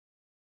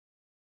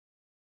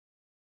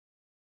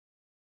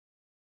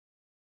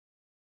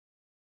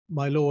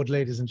My lord,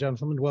 ladies and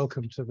gentlemen,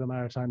 welcome to the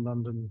Maritime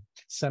London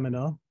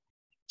seminar.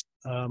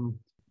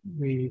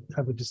 We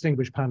have a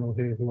distinguished panel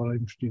here who I'll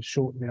introduce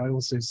shortly. I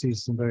also see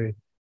some very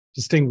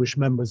distinguished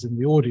members in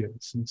the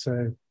audience, and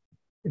so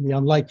in the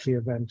unlikely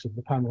event of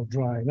the panel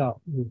drying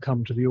up, we'll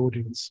come to the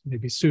audience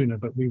maybe sooner,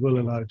 but we will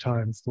allow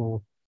time for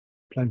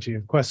plenty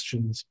of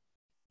questions.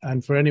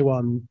 And for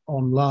anyone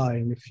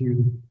online, if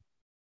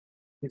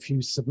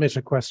you submit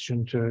a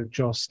question to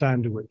Josh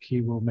Standerwick,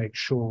 he will make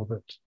sure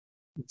that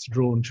it's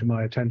drawn to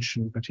my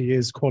attention, but he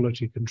is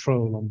quality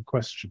control on the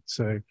question,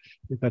 so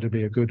it better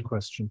be a good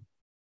question.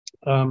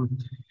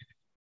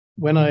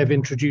 When I have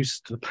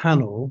introduced the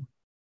panel,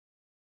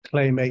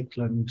 Clay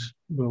Maitland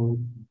will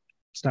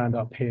stand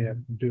up here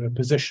and do a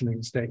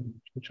positioning statement,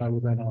 which I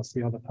will then ask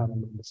the other panel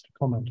members to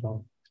comment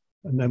on,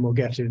 and then we'll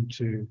get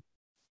into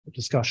a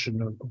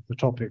discussion of the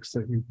topics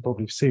that you've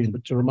probably seen.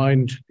 But to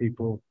remind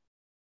people,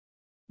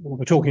 what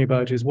we're talking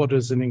about is, what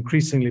does an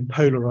increasingly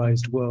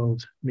polarized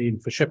world mean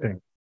for shipping?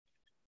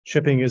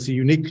 Shipping is a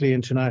uniquely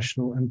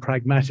international and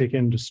pragmatic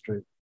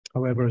industry.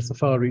 However, as the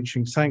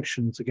far-reaching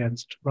sanctions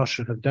against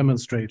Russia have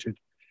demonstrated,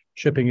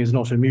 shipping is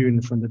not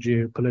immune from the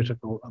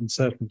geopolitical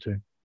uncertainty.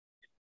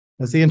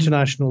 As the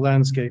international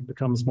landscape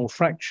becomes more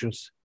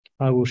fractious,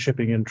 how will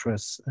shipping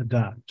interests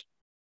adapt?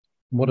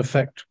 And what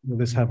effect will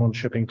this have on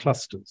shipping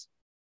clusters?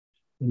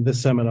 In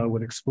this seminar,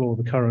 we'll explore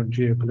the current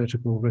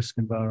geopolitical risk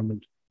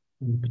environment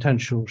and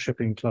potential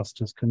shipping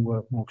clusters can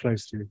work more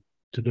closely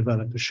to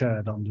develop a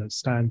shared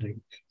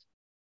understanding.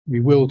 We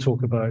will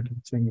talk about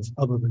things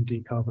other than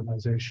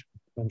decarbonisation.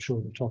 I'm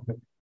sure the topic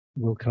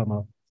will come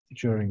up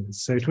during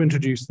this. So to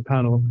introduce the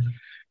panel,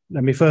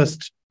 let me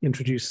first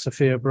introduce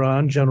Sophia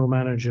Brown, General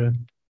Manager of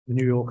the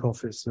New York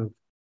office of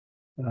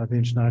the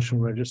International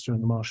Registry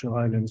and the Marshall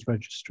Islands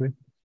Registry.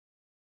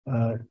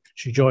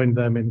 She joined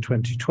them in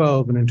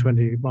 2012 and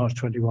in March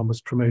 21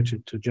 was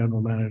promoted to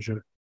General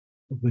Manager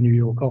of the New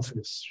York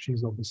office.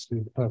 She's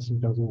obviously the person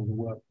who does all the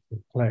work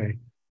with Clay,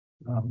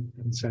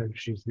 and so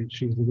she's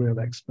the real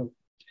expert.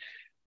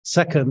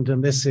 Second,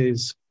 and this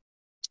is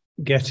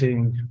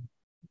getting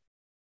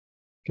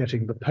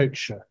the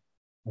poacher,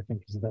 I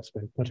think is the best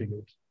way of putting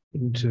it,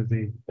 into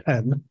the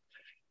pen.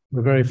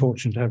 We're very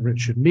fortunate to have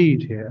Richard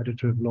Meade here,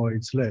 editor of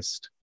Lloyd's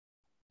List.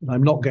 And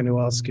I'm not going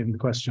to ask him the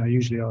question I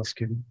usually ask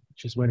him,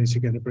 which is when is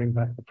he going to bring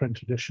back the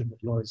print edition of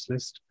Lloyd's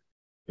List?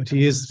 But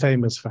he is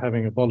famous for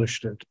having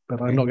abolished it,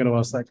 but I'm not going to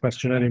ask that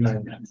question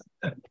anymore.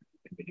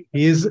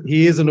 He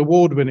is an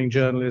award-winning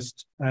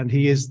journalist, and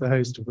he is the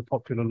host of the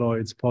popular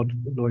Lloyd's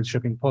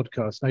Shipping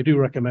podcast. I do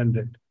recommend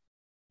it.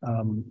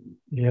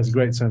 He has a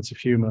great sense of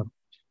humor,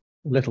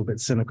 a little bit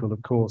cynical,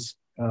 of course,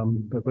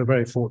 but we're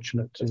very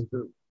fortunate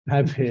to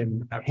have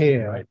him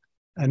here.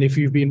 And if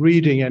you've been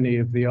reading any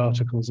of the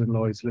articles in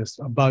Lloyd's List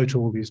about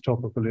all these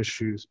topical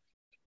issues,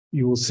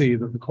 you will see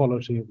that the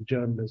quality of the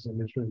journalism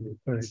is really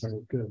very,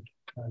 very good.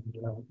 And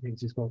it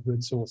means he's got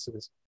good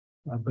sources.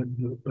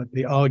 But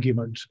the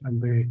argument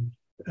and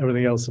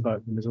everything else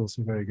about them is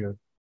also very good.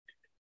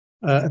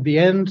 At the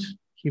end,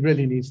 he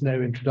really needs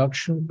no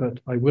introduction, but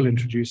I will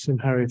introduce him,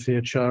 Harry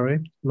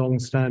Theochari,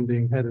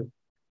 long-standing head of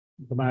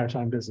the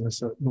maritime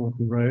business at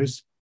Norton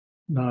Rose,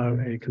 now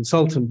a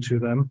consultant to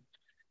them.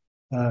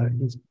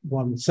 He's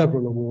won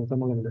several awards. I'm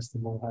not going to list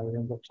them all, Harry,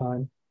 I've got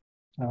time.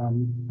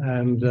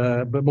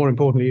 But more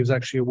importantly, he was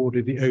actually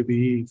awarded the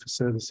OBE for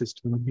services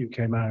to the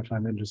UK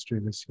maritime industry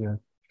this year.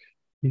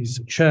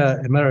 He's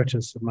Chair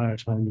Emeritus of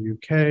Maritime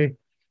UK,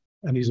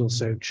 and he's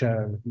also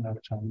Chair of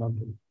Maritime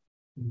London.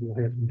 You'll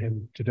hear from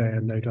him today,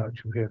 and no doubt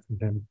you'll hear from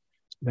him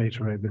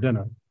later over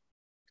dinner.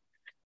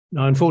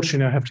 Now,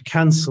 unfortunately, I have to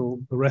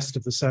cancel the rest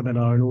of the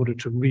seminar in order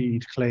to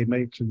read Clay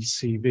Maitland's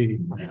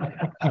CV,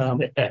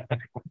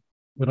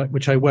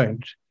 which I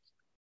won't.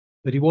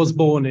 But he was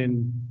born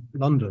in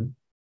London,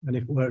 and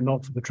if it were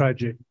not for the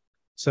tragic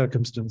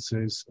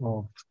circumstances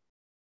of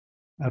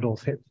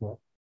Adolf Hitler,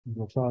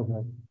 your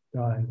father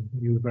dying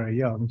when you were very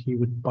young, he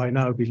would by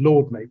now be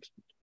Lord Maitland,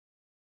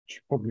 which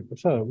you probably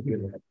prefer, wouldn't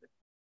you?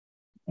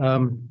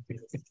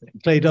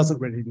 Clay doesn't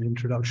really need an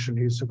introduction.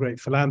 He's a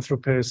great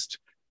philanthropist.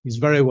 He's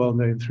very well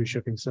known through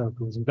shipping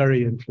circles and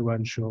very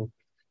influential,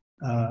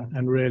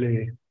 and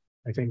really,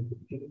 I think,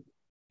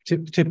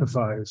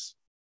 typifies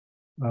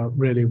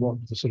really what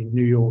the sort of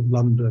New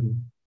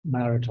York-London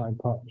maritime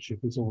partnership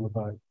is all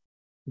about.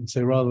 And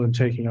so rather than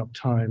taking up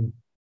time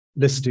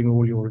listing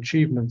all your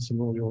achievements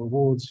and all your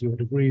awards, your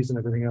degrees and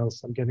everything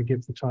else, I'm going to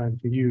give the time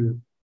for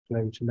you,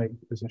 Clay, to make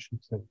the position.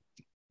 So.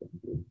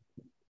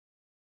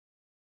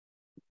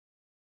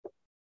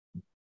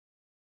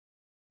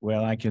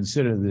 Well, I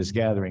consider this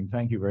gathering,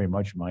 thank you very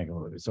much,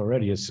 Michael. It's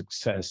already a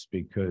success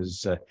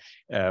because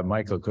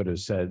Michael could have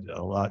said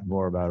a lot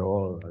more about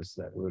all of us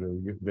that would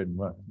have been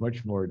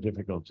much more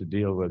difficult to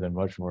deal with and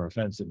much more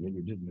offensive than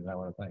you didn't. And I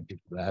want to thank you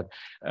for that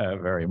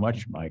very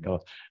much,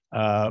 Michael.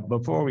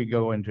 Before we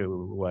go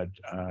into what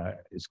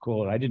is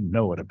called, I didn't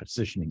know what a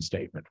positioning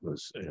statement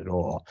was at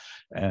all,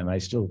 and I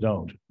still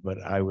don't,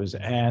 but I was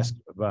asked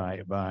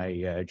by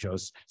Joe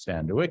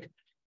Standerwick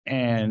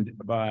and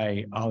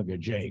by Olga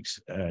Jakes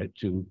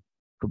to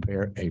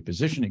prepare a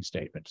positioning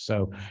statement.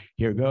 So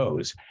here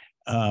goes.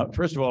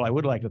 First of all, I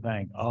would like to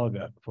thank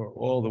Olga for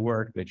all the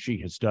work that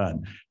she has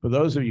done. For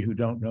those of you who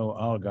don't know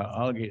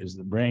Olga is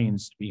the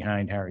brains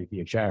behind Harry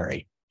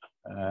Theochari,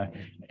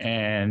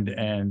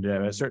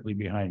 and certainly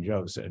behind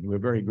Joseph. And we're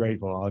very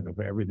grateful, Olga,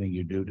 for everything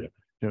you do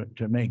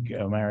to make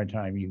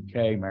Maritime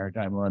UK,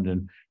 Maritime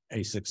London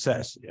a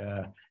success.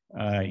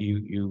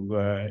 You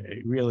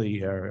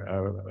really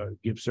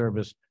give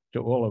service to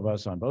all of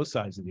us on both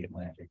sides of the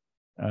Atlantic,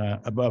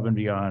 above and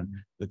beyond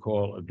the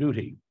call of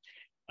duty.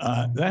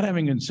 That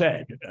having been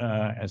said,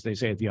 as they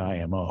say at the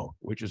IMO,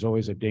 which is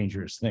always a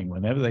dangerous thing,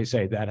 whenever they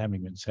say that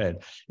having been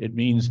said, it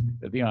means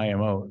that the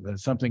IMO, that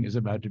something is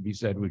about to be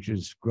said which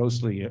is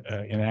grossly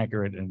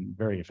inaccurate and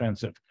very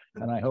offensive.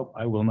 And I hope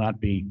I will not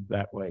be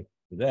that way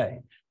today.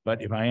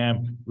 But if I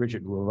am,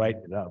 Richard will write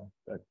it up.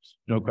 That's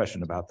no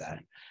question about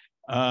that.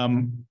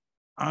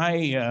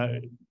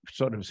 I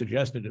sort of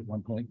suggested at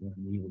one point when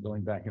we were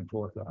going back and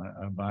forth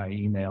by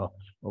email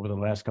over the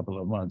last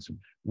couple of months,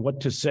 what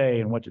to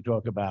say and what to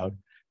talk about.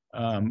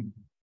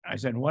 I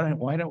said,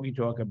 why don't we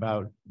talk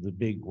about the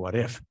big what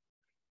if?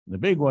 The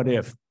big what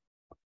if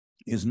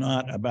is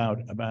not about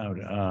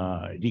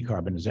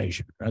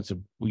decarbonization.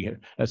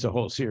 That's a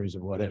whole series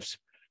of what ifs.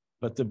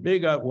 But the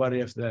big what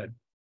if that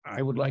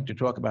I would like to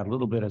talk about a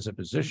little bit as a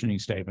positioning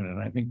statement,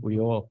 and I think we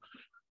all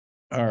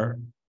are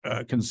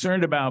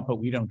concerned about, but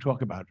we don't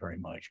talk about very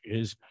much,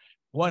 is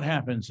what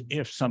happens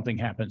if something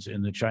happens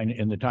in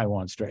the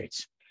Taiwan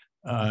Straits.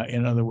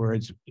 In other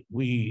words,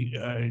 we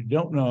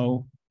don't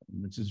know.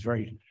 This is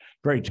very,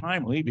 very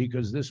timely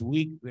because this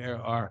week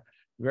there are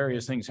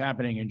various things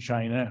happening in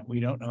China. We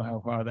don't know how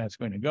far that's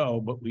going to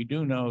go, but we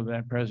do know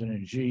that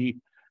President Xi,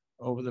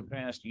 over the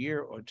past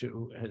year or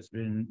two, has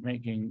been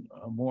making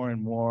more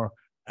and more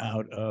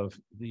out of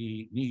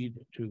the need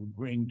to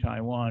bring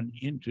Taiwan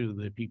into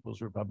the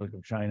People's Republic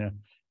of China.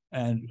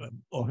 And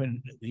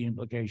often the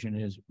implication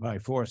is by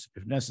force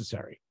if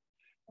necessary.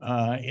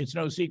 It's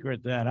no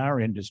secret that our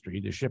industry,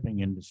 the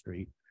shipping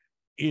industry,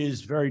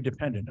 is very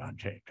dependent on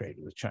trade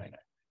with China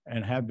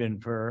and have been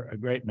for a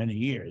great many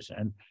years.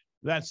 And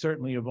that's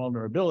certainly a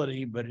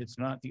vulnerability, but it's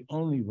not the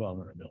only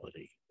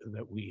vulnerability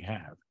that we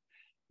have.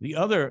 The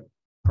other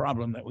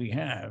problem that we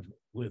have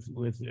with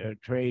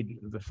trade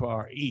with the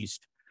Far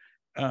East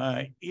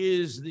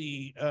is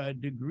the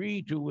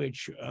degree to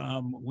which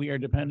we are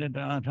dependent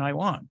on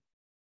Taiwan.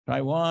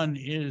 Taiwan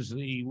is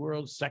the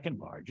world's second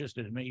largest,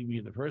 and maybe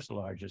the first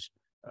largest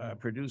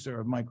producer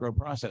of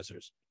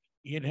microprocessors.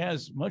 It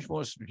has much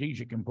more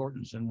strategic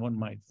importance than one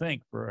might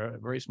think for a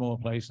very small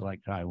place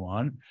like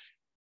Taiwan,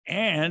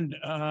 and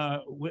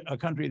a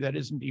country that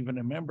isn't even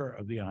a member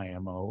of the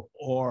IMO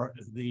or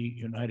the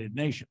United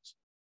Nations.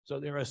 So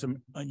there are some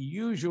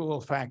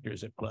unusual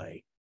factors at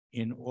play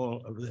in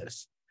all of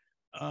this.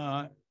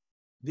 I'm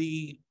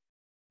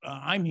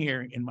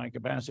here in my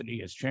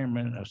capacity as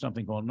chairman of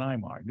something called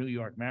NYMAR, New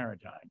York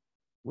Maritime,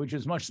 which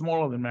is much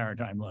smaller than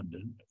Maritime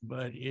London,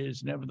 but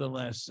is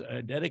nevertheless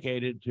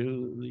dedicated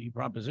to the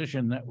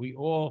proposition that we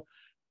all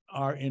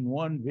are in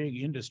one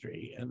big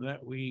industry and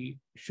that we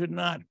should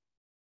not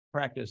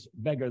practice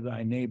beggar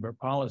thy neighbor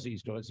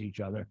policies towards each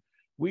other.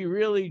 We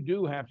really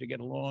do have to get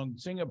along.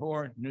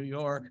 Singapore, New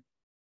York,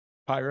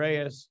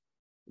 Piraeus,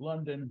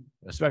 London,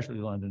 especially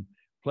London,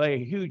 play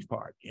a huge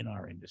part in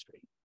our industry.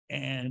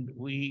 And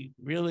we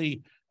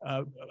really,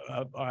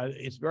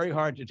 it's very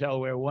hard to tell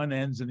where one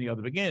ends and the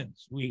other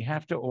begins. We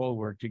have to all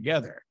work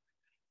together.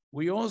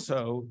 We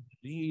also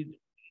need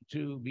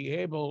to be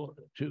able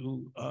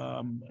to,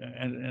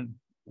 and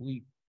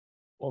we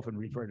often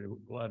refer to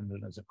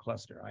London as a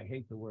cluster. I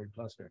hate the word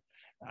cluster.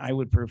 I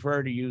would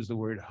prefer to use the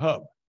word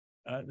hub.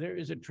 There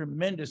is a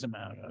tremendous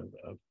amount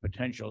of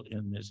potential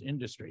in this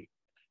industry.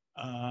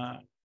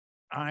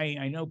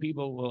 I know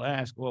people will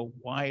ask, well,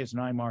 why is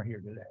NYMAR here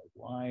today?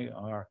 Why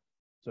are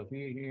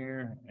Sophia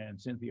here and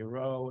Cynthia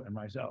Rowe and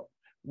myself?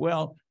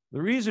 Well,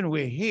 the reason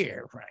we're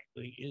here,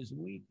 frankly, is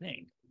we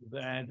think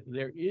that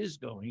there is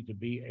going to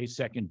be a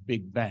second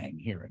big bang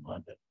here in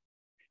London.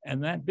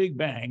 And that big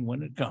bang,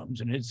 when it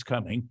comes, and it's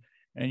coming,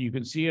 and you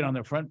can see it on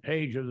the front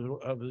page of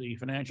the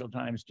Financial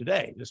Times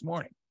today, this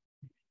morning,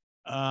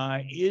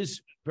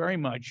 is very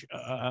much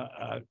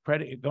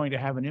going to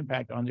have an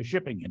impact on the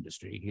shipping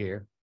industry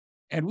here.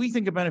 And we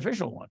think a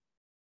beneficial one.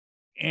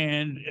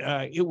 And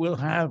it will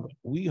have,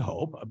 we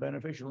hope, a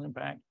beneficial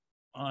impact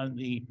on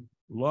the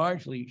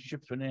largely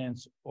ship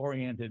finance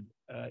oriented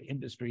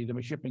industry,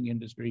 the shipping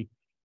industry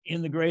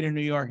in the greater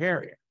New York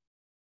area.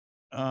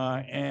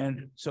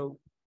 And so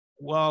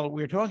while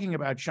we're talking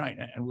about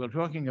China and we're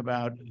talking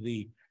about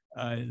the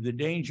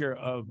danger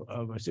of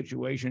a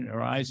situation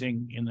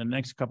arising in the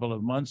next couple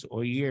of months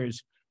or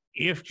years,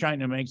 if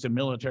China makes a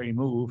military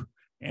move,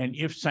 and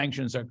if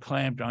sanctions are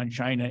clamped on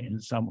China in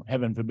some,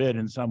 heaven forbid,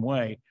 in some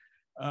way,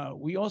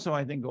 we also,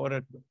 I think, ought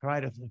to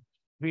try to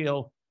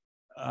feel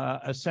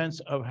a sense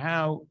of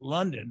how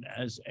London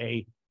as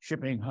a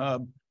shipping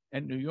hub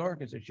and New York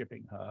as a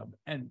shipping hub,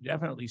 and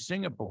definitely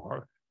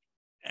Singapore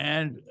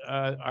and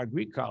our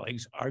Greek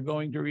colleagues are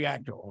going to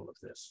react to all of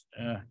this.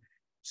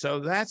 So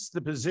that's the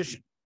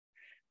position.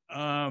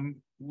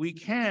 We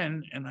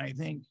can, and I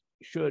think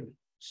should,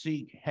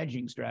 seek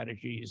hedging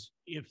strategies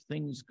if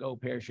things go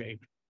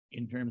pear-shaped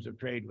in terms of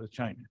trade with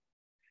China.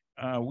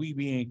 We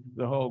being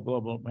the whole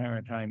global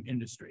maritime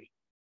industry.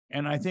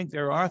 And I think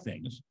there are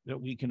things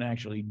that we can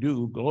actually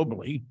do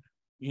globally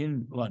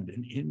in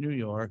London, in New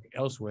York,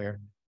 elsewhere,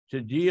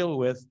 to deal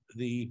with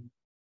the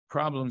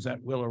problems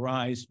that will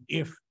arise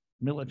if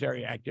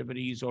military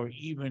activities or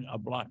even a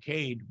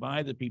blockade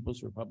by the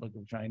People's Republic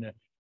of China,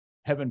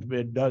 heaven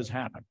forbid, does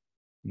happen.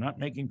 I'm not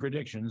making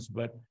predictions,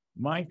 but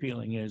my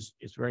feeling is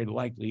it's very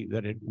likely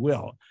that it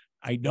will.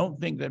 I don't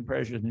think that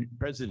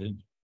President,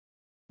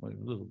 well,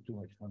 a little too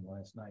much fun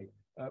last night,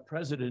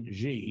 President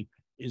Xi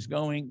is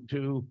going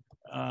to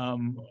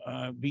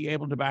be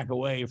able to back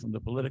away from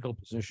the political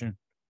position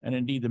and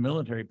indeed the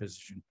military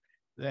position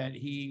that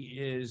he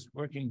is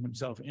working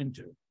himself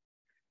into.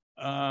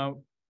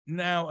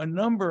 Now, a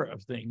number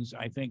of things,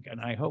 I think, and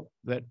I hope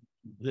that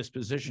this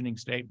positioning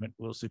statement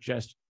will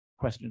suggest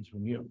questions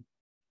from you.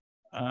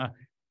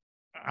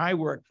 I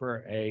work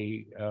for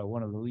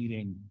one of the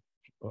leading,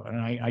 and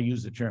I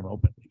use the term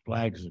openly,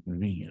 flags of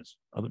convenience.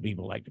 Other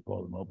people like to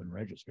call them open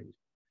registries.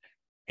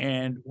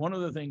 And one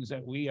of the things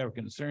that we are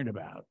concerned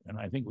about, and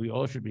I think we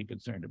all should be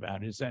concerned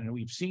about, is that, and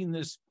we've seen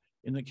this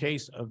in the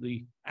case of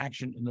the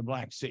action in the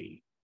Black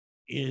Sea,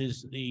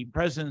 is the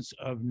presence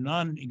of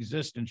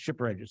non-existent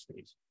ship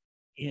registries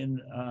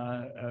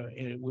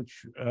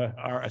which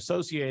are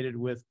associated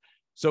with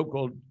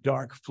so-called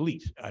dark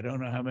fleet. I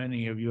don't know how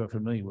many of you are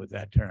familiar with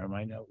that term.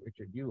 I know,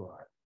 Richard, you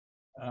are.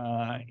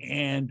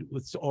 And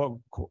with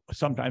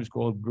sometimes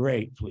called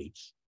gray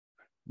fleets.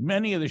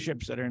 Many of the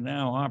ships that are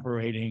now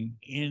operating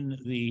in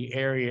the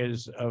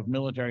areas of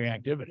military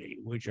activity,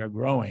 which are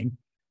growing,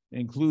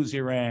 includes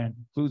Iran,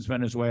 includes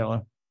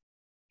Venezuela,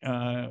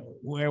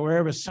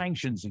 wherever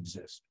sanctions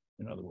exist,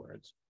 in other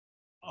words,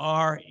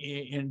 are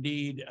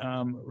indeed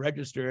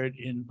registered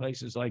in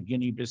places like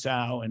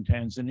Guinea-Bissau and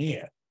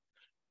Tanzania.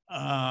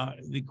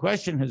 The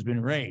question has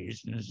been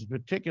raised, and this is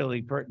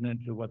particularly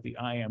pertinent to what the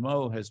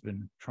IMO has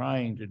been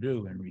trying to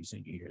do in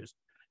recent years.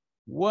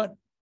 What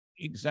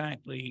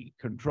exactly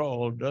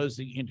control does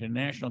the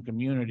international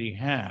community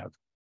have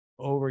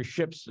over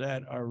ships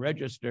that are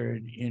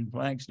registered in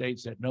flag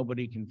states that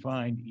nobody can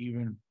find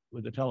even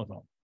with a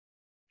telephone?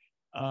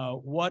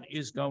 What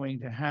is going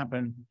to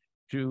happen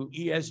to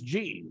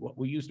ESG, what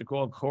we used to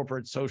call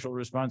corporate social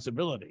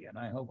responsibility? And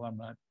I hope I'm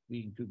not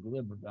being too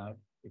glib about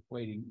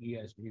equating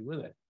ESG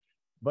with it.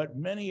 But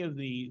many of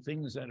the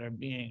things that are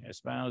being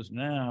espoused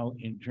now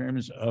in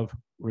terms of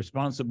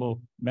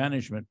responsible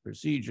management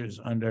procedures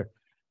under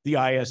the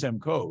ISM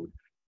code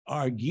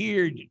are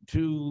geared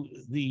to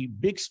the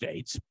big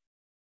states,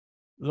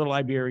 the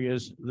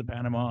Liberias, the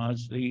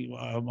Panamas, the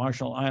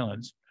Marshall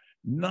Islands,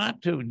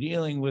 not to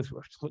dealing with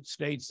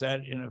states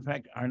that in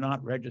effect are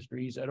not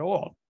registries at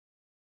all.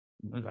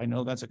 I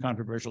know that's a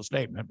controversial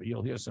statement, but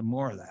you'll hear some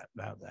more of that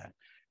about that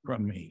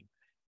from me.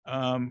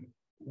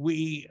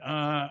 We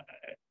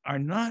are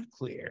not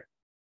clear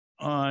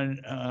on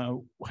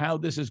how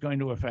this is going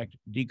to affect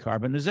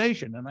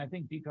decarbonization. And I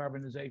think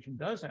decarbonization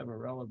does have a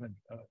relevant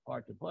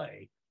part to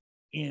play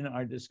in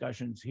our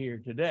discussions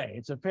here today.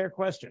 It's a fair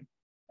question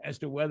as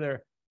to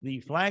whether the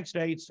flag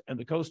states and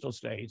the coastal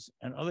states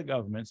and other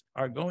governments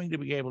are going to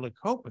be able to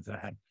cope with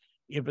that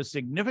if a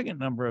significant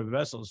number of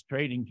vessels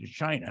trading to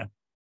China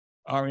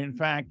are in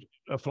fact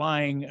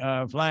flying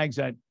flags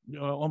that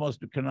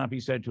almost cannot be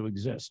said to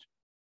exist.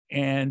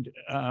 And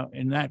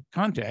in that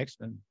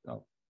context, and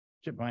I'll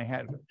tip my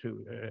hat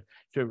to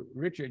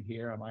Richard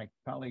here, my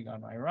colleague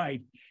on my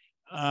right,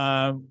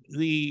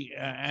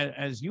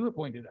 as you have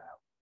pointed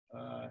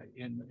out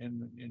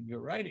in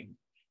your writing,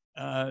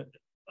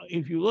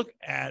 if you look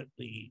at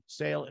the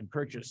sale and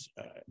purchase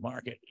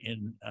market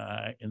in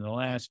the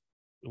last,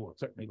 well,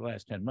 certainly the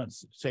last 10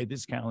 months, say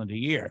this calendar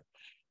year,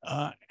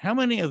 how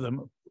many of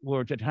them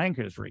were to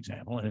tankers, for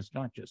example, and it's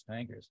not just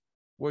tankers,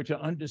 were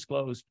to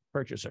undisclosed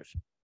purchasers?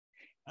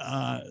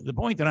 The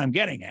point that I'm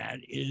getting at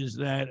is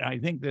that I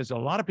think there's a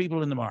lot of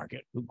people in the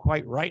market who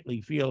quite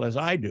rightly feel, as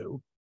I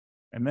do,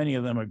 and many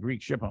of them are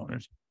Greek ship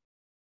owners,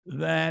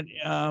 that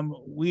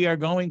we are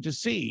going to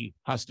see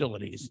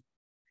hostilities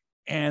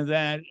and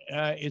that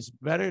it's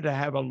better to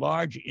have a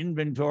large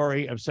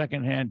inventory of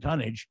secondhand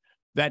tonnage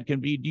that can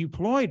be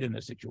deployed in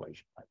a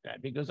situation like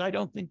that, because I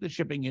don't think the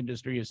shipping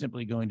industry is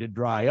simply going to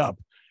dry up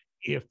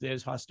if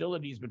there's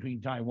hostilities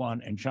between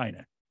Taiwan and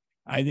China.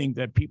 I think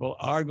that people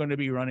are going to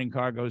be running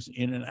cargoes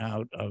in and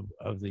out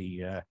of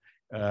the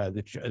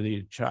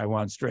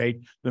Taiwan Strait,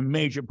 the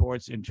major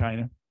ports in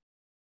China,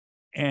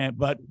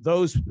 but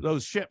those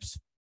ships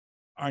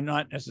are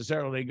not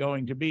necessarily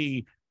going to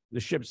be the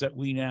ships that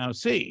we now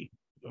see,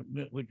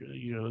 which,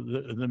 you know,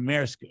 the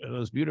Maersk,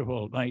 those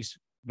beautiful, nice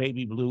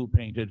baby blue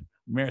painted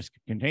Maersk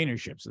container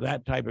ships,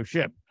 that type of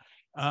ship.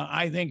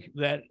 I think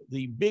that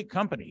the big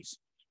companies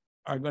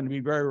are going to be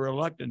very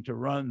reluctant to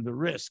run the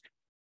risk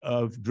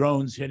of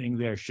drones hitting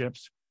their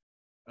ships,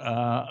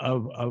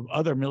 of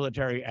other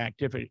military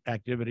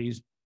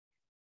activities.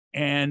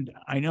 And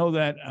I know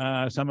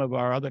that some of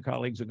our other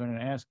colleagues are going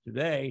to ask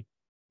today,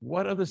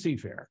 what of the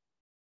seafarer?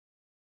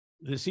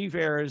 The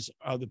seafarers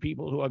are the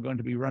people who are going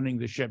to be running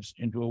the ships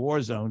into a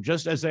war zone,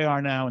 just as they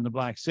are now in the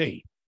Black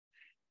Sea.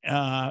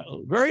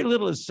 Very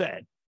little is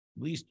said,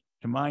 at least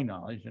to my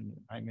knowledge, and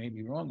I may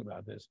be wrong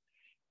about this,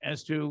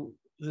 as to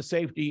the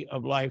safety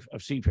of life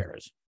of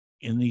seafarers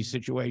in these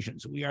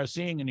situations. We are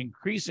seeing an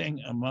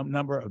increasing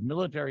number of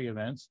military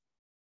events.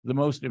 The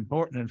most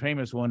important and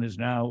famous one is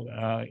now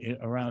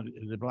around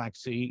the Black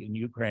Sea in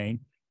Ukraine.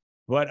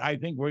 But I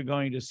think we're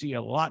going to see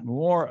a lot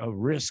more of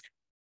risk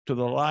to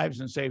the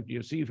lives and safety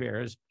of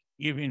seafarers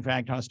if, in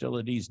fact,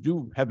 hostilities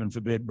do, heaven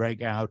forbid,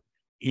 break out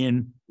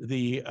in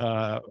the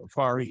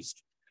Far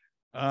East.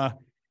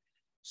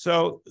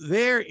 So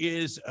there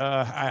is,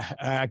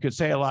 I could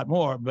say a lot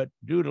more, but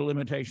due to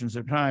limitations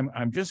of time,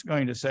 I'm just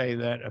going to say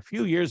that a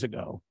few years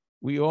ago,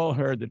 we all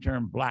heard the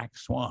term black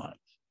swans.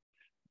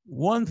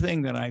 One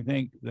thing that I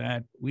think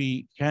that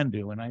we can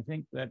do, and I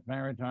think that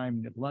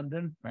Maritime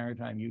London,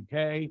 Maritime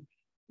UK,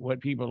 what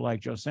people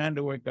like Joe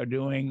Sanderwick are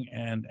doing,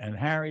 and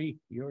Harry,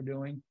 you're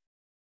doing,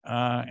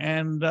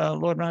 and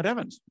Lord Mount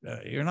Evans.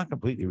 You're not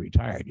completely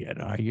retired yet,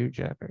 are you,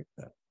 Jeffrey?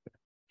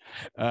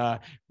 The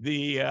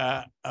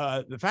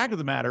fact of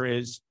the matter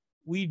is,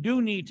 we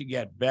do need to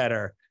get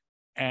better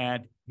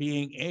at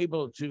being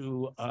able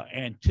to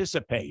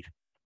anticipate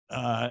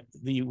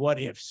the what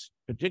ifs,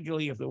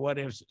 particularly if the what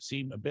ifs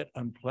seem a bit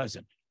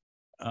unpleasant.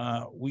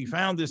 We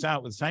found this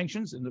out with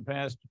sanctions in the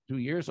past 2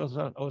 years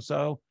or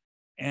so,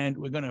 and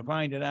we're going to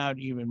find it out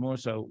even more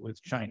so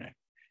with China.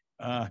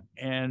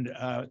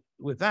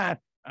 With that,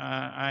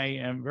 I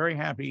am very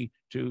happy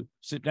to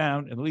sit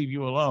down and leave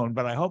you alone,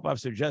 but I hope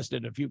I've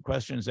suggested a few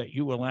questions that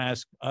you will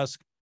ask us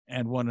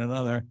and one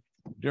another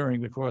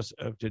during the course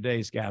of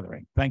today's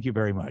gathering. Thank you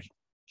very much.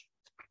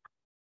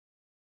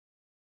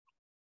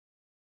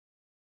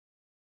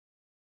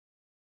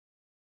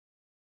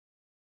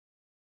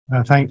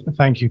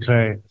 Thank you,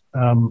 Clay.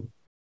 And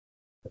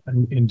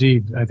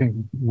indeed, I think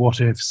what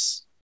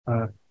ifs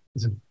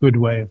is a good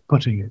way of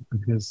putting it,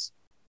 because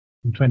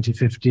in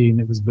 2015,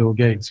 it was Bill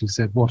Gates who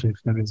said, what if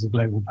there is a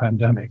global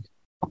pandemic?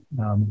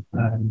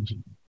 And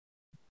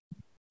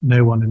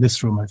no one in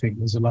this room, I think,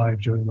 was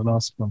alive during the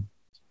last one.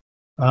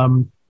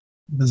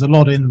 There's a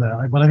lot in there.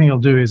 What I think I'll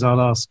do is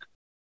I'll ask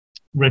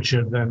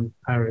Richard, then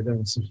Harry,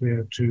 then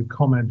Sophia to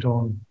comment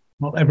on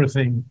not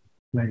everything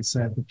they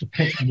said, but to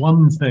pick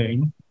one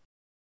thing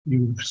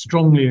you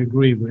strongly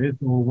agree with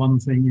or one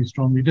thing you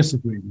strongly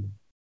disagree with.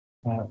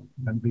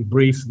 And be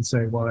brief and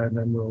say why, and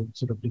then we'll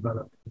sort of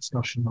develop a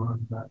discussion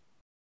around that.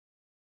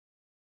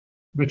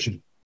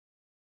 Richard,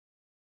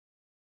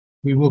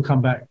 we will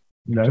come back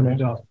to the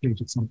dark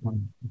fleet at some point.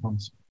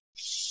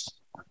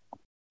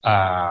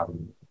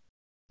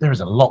 There is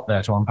a lot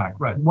there to unpack.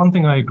 Right. One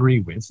thing I agree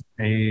with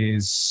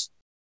is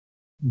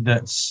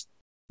that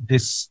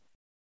this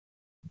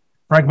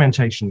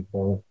fragmentation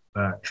of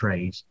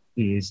trade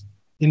is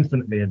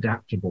infinitely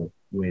adaptable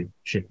with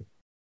shipping.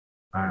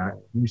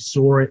 You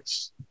saw it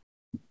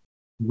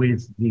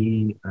with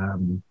the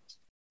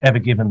Ever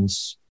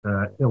Given's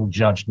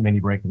ill-judged mini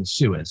break in the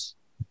Suez,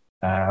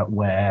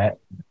 where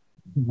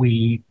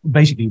we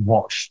basically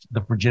watched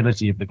the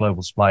fragility of the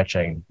global supply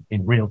chain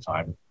in real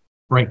time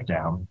break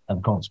down and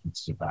the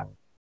consequences of that.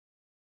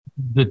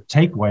 The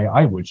takeaway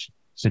I would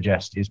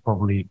suggest is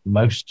probably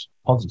most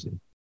positive,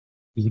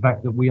 is the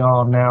fact that we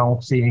are now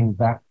seeing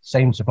that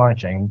same supply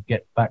chain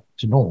get back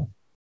to normal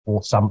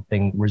or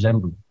something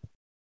resembling.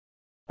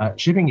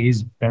 Shipping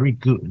is very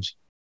good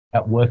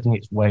at working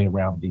its way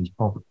around these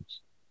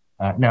problems.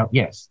 Now,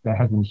 yes, there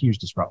has been huge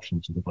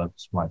disruption to the global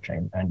supply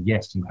chain, and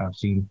yes, you have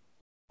seen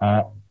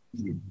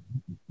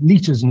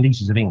liters and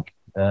liters of ink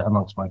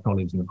amongst my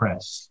colleagues in the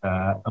press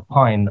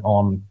opine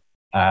on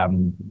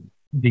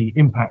the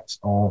impact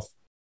of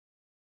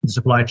the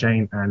supply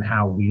chain and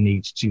how we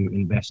need to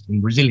invest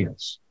in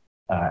resilience,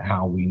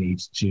 how we need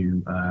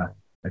to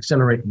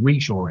accelerate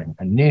reshoring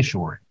and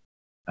nearshoring.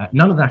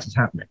 None of that is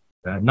happening.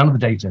 None of the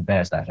data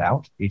bears that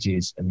out. It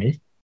is a myth.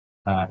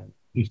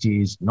 It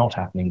is not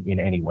happening in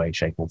any way,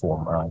 shape, or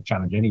form. I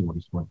challenge anyone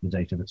to point to the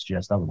data that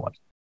suggests otherwise.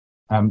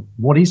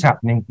 What is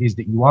happening is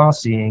that you are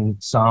seeing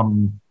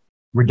some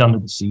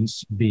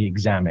redundancies be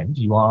examined.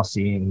 You are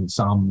seeing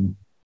some,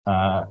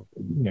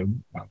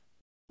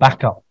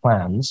 backup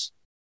plans.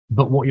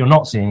 But what you're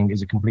not seeing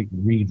is a complete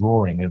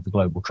redrawing of the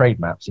global trade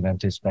maps in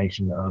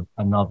anticipation of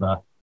another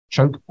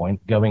choke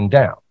point going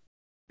down,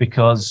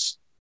 because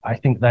I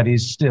think that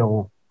is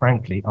still,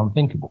 frankly,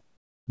 unthinkable.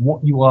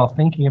 What you are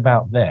thinking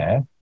about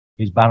there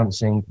is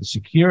balancing the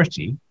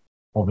security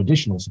of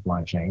additional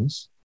supply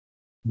chains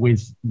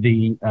with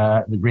the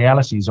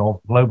realities of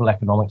global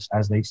economics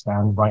as they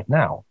stand right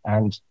now.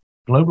 And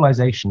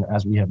globalization,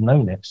 as we have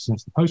known it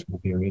since the post-war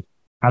period,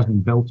 has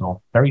been built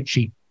off very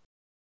cheap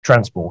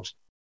transport,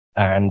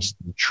 and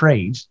the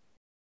trade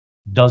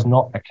does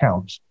not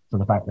account for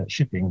the fact that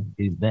shipping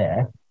is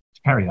there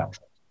to carry that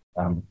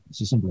trade.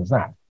 It's as simple as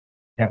that.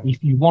 Now,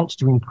 if you want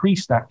to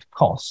increase that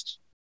cost,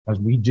 as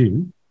we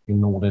do,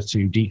 in order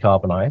to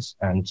decarbonize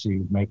and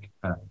to make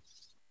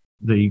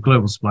the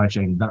global supply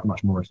chain that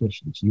much more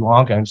efficient, you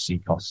are going to see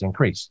costs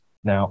increase.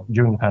 Now,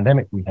 during the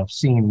pandemic, we have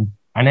seen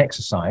an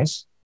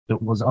exercise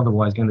that was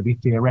otherwise going to be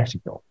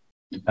theoretical.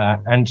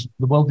 And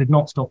the world did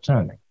not stop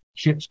turning.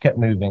 Ships kept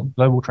moving,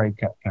 global trade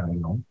kept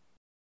carrying on.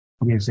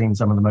 We have seen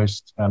some of the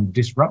most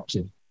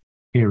disruptive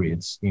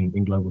periods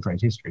in global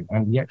trade history,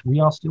 and yet we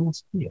are still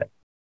here.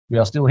 We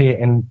are still here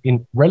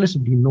in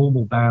relatively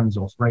normal bands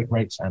of freight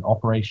rates and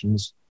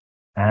operations,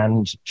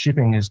 and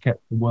shipping has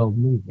kept the world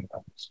moving, I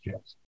would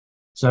suggest.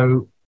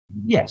 So,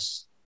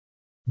 yes,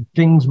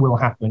 things will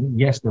happen.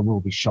 Yes, there will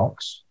be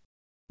shocks,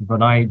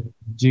 but I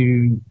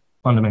do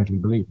fundamentally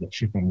believe that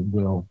shipping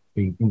will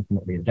be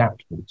infinitely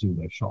adaptable to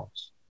those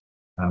shocks.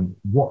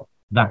 What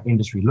that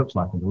industry looks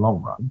like in the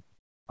long run,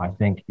 I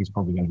think, is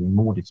probably going to be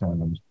more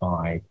determined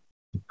by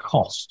the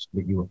cost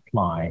that you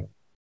apply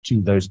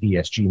to those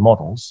ESG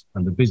models,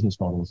 and the business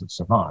models that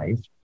survive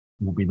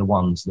will be the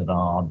ones that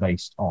are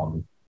based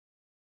on,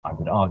 I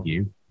would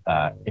argue,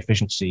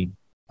 efficiency,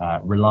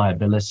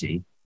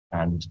 reliability,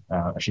 and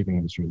a shipping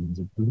industry that is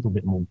a little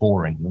bit more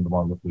boring than the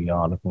one that we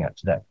are looking at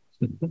today.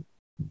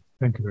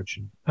 Thank you,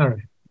 Richard.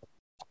 Harry.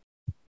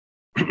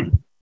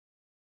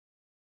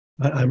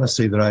 I must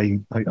say that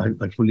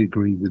I fully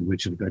agree with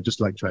Richard. I'd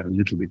just like to add a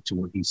little bit to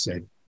what he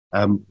said.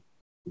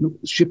 Look,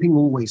 shipping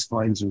always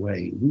finds a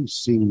way. We've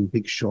seen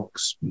big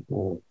shocks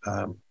before.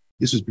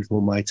 This was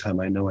before my time.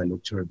 I know I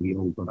look terribly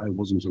old, but I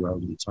wasn't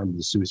around at the time of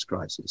the Suez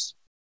crisis.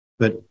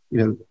 But,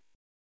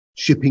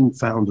 shipping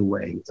found a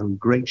way, and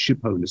great ship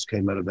owners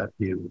came out of that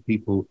period.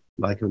 People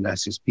like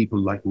Onassis, people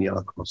like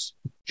Niarchos.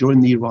 During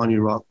the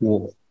Iran-Iraq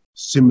war,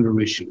 similar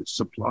issues.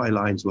 Supply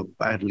lines were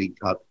badly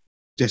cut,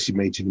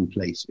 decimated in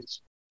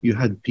places. You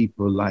had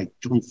people like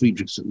John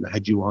Friedrichsen, the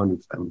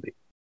Hadjiwanu family.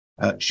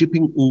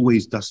 Shipping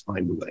always does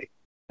find a way,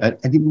 and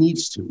it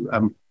needs to.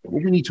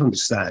 What we need to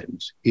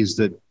understand is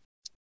that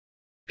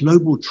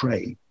global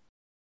trade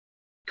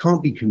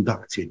can't be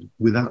conducted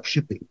without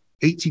shipping.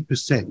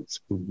 80%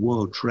 of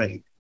world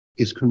trade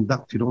is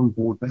conducted on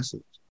board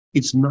vessels.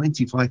 It's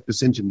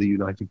 95% in the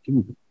United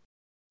Kingdom.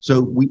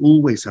 So we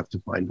always have to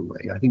find a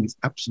way. I think it's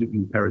absolutely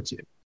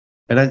imperative.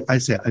 And I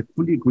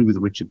fully agree with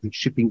Richard that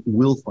shipping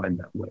will find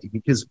that way,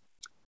 because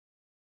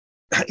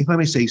if I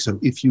may say so,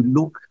 if you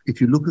look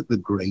at the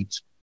great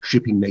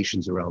shipping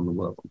nations around the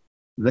world,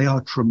 they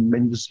are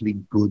tremendously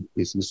good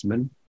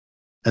businessmen,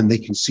 and they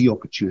can see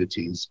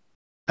opportunities,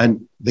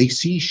 and they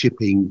see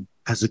shipping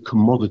as a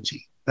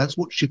commodity. That's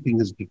what shipping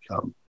has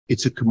become.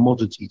 It's a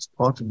commodity. It's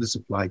part of the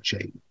supply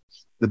chain.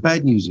 The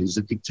bad news is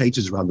that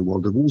dictators around the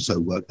world have also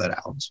worked that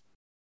out.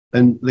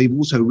 And they've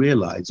also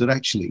realized that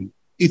actually,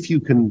 if you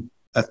can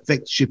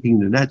affect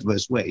shipping in an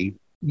adverse way,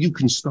 you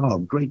can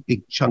starve great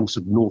big chunks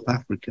of North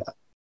Africa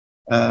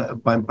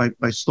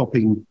by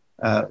stopping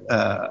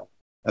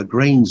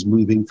grains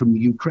moving from the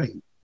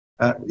Ukraine.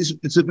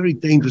 It's a very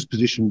dangerous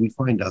position we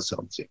find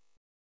ourselves in.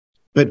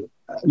 But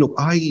look,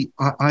 I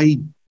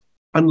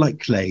unlike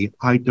Clay,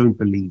 I don't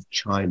believe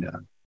China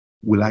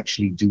will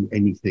actually do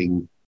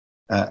anything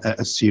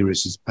as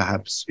serious as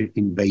perhaps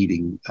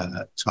invading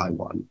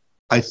Taiwan.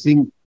 I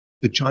think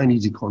the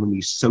Chinese economy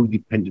is so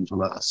dependent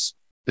on us,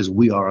 as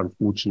we are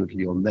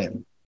unfortunately on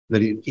them,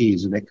 that it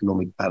is an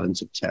economic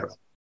balance of terror.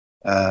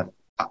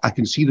 I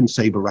can see them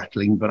saber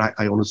rattling, but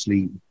I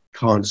honestly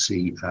can't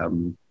see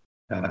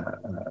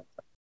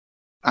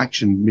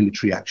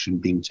military action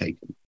being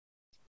taken.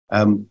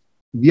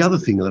 The other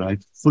thing that I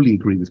fully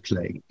agree with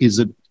Clay is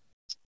that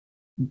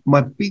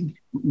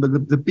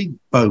the big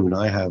bone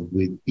I have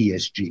with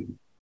ESG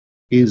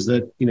is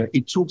that,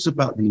 it talks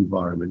about the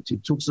environment,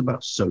 it talks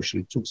about social,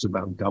 it talks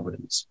about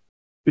governance.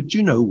 But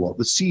you know what?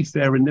 The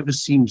seafarer never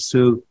seems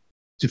to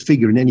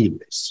figure in any of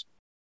this.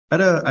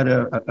 At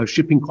a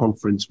shipping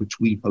conference which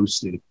we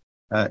hosted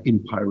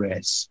in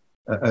Piraeus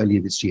earlier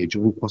this year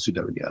during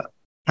Posidonia,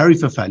 Harry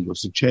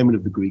Fafalios, the chairman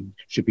of the Greek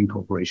Shipping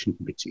Corporation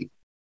Committee,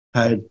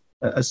 had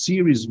a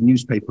series of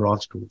newspaper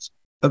articles.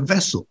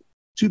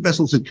 Two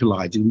vessels had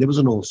collided and there was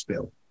an oil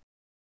spill.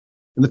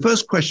 And the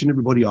first question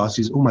everybody asks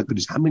is, oh my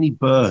goodness, how many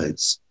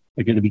birds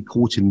are going to be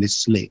caught in this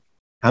slick?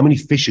 How many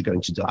fish are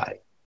going to die?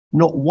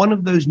 Not one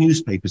of those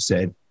newspapers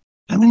said,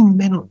 how many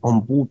men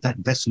on board that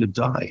vessel have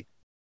died?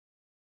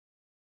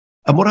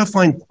 And what I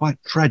find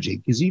quite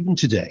tragic is even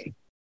today,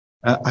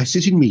 I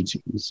sit in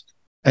meetings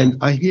and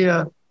I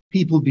hear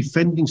people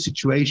defending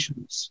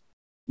situations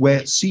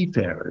where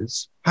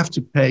seafarers have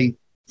to pay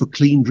for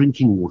clean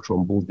drinking water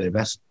on board their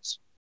vessels,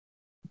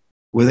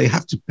 where they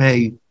have to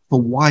pay for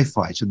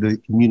Wi-Fi so they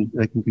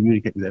can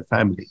communicate with their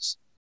families.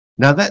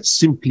 Now, that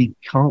simply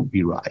can't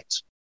be right.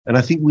 And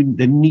I think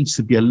there needs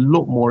to be a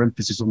lot more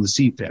emphasis on the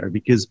seafarer,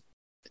 because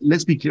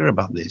let's be clear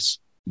about this.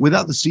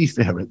 Without the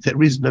seafarer,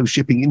 there is no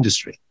shipping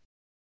industry.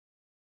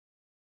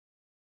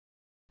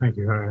 Thank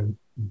you, Aaron.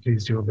 I'm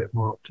pleased you're a bit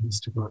more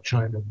optimistic about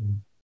China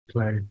than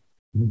Clay.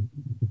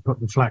 Put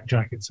the flak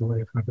jackets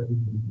away for a bit.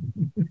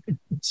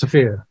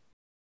 Sophia.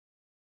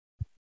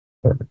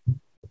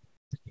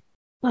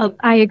 Well,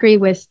 I agree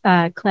with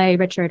Clay,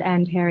 Richard,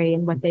 and Harry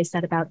and what they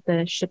said about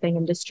the shipping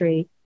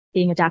industry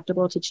being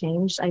adaptable to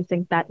change. I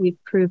think that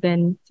we've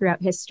proven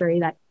throughout history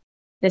that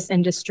this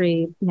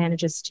industry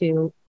manages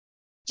to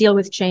deal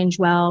with change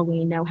well.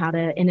 We know how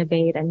to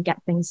innovate and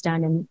get things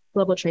done. And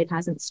global trade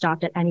hasn't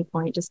stopped at any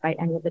point, despite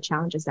any of the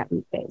challenges that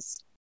we've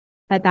faced.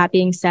 But that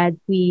being said,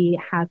 we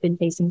have been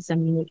facing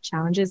some unique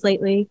challenges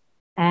lately,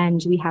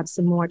 and we have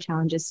some more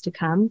challenges to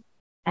come.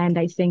 And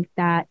I think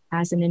that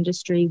as an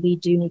industry, we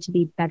do need to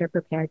be better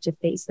prepared to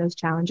face those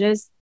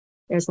challenges.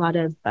 There's a lot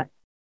of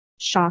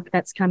shock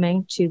that's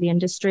coming to the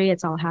industry.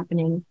 It's all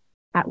happening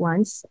at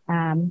once.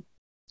 And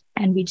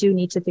we do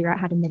need to figure out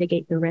how to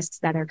mitigate the risks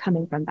that are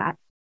coming from that.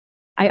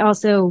 I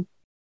also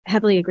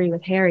heavily agree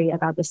with Harry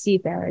about the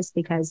seafarers,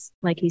 because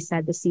like he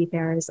said, the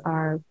seafarers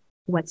are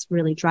what's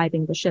really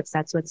driving the ships.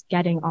 That's what's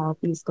getting all of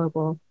these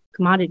global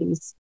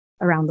commodities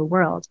around the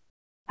world.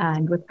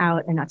 And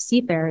without enough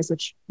seafarers,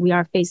 which we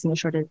are facing a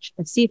shortage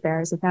of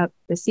seafarers, without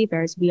the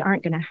seafarers, we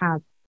aren't going to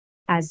have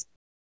as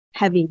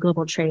heavy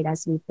global trade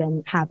as we've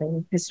been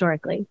having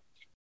historically.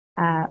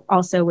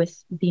 Also,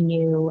 with the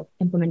new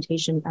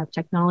implementation of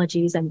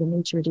technologies and the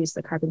need to reduce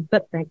the carbon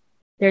footprint,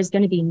 there's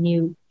going to be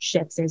new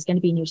ships, there's going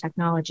to be new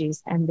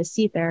technologies, and the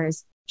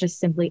seafarers just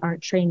simply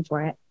aren't trained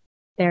for it.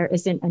 There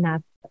isn't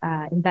enough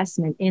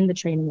investment in the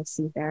training of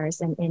seafarers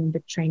and in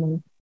the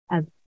training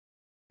of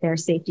their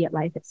safety at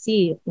life at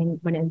sea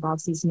when it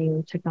involves these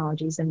new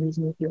technologies and these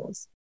new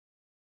fuels.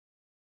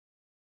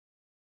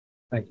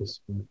 Thank you.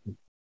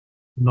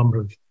 A number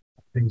of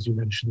things you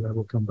mentioned that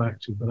we'll come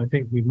back to, but I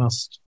think we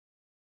must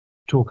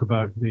talk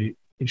about the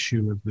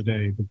issue of the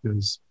day,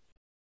 because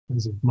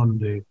as of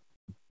Monday,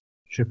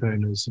 ship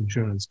owners,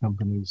 insurance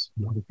companies,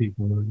 and other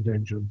people are in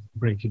danger of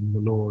breaking the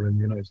law in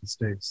the United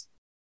States.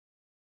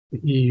 The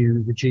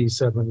EU, the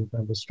G7,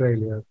 and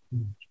Australia,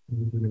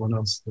 and anyone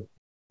else that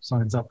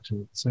signs up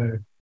to it. So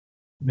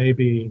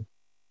maybe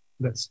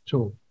let's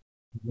talk,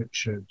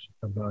 Richard,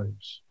 about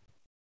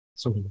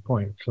sort of the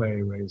point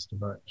Clay raised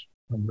about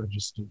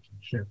unregistered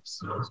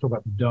ships. Let's talk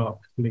about the dark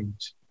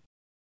fleet.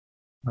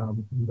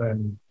 And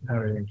then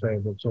Harry and Clay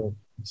will talk,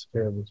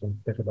 Sophia will talk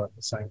a bit about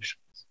the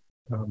sanctions,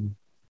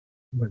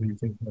 whether you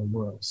think they'll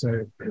work.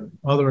 So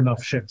are there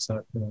enough ships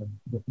out there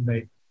that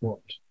make what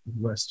the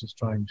West is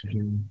trying to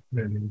do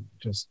really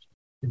just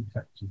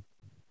effective?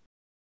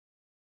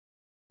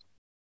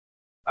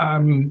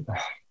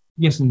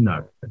 Yes and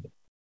no.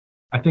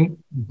 I think,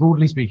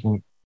 broadly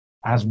speaking,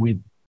 as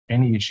with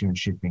any issue in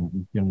shipping,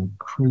 we can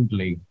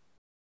crudely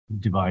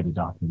divide it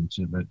up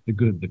into the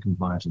good, the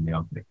compliant, and the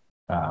ugly.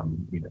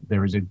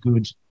 There is a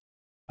good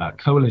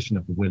coalition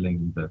of the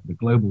willing, the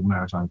global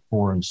maritime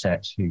forum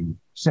set, who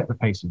set the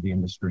pace of the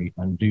industry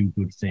and do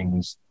good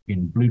things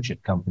in blue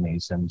chip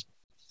companies, and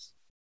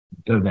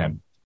go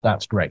them.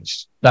 That's great.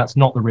 That's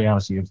not the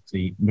reality of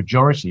the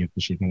majority of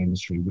the shipping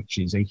industry, which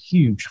is a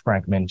huge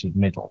fragmented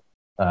middle.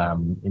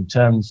 In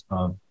terms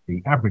of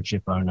the average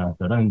ship owner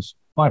that owns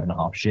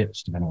 5.5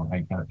 ships, depending on how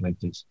you calculate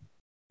it,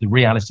 the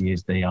reality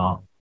is they are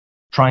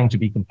trying to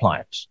be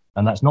compliant.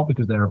 And that's not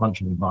because they're a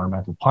bunch of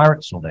environmental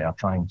pirates or they are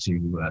trying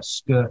to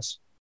skirt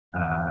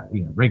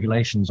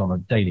regulations on a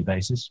daily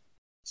basis,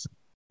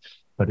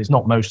 but it's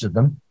not most of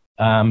them.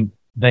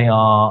 They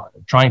are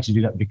trying to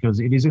do that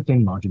because it is a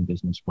thin margin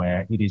business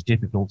where it is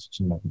difficult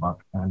to make a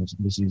buck, and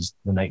this is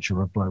the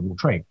nature of global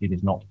trade. It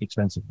is not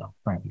expensive enough,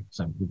 frankly.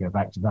 So we go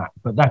back to that.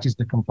 But that is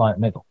the compliant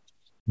middle.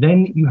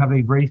 Then you have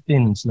a very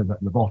thin sliver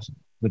at the bottom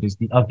that is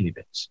the ugly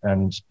bit,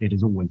 and it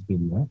has always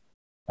been there.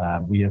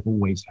 We have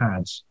always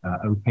had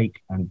opaque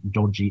and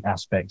dodgy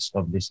aspects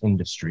of this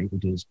industry.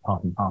 It is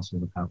part and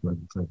parcel of how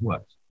global trade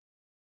works.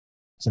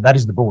 So that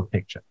is the broad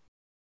picture.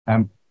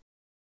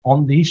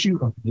 On the issue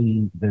of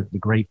the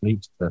grey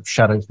fleet, the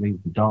shadow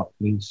fleet, the dark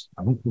fleets,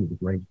 I won't call it the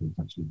grey fleet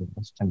actually, but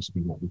that tends to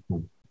be what we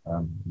call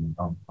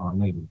our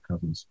naval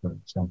cousins. But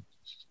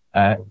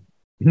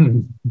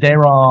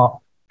there are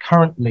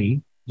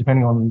currently,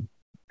 depending on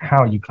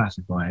how you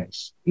classify it,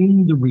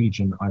 in the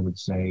region, I would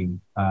say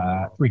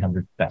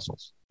 300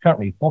 vessels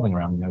currently bobbing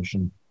around the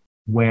ocean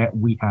where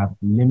we have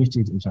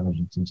limited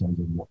intelligence in terms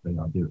of what they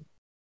are doing.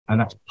 And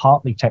that's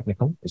partly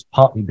technical. It's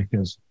partly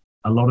because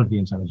a lot of the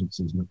intelligence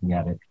is looking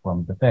at it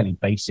from the fairly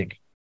basic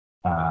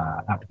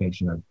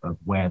application of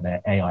where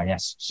their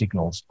AIS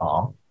signals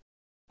are.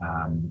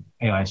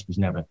 AIS was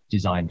never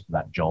designed for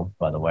that job,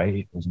 by the way.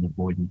 It was an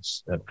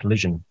avoidance of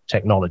collision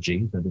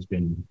technology that has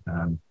been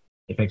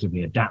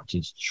effectively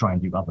adapted to try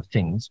and do other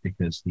things,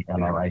 because the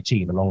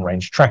LRIT, the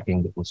long-range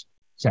tracking that was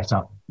set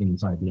up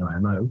inside the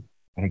IMO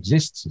and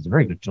exists as a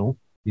very good tool,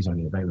 is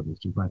only available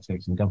to United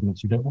States and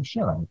governments who don't want to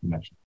share that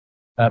information.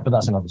 But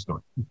that's another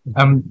story.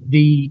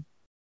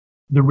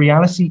 The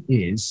reality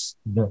is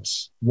that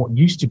what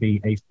used to be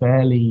a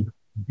fairly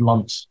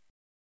blunt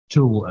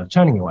tool of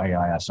turning your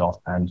AIS off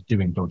and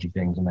doing dodgy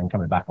things and then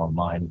coming back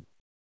online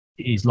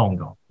is long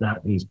gone. That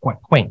is quite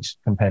quaint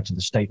compared to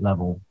the state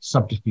level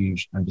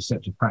subterfuge and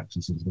deceptive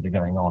practices that are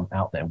going on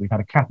out there. We've had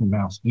a cat and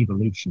mouse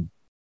evolution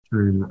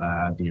through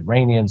the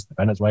Iranians, the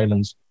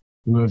Venezuelans,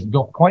 who have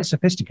got quite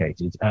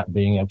sophisticated at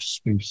being able to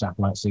spoof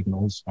satellite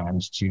signals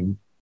and to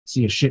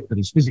see a ship that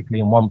is physically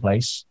in one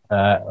place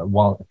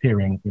while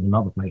appearing in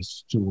another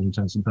place to all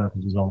intents and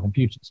purposes on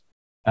computers.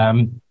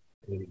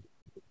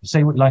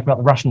 say what you like about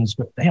the Russians,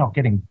 but they are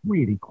getting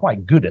really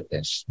quite good at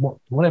this.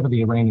 Whatever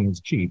the Iranians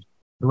achieved,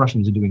 the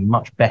Russians are doing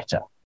much better.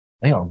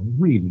 They are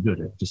really good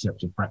at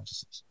deceptive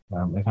practices.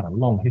 They've had a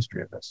long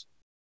history of this.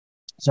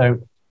 So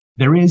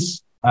there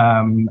is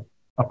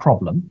a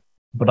problem,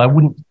 but I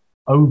wouldn't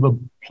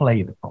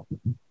overplay the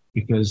problem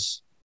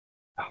because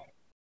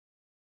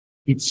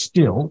it's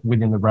still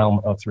within the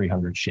realm of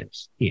 300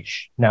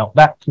 ships-ish. Now,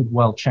 that could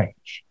well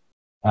change.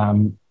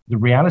 The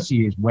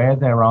reality is where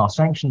there are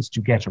sanctions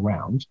to get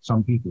around,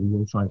 some people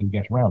will try to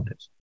get around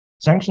it.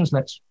 Sanctions,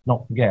 let's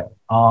not forget,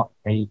 are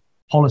a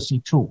policy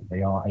tool.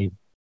 They are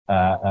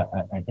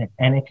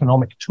an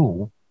economic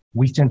tool.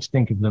 We tend to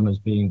think of them as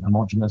being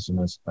homogenous and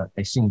as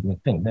a singular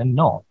thing. They're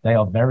not. They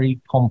are very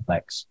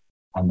complex,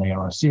 and they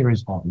are a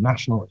series of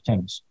national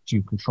attempts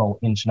to control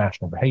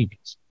international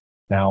behaviors.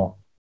 Now,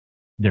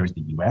 there is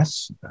the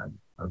US,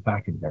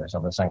 back and various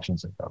other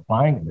sanctions that are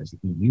applying, and there's the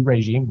EU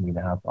regime. We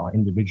have our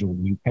individual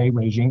UK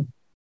regime,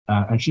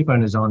 and ship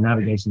owners are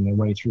navigating their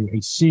way through a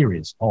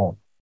series of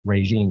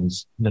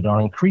regimes that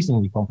are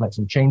increasingly complex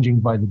and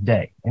changing by the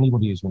day.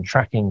 Anybody who's been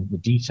tracking the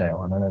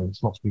detail, and I know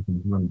there's lots of people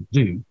in the room that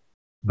do,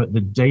 but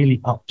the daily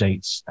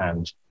updates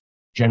and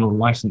general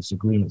license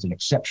agreements and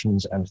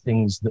exceptions and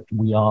things that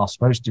we are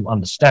supposed to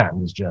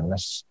understand as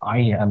journalists, I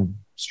am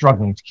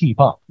struggling to keep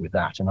up with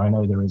that. And I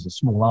know there is a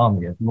small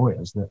army of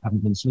lawyers that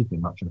haven't been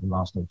sleeping much over the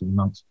last 18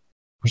 months,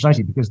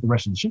 precisely because the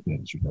rest of the shipping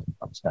industry doesn't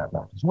understand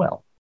that as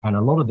well. And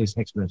a lot of this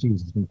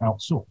expertise has been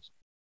outsourced.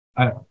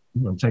 I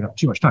won't take up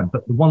too much time,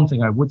 but the one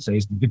thing I would say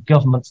is that the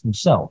governments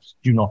themselves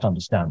do not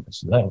understand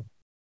this.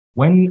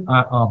 When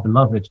our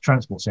beloved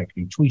Transport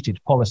Secretary tweeted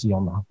policy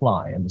on the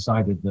fly and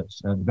decided that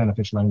the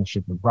beneficial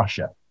ownership of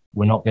Russia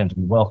were not going to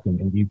be welcome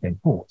in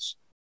UK ports,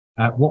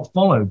 what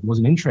followed was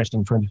an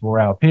interesting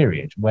 24-hour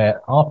period where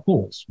our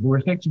ports were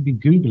effectively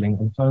Googling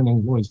and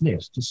phoning Lloyd's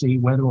list to see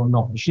whether or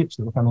not the ships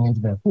that were coming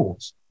into their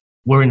ports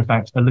were in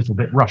fact a little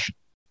bit Russian.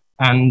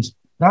 And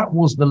that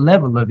was the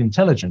level of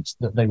intelligence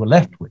that they were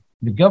left with.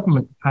 The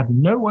government had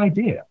no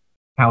idea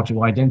how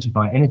to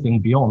identify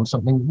anything beyond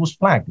something that was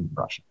flagged as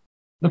Russian.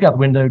 Look out the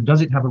window.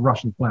 Does it have a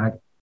Russian flag?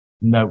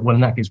 No. Well,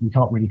 in that case, we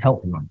can't really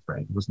help them, I'm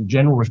afraid. It was the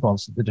general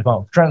response that the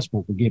Department of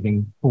Transport were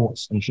giving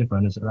ports and ship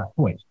owners at that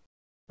point.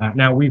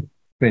 Now, we've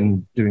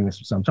been doing this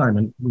for some time,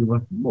 and we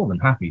were more than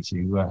happy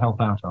to help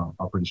out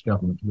our British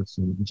government with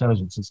some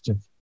intelligence as to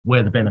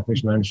where the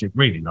beneficial ownership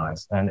really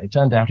lies. And it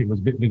turned out it was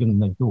a bit bigger than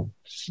they thought.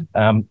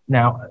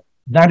 Now,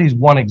 that is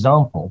one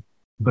example,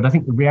 but I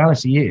think the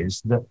reality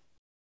is that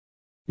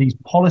these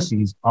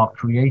policies are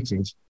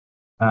created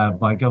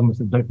by governments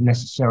that don't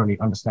necessarily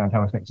understand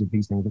how effective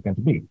these things are going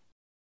to be.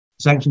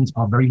 Sanctions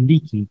are very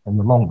leaky in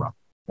the long run.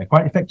 They're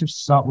quite effective to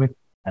start with,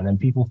 and then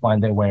people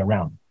find their way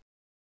around.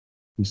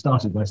 We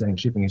started by saying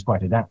shipping is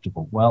quite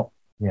adaptable. Well,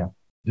 yeah,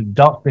 the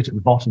dark bit at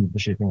the bottom of the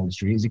shipping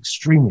industry is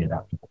extremely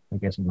adaptable for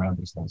getting around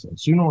these things. And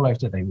sooner or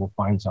later, they will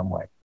find some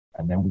way.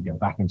 And then we go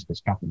back into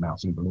this cat and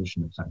mouse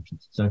evolution of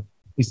sanctions. So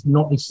it's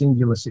not a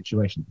singular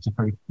situation. It's a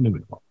very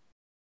fluid one.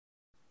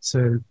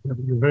 So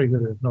you're very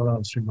good at not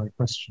answering my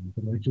question,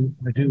 but I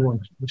do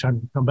want, which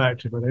I'm come back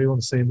to, but I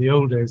want to say in the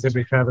old days,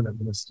 every cabinet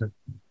minister,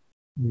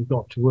 you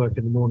got to work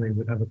in the morning,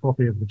 would have a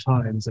copy of the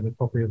Times and a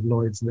copy of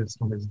Lloyd's list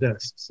on his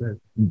desk. So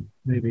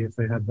maybe if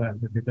they had that,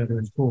 they'd be better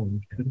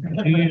informed.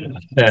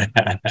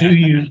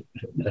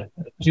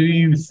 Do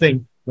you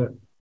think that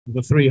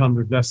the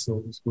 300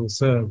 vessels will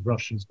serve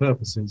Russia's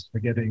purposes for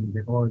getting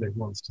the oil it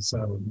wants to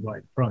sell at the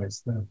right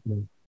price?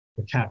 Therefore,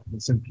 the cap will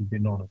simply be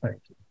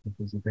non-effective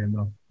because of the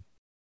enough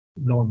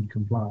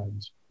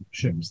non-compliant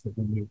ships that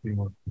will move the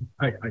oil.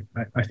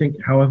 I think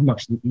however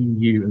much the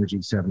EU and the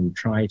G7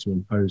 try to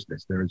impose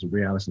this, there is a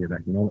reality of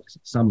economics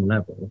at some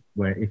level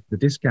where if the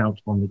discount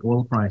on the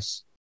oil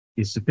price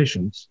is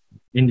sufficient,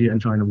 India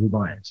and China will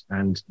buy it,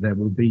 and there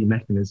will be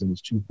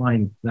mechanisms to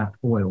find that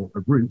oil a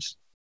route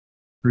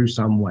through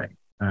some way.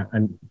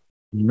 And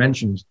you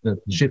mentioned the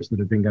ships that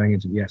have been going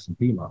into the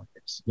S&P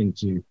markets,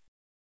 into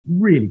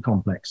really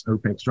complex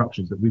opaque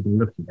structures that we've been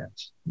looking at.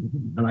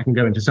 And I can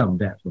go into some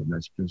depth on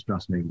this, because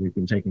trust me, we've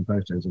been taking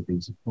photos of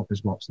these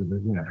office blocks that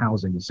are,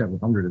 housing several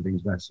hundred of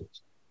these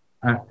vessels.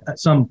 At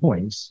some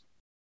points,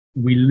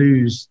 we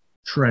lose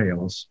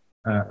trails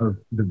of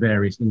the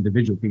various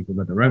individual people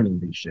that are owning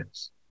these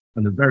ships.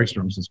 And the very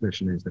strong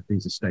suspicion is that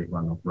these are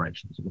state-run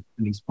operations, or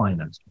at least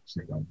financed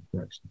state-run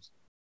operations.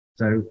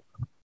 So,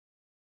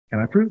 can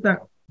I prove that?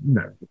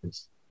 No,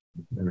 because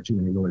there are too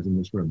many lawyers in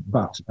this room.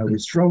 But I would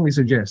strongly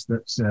suggest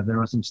that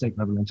there are some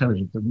state-level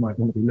intelligence that might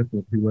want to be looking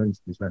at who owns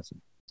these vessels.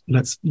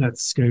 Let's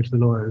go to the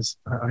lawyers.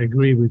 I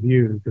agree with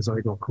you, because I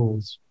got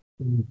calls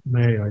in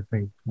May, I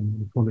think,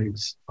 from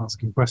colleagues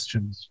asking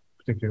questions,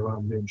 particularly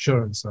around the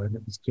insurance side.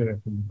 It was clear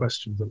from the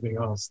questions that being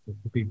asked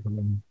that the people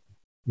in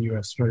the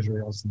US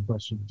Treasury asking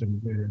questions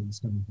didn't really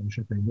understand how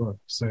shipping worked.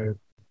 So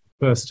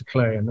first to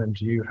Clay and then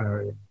to you,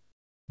 Harry.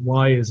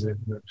 Why is it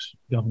that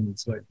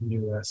governments like the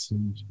US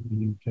and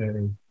the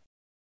UK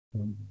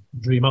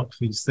dream up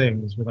these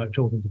things without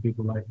talking to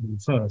people like me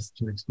first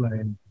to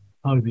explain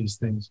how these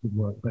things could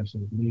work better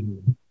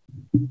immediately?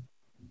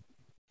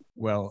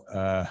 Well,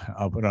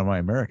 I'll put on my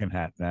American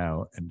hat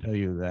now and tell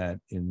you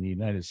that in the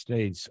United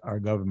States, our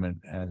government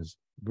has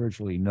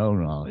virtually no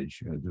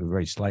knowledge,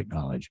 very slight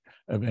knowledge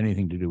of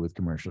anything to do with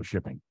commercial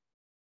shipping.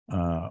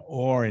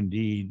 Or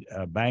indeed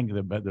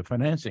the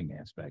financing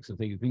aspects of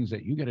things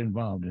that you get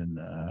involved in,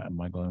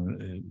 Michael,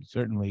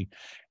 certainly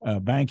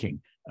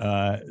banking.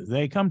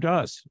 They come to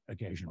us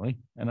occasionally,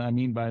 and I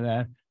mean by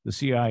that the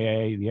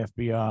CIA, the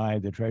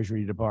FBI, the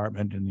Treasury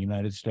Department in the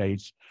United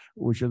States,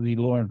 which are the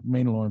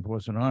main law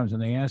enforcement arms, and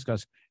they ask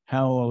us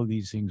how all of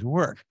these things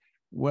work.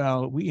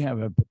 Well, we have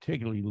a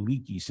particularly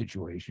leaky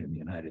situation in the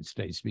United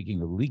States,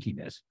 speaking of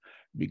leakiness,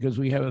 because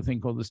we have a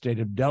thing called the state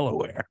of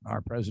Delaware.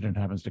 Our president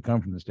happens to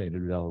come from the state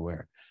of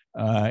Delaware.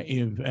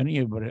 If any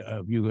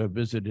of you have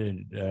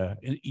visited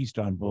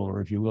Istanbul,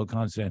 or if you will,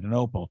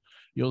 Constantinople,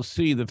 you'll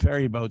see the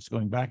ferry boats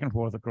going back and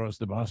forth across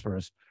the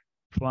Bosphorus,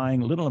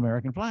 flying little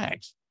American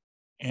flags.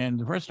 And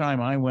the first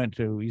time I went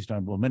to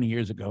Istanbul many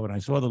years ago, and I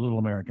saw the little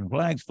American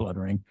flags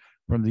fluttering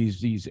from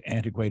these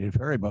antiquated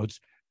ferry boats,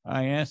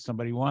 I asked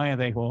somebody, why are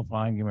they all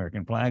flying the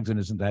American flags? And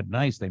isn't that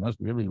nice? They must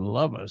really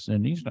love us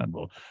in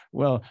Istanbul.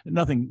 Well,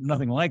 nothing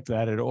like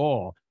that at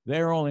all.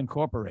 They're all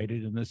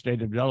incorporated in the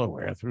state of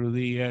Delaware through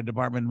the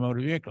Department of Motor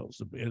Vehicles,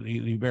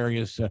 the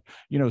various,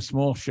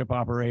 small ship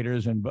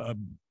operators and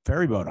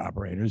ferry boat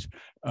operators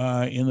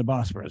in the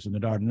Bosphorus and the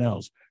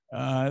Dardanelles.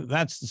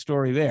 That's the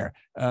story there.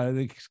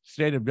 The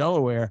state of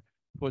Delaware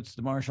puts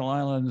the Marshall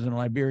Islands and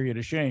Liberia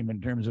to shame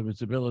in terms of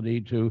its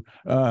ability to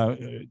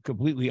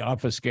completely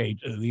obfuscate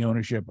the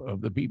ownership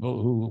of the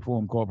people who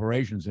form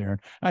corporations there.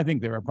 I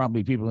think there are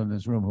probably people in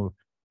this room who have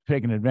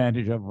taken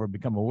advantage of or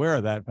become aware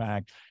of that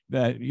fact,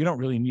 that you don't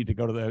really need to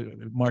go to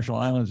the Marshall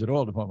Islands at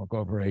all to form a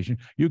corporation.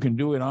 You can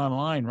do it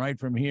online right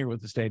from here with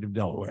the state of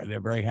Delaware.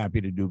 They're very happy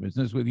to do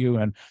business with you.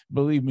 And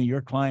believe me,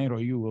 your client or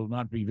you will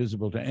not be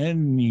visible to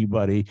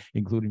anybody,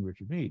 including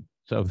Richard Meade.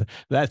 So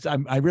that's,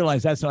 I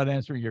realize that's not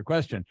answering your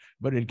question,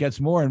 but it gets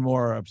more and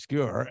more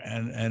obscure.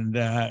 And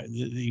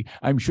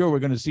I'm sure we're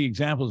going to see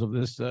examples of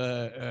this.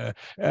 And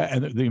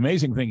the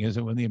amazing thing is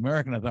that when the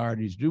American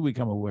authorities do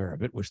become aware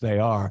of it, which they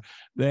are,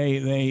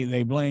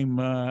 they blame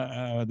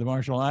the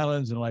Marshall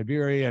Islands and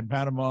Liberia and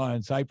Panama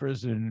and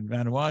Cyprus and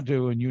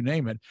Vanuatu and you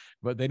name it,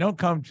 but they don't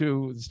come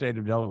to the state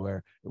of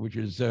Delaware, which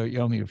is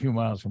only a few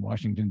miles from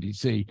Washington,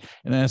 D.C.,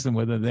 and ask them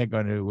whether they're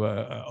going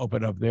to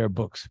open up their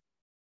books.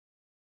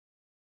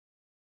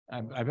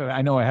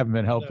 I know I haven't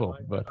been helpful,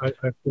 but I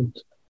could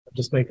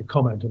just make a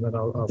comment and then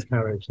I'll ask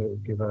Harry to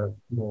give a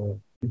more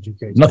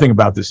educated. Nothing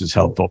about this is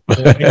helpful.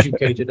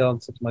 Educated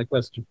answer to my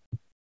question.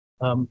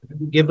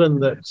 Given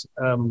that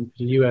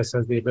the US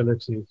has the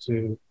ability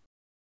to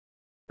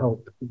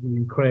help the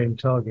Ukraine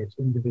target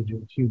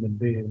individual human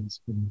beings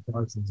from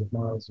thousands of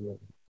miles away,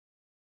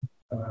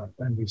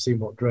 and we've seen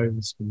what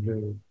drones can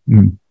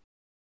do,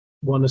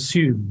 one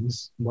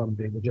assumes, one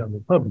being the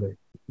general public,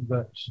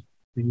 that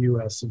the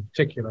US in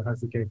particular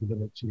has the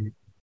capability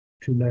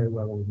to know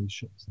where all these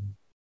ships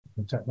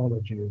are. The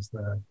technology is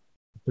there,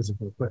 the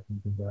physical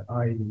equipment is there,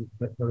 i.e.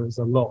 that there is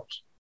a lot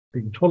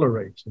being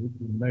tolerated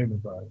and known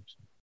about.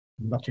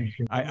 Nothing.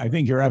 I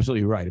think you're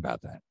absolutely right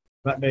about that.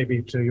 That may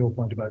be to your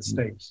point about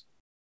states.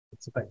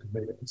 It's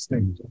effectively a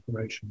state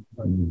operation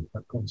by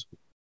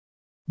consequence.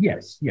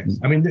 Yes.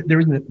 I mean,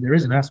 there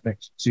is an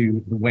aspect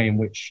to the way in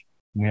which,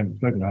 we haven't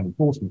spoken about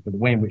enforcement, but the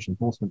way in which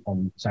enforcement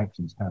on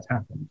sanctions has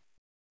happened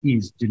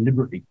is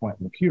deliberately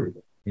quite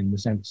mercurial, in the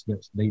sense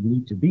that they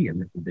need to be a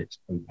little bit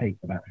opaque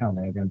about how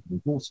they are going to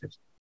enforce it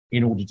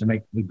in order to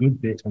make the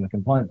good bit and the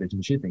compliant bit of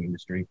the shipping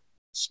industry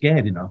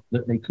scared enough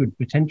that they could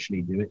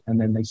potentially do it, and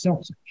then they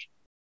self-sanction.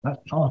 That's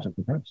part of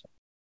the process.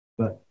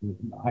 But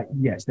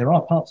yes, there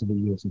are parts of the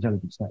US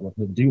intelligence network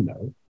that do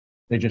know.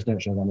 They just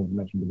don't share that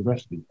information with the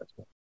rest of the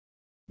US.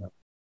 Yeah.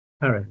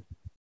 Harry,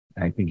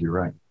 I think you're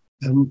right.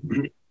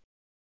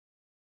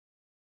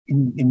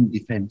 In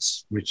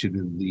defence, Richard,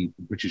 of the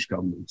British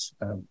government,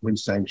 when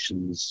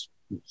sanctions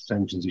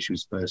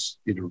issues first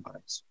did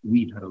arise,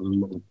 we had a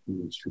lot of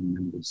calls from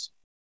members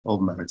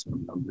of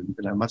Maritime London.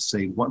 And I must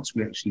say, once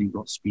we actually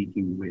got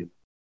speaking with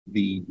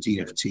the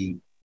DFT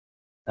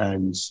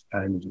and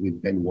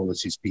with Ben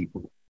Wallace's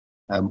people,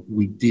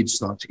 we did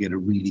start to get a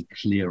really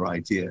clear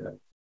idea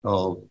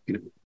of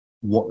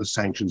what the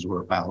sanctions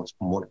were about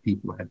and what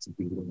people had to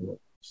be aware of.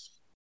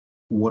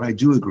 What I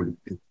do agree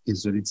with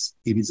is that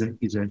it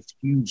is a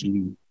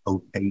hugely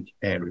opaque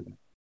area.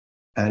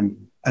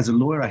 And as a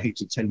lawyer, I hate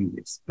to tell you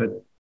this, but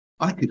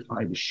I could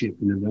hide a ship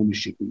in an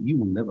ownership that you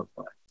will never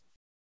find.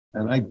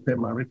 And I bet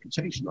my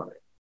reputation on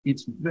it.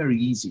 It's very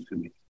easy for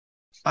me.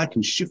 I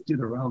can shift it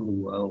around the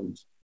world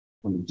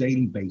on a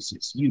daily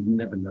basis. You'd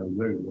never know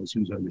where it was,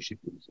 whose ownership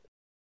it was.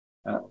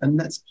 And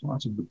that's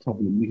part of the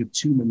problem. We have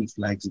too many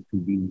flags of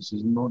convenience.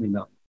 There's not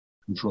enough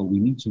control. We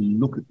need to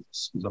look at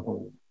this as a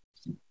whole.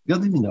 The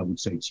other thing I would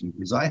say to you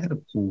is I had a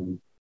call,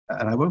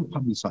 and I won't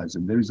publicize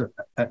them. There is a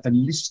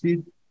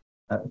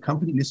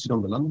company listed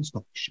on the London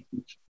Stock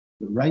Exchange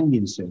that rang me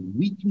and said,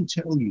 we can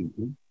tell you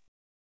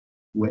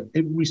where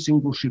every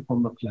single ship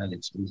on the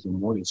planet is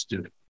and what it's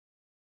doing.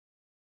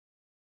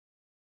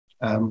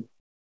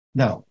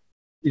 Now,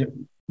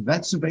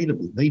 that's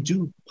available. They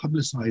do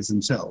publicize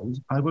themselves.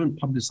 I won't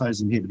publicize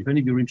them here, but if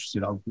any of you are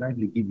interested, I'll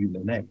gladly give you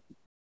their name.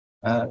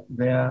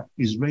 They're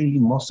Israeli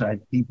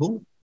Mossad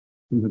people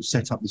who have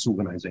set up this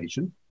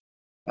organization.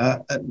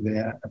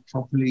 They're a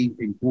properly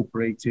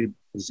incorporated,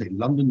 as I say,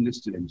 London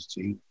listed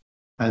entity,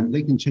 and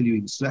they can tell you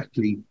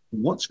exactly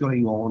what's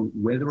going on,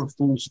 where there are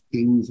false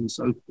kings and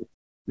so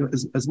forth.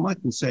 As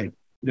Michael said,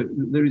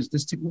 there is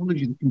this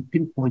technology that can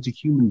pinpoint a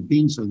human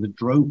being so the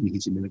drone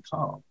hits him in a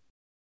car.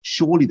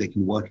 Surely they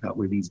can work out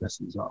where these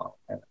vessels are.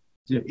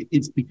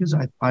 It's because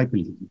I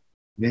believe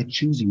they're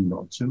choosing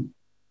not to.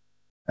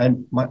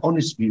 And my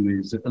honest view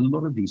is that a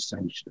lot of these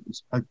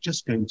sanctions are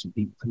just going to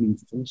be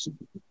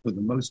unenforceable for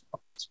the most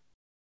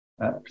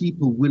part.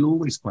 People will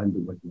always find a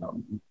way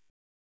around them.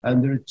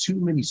 And there are too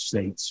many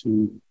states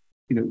who,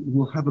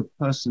 will have a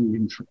personal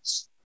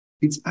interest.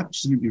 It's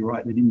absolutely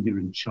right that India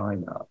and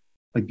China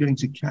are going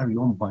to carry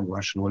on buying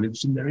Russian oil if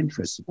it's in their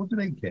interests. What do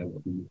they care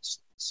what the US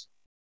says?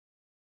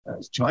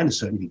 China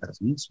certainly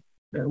doesn't.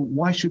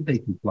 Why should they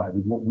comply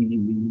with what we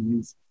in the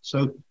EU?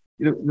 So,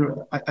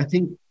 I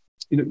think,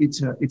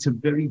 it's a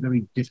very,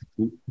 very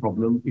difficult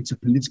problem. It's a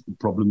political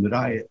problem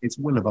that it's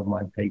well above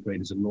my pay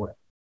grade as a lawyer.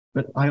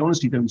 But I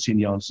honestly don't see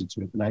any answer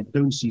to it, and I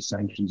don't see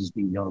sanctions as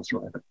being the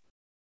answer either.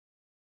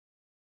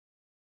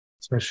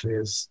 Especially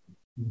as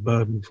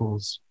burden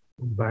falls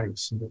on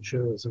banks and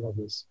insurers and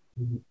others.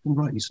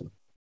 Rightly so.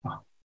 You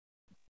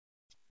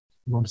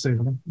want to say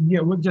something?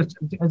 Yeah, well, just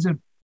as a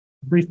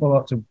brief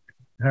follow-up to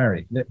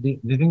Harry, the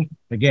thing,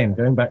 again,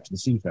 going back to the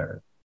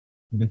seafarer,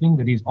 the thing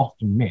that is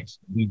often missed,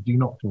 we do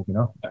not talk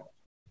enough about,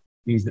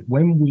 is that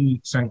when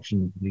we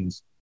sanction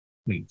these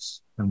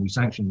fleets and we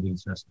sanction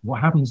these vessels,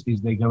 what happens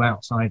is they go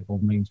outside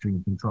of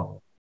mainstream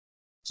control.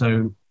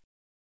 So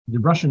the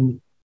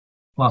Russian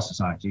class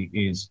society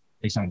is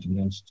a sanctioned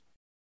entity.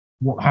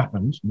 What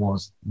happened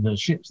was the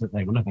ships that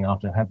they were looking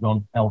after had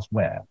gone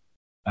elsewhere.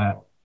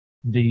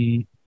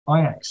 The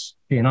IAX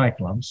P&I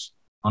clubs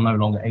are no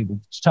longer able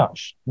to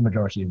touch the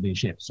majority of these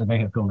ships, so they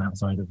have gone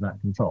outside of that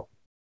control.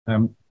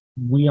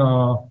 We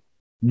are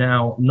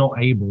now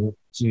not able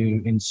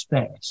to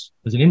inspect,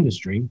 as an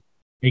industry,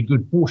 a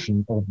good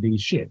portion of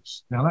these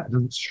ships. Now, that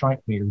doesn't strike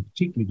me as a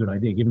particularly good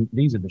idea, given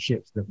these are the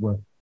ships that were,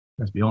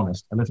 let's be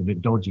honest, a little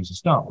bit dodgy to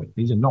start with.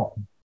 These are not,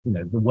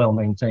 the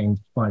well-maintained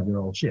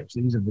 5-year-old ships.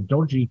 These are the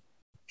dodgy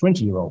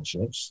 20-year-old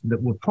ships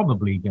that were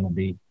probably going to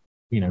be,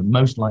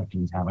 most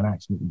likely to have an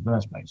accident in the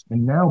first place.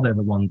 And now they're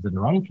the ones that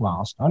are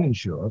unclassed,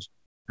 uninsured,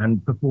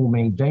 and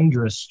performing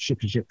dangerous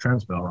ship-to-ship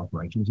transfer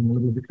operations in the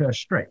middle of the Kerch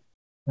Strait.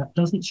 That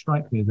doesn't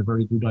strike me as a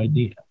very good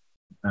idea.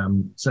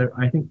 So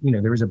I think,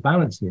 there is a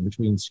balance here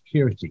between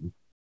security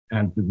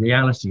and the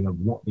reality of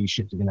what these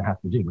ships are going to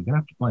have to do. We're going to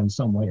have to find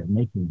some way of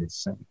making this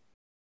safe.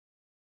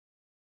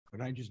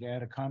 Could I just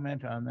add a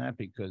comment on that?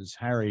 Because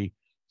Harry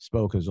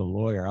spoke as a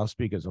lawyer. I'll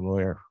speak as a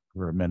lawyer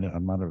for a minute.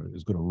 I'm not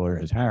as good a lawyer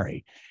as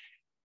Harry.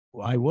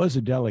 I was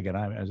a delegate,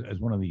 as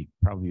one of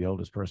probably the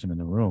oldest person in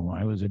the room,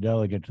 I was a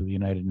delegate to the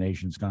United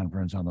Nations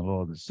Conference on the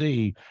Law of the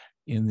Sea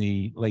in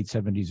the late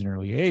 70s and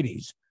early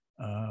 80s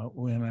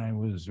when I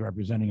was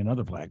representing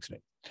another flag state.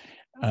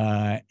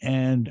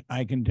 And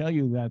I can tell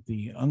you that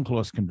the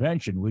UNCLOS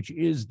Convention, which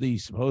is the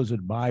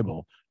supposed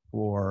Bible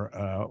for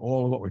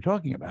all of what we're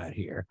talking about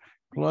here,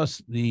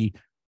 plus the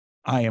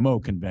IMO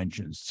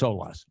conventions,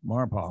 SOLAS,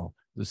 MARPOL,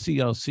 the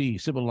CLC,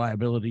 Civil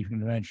Liability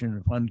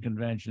Convention, Fund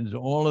Conventions,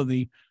 all of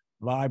the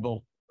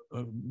Bible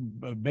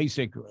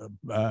basic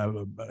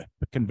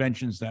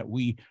conventions that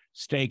we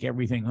stake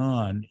everything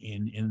on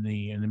in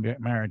the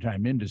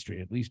maritime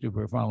industry, at least if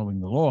we're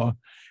following the law.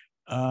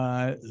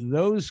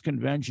 Those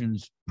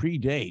conventions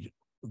predate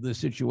the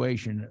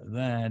situation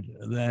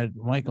that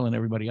Michael and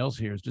everybody else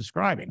here is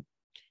describing,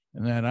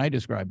 and that I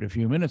described a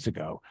few minutes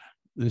ago.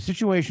 The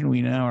situation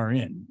we now are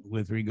in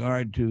with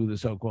regard to the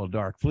so-called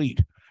dark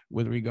fleet,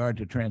 with regard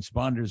to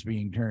transponders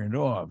being turned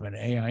off and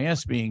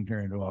AIS being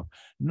turned off,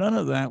 none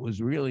of that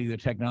was really the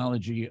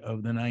technology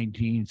of the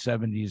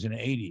 1970s and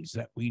 80s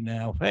that we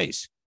now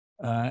face.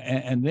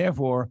 And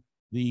therefore,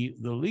 the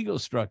legal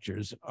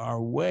structures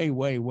are way,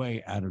 way,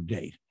 way out of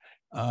date.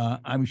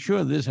 I'm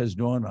sure this has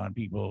dawned on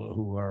people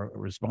who are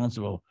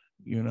responsible,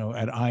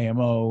 at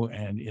IMO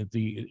and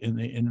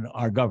in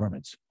our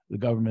governments, the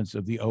governments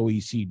of the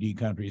OECD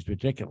countries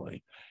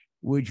particularly,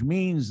 which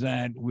means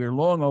that we're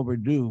long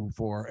overdue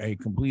for a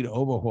complete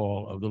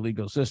overhaul of the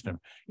legal system,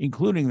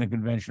 including the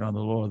Convention on the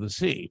Law of the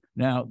Sea.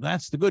 Now,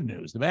 that's the good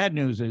news. The bad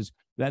news is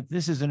that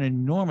this is an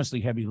enormously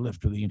heavy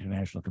lift for the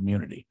international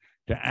community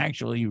to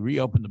actually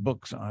reopen the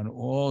books on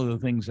all of the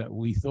things that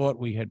we thought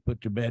we had put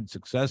to bed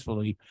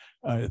successfully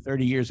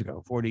 30 years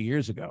ago, 40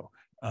 years ago.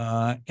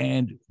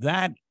 And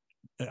that,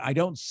 I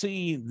don't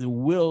see the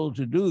will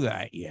to do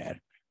that yet.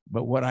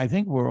 But what I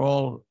think we're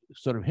all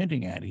sort of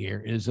hinting at here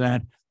is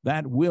that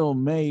will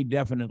may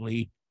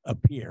definitely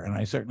appear, and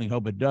I certainly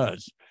hope it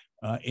does.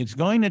 It's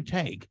going to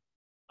take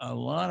a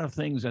lot of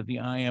things that the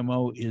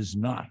IMO is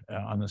not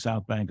on the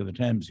south bank of the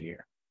Thames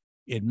here.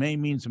 It may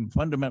mean some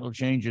fundamental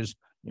changes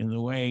in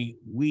the way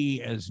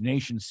we as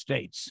nation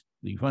states,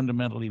 the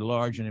fundamentally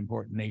large and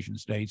important nation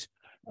states,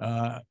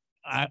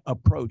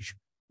 approach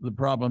the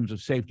problems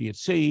of safety at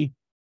sea,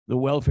 the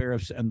welfare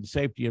and the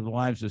safety of the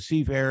lives of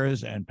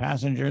seafarers and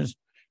passengers,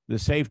 the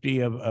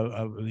safety of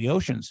the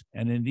oceans,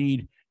 and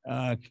indeed,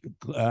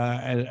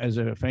 as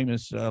a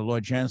famous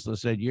Lord Chancellor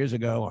said years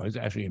ago, I was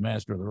actually a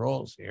master of the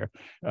rolls here,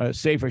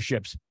 safer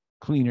ships,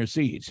 cleaner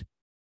seas.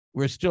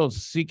 We're still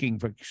seeking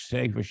for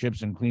safer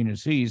ships and cleaner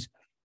seas,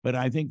 but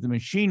I think the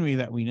machinery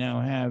that we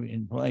now have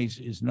in place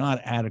is not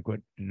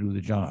adequate to do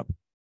the job.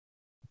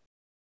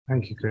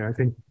 Thank you, Clay. I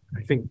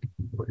think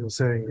what you're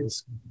saying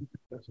is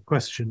that the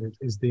question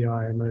is the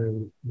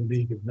IMO the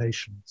League of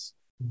Nations?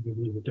 We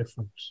need a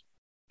different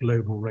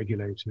global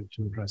regulator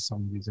to address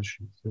some of these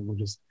issues. So we'll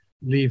just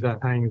leave that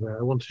hanging there.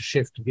 I want to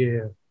shift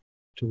gear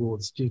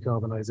towards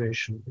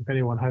decarbonisation. If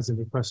anyone has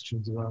any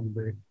questions around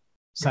the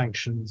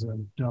sanctions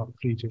and dark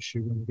fleet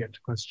issue, when we get to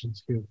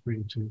questions, feel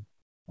free to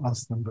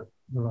ask them, but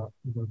there are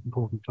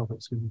important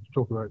topics we need to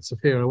talk about.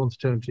 Sophia, I want to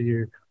turn to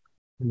you,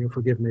 and you'll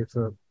forgive me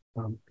for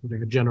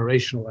putting a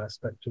generational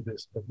aspect to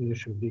this, but the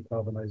issue of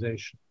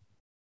decarbonisation.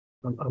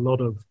 A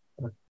lot of,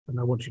 and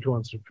I want you to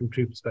answer it from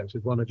two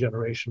perspectives, one a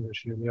generational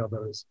issue and the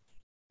other is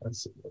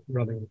as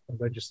running a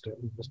register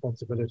and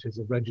responsibilities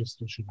a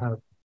register should have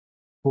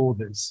for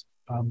this.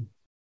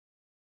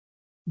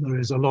 There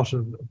is a lot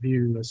of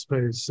view, I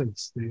suppose,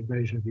 since the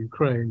invasion of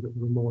Ukraine that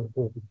there are more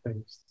important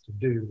things to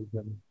do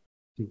than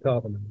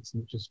decarbonise,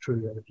 which is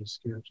true, energy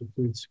security,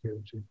 food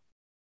security.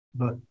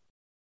 But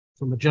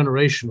from a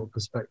generational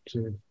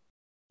perspective,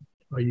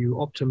 are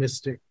you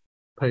optimistic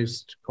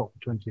post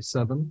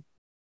COP27?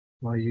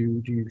 Do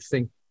you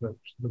think that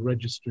the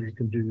registry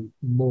can do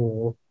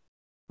more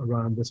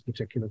around this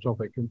particular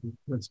topic? And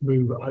let's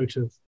move out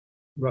of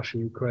Russia,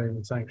 Ukraine,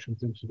 and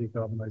sanctions into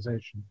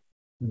decarbonisation.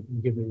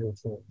 And give me your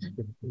thoughts.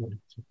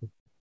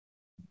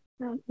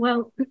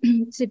 Well,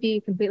 to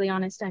be completely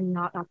honest, I'm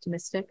not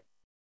optimistic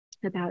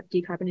about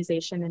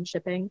decarbonisation and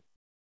shipping.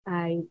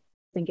 I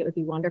think it would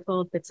be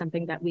wonderful if it's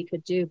something that we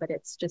could do, but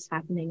it's just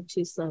happening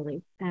too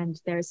slowly.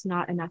 And there's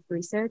not enough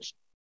research.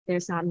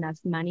 There's not enough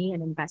money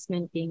and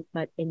investment being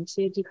put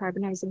into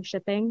decarbonising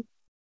shipping.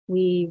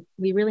 We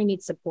really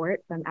need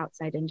support from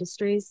outside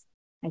industries.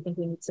 I think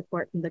we need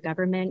support from the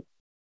government,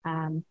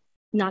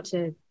 not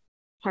to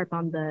harp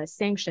on the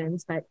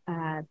sanctions, but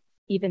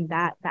even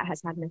that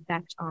has had an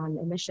effect on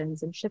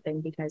emissions and shipping,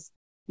 because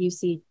you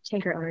see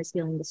tanker owners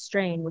feeling the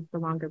strain with the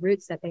longer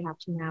routes that they have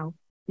to now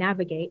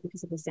navigate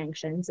because of the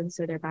sanctions. And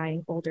so they're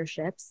buying older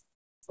ships.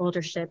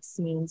 Older ships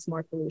means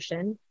more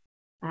pollution.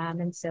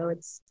 And so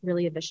it's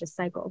really a vicious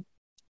cycle.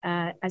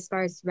 As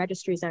far as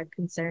registries are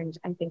concerned,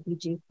 I think we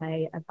do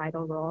play a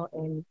vital role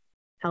in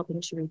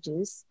helping to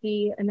reduce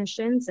the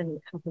emissions and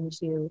helping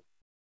to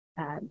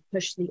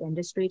push the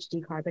industry to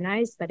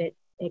decarbonize, but it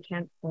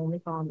can't only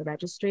fall on the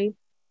registry.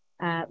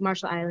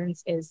 Marshall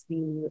Islands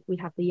we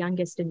have the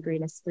youngest and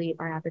greenest fleet.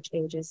 Our average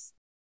age is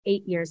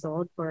 8 years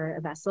old for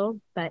a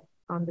vessel, but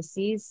on the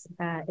seas,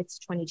 it's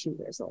 22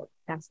 years old.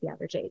 That's the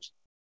average age.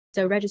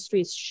 So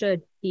registries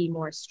should be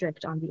more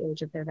strict on the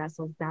age of their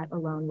vessels. That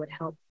alone would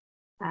help.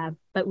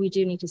 But we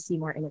do need to see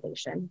more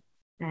innovation,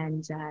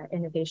 and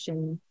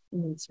innovation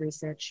needs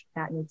research,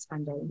 that needs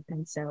funding.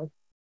 And so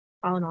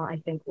all in all, I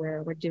think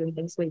we're doing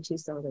things way too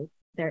slowly.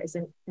 There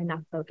isn't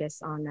enough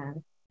focus on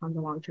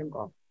the long-term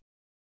goal.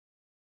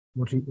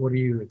 What are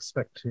you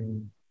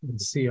expecting in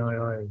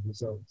CII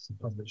results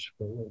published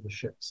for all the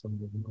ships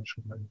under the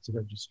Marshall Islands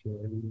Registry?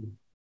 Are you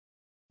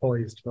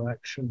poised for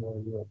action, or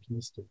are you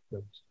optimistic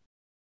that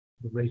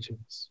the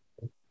ratings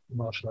of the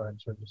Marshall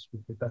Islands Registry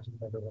will be better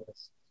than everyone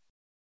else?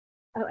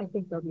 Oh, I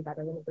think they'll be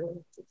better than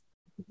everyone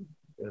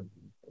else.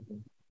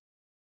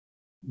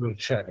 We'll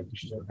check.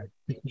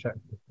 Check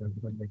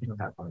when they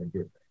come out.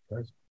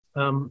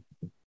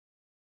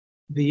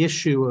 The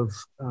issue of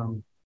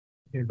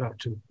going back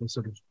to the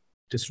sort of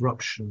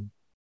disruption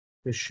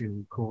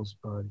issue caused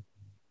by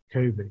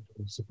COVID,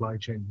 or supply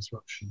chain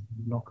disruption,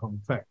 knock-on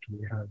effect,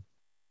 we have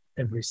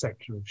every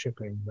sector of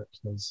shipping that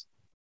has,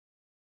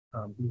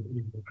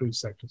 even the cruise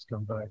sector's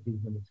come back,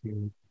 even if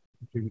you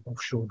do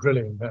offshore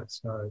drilling,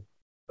 that's now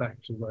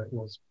back to where it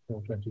was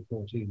before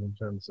 2014 in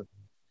terms of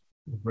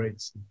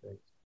rates and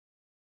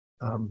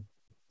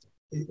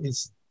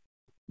things.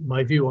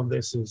 My view on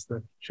this is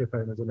that ship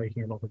owners are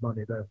making a lot of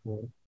money,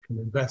 therefore can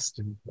invest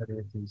in many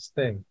of these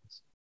things.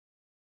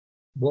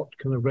 What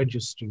can a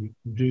registry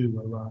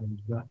do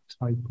around that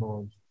type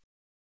of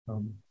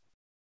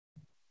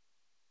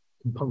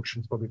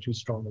compunction is probably too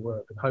strong a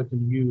word, but how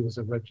can you as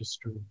a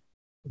registry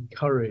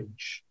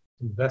encourage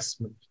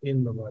investment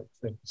in the right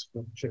things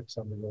for ships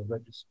under your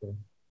registry,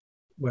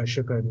 where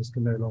ship owners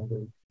can no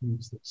longer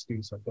use the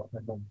excuse, I've got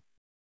no money?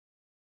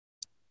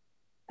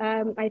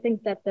 I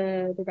think that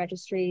the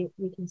registry,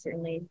 we can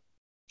certainly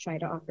try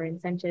to offer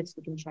incentives.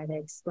 We can try to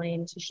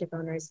explain to ship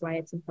owners why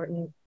it's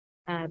important.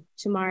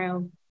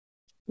 Tomorrow,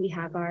 we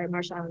have our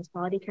Marshall Islands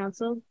Quality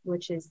Council,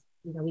 which is,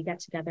 we get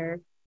together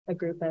a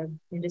group of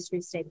industry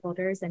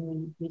stakeholders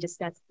and we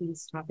discuss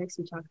these topics,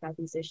 we talk about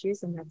these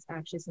issues, and that's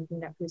actually something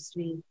that proves to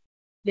be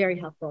very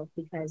helpful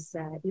because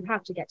you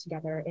have to get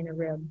together in a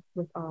room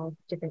with all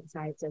different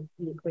sides of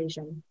the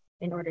equation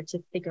in order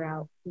to figure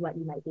out what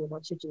you might be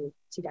able to do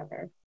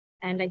together.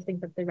 And I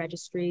think that the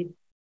registry,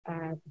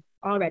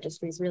 all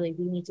registries really,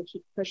 we need to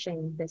keep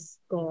pushing this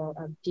goal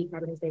of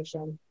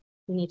decarbonization.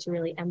 We need to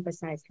really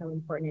emphasize how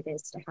important it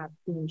is to have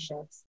clean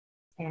ships,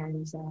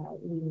 and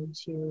we need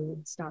to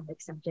stop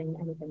accepting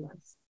anything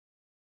less.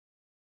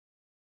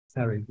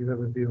 Harry, do you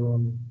have a view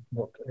on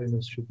what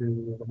owners should do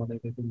with the money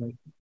they've been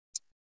making?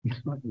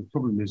 The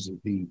problem is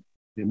that the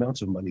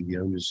amount of money the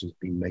owners have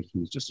been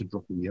making is just a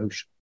drop in the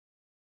ocean.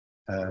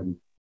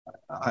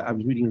 I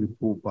was reading a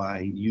report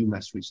by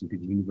UMass recently,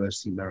 the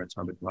University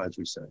Maritime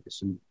Advisory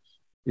Service, and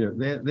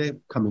they're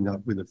coming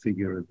up with a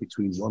figure of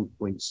between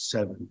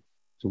 1.7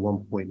 to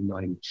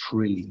 1.9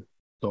 trillion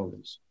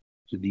dollars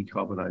to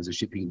decarbonize the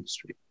shipping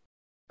industry.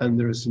 And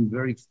there are some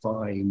very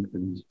fine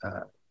and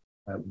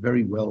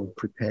very well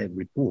prepared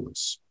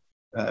reports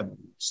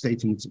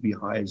stating it to be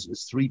high as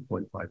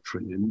 3.5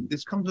 trillion.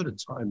 This comes at a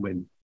time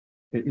when,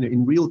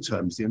 in real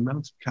terms, the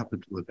amount of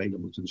capital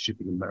available to the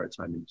shipping and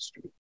maritime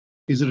industry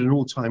is at an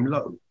all-time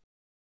low.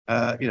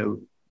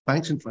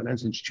 Banks and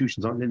financial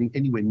institutions aren't lending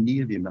anywhere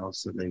near the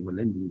amounts that they were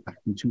lending back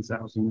in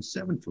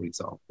 2007, for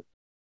example.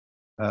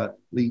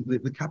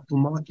 The capital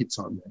markets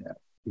aren't there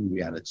in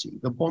reality.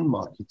 The bond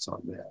markets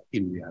aren't there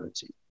in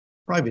reality.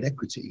 Private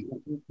equity,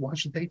 why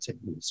should they take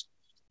risk?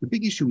 The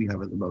big issue we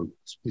have at the moment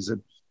is that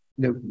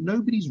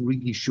nobody's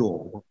really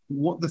sure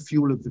what the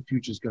fuel of the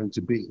future is going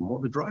to be and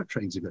what the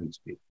drivetrains are going to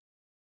be.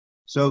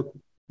 So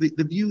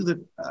the view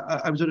that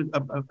I was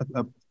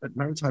at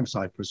Maritime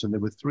Cyprus, and there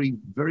were three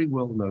very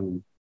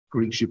well-known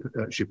Greek ship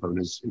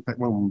owners. In fact,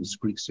 one was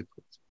Greek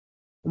Cypriot.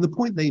 And the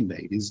point they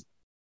made is,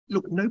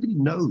 look, nobody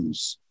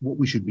knows what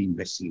we should be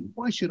investing in.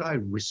 Why should I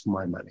risk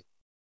my money?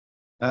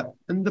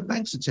 And the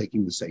banks are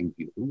taking the same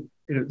view.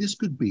 This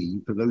could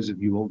be, for those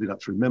of you old enough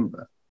to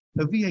remember,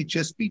 a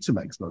VHS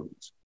Betamax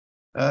moment.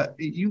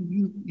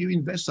 You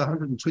invest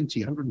 120,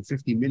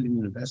 150 million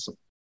in a vessel,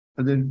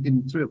 and then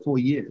in 3 or 4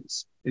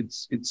 years,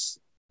 it's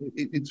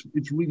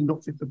really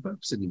not fit for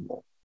purpose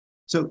anymore.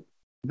 So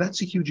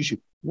that's a huge issue.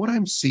 What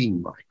I'm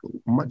seeing,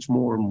 Michael, much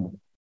more and more,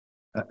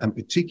 and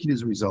particularly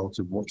as a result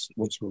of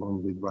what's going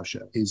on with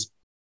Russia, is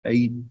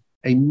a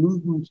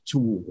movement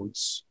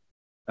towards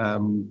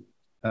carbon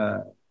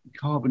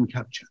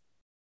capture.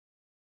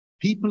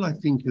 People, I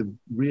think, have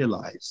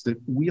realized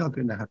that we are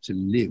going to have to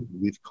live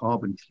with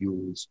carbon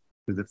fuels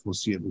for the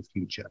foreseeable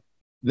future.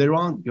 There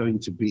aren't going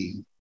to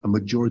be a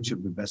majority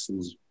of the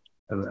vessels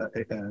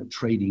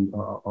trading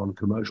on a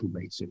commercial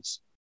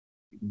basis,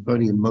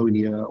 burning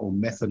ammonia or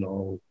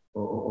methanol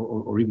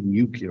or even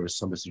nuclear, as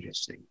some are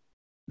suggesting.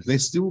 They're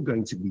still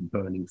going to be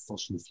burning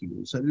fossil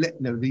fuels. So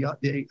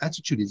the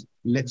attitude is,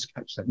 let's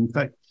catch that. In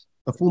fact,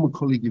 a former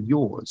colleague of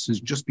yours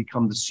has just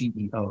become the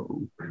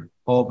CEO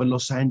of a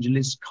Los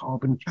Angeles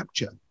carbon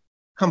capture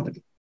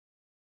company.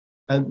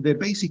 And they're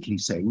basically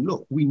saying,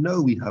 look, we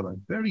know we have a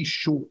very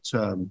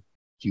short-term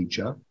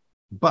future,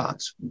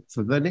 but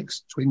for the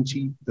next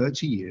 20,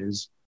 30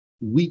 years,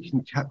 we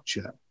can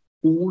capture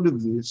all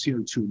of the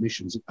CO2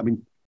 emissions. I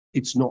mean,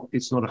 it's not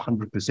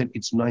 100%,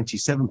 it's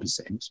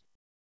 97%.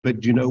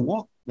 But you know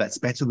what? That's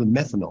better than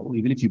methanol.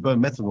 Even if you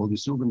burn methanol, you're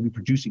still going to be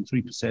producing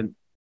 3%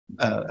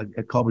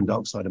 carbon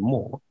dioxide and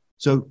more.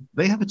 So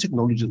they have a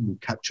technology that will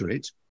capture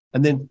it.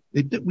 And then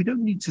we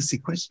don't need to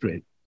sequester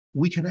it.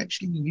 We can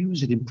actually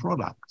use it in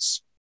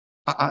products.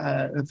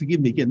 Forgive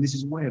me again, this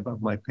is way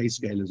above my pay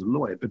scale as a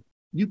lawyer, but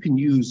you can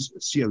use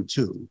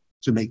CO2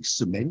 to make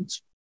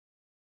cement,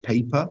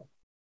 paper,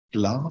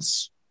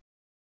 glass,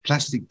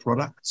 plastic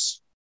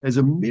products. There's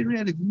a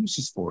myriad of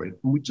uses for it,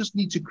 and we just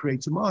need to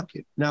create a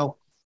market. Now,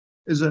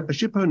 there's a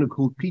ship owner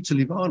called Peter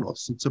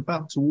Livanos that's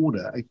about to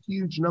order a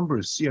huge number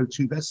of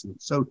CO2 vessels,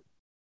 so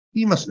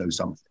he must know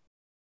something.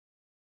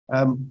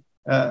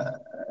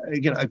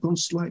 Again, I've gone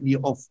slightly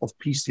off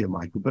piece here,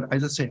 Michael, but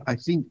as I say, I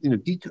think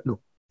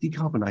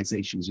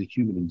decarbonization is a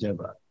human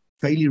endeavor.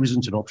 Failure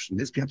isn't an option.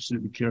 Let's be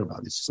absolutely clear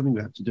about this. It's something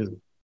we have to do.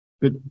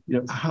 But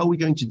how are we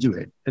going to do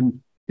it?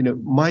 And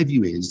my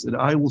view is that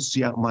I will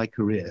see out my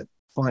career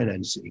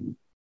financing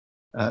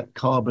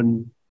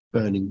carbon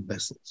burning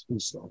vessels, full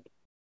stop.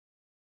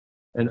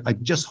 And I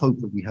just hope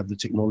that we have the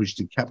technology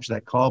to capture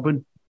that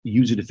carbon,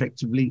 use it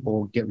effectively,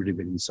 or get rid of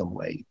it in some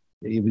way,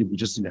 even if we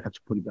just have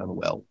to put it down a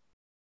well.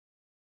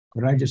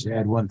 Could I just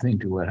add one thing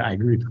to what I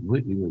agree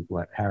completely with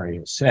what Harry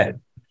has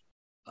said?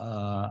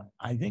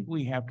 I think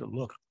we have to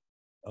look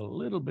a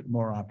little bit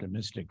more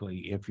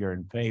optimistically, if you're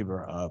in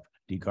favor of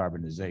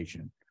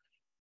decarbonization,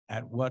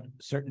 at what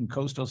certain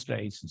coastal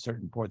states and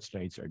certain port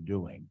states are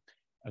doing.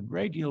 A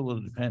great deal will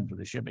depend for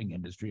the shipping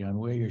industry on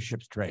where your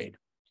ships trade.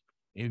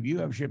 If you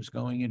have ships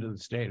going into the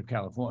state of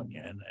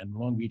California, and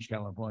Long Beach,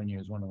 California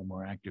is one of the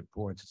more active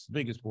ports, it's the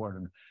biggest port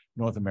on the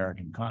North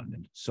American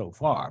continent so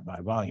far by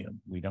volume.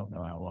 We don't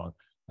know how long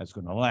that's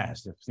going to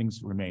last. If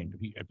things remain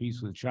at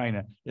peace with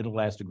China, it'll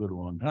last a good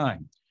long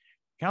time.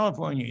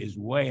 California is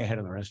way ahead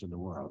of the rest of the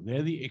world.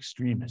 They're the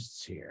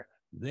extremists here.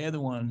 They're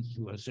the ones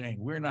who are saying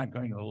we're not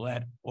going to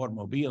let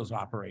automobiles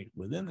operate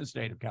within the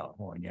state of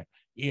California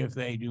if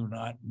they do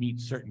not meet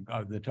certain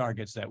of the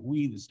targets that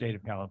we, the state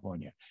of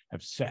California,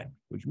 have set,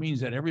 which means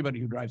that everybody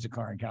who drives a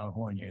car in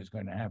California is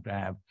going to have,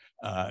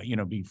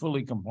 be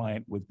fully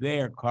compliant with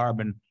their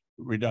carbon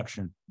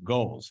reduction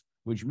goals,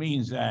 which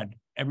means that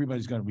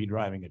everybody's going to be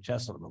driving a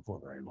Tesla before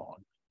very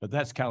long. But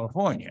that's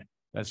California.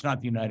 That's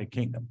not the United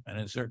Kingdom, and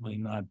it's certainly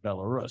not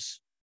Belarus.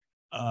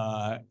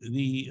 But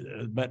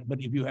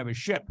if you have a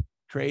ship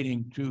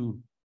trading to,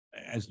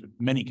 as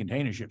many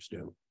container ships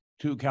do,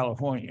 to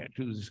California,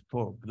 to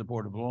the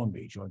port of Long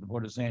Beach or the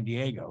port of San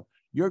Diego,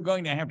 you're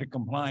going to have to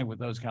comply with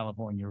those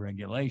California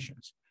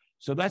regulations.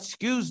 So that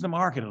skews the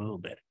market a little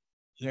bit.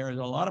 There's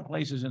a lot of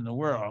places in the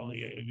world.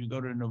 If you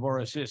go to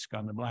Novorossiysk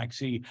on the Black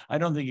Sea, I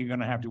don't think you're going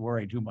to have to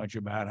worry too much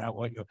about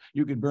what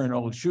you could burn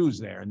old shoes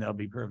there and they'll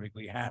be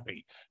perfectly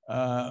happy.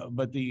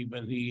 But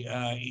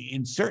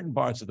in certain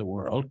parts of the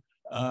world,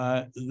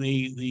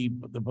 the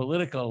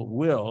political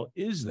will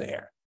is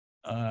there.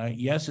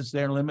 Yes, it's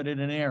there limited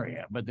in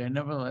area, but they're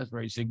nevertheless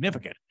very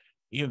significant.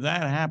 If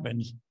that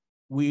happens,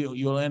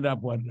 you'll end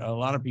up what a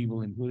lot of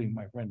people, including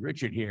my friend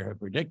Richard here, have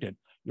predicted.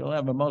 You'll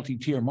have a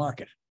multi-tier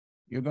market.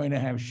 You're going to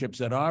have ships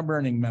that are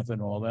burning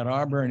methanol, that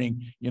are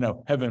burning,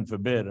 heaven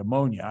forbid,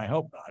 ammonia. I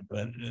hope not,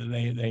 but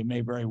they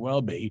may very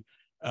well be.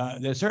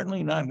 They're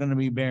certainly not going to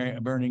be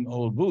burning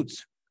old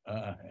boots.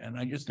 And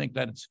I just think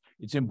that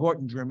it's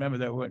important to remember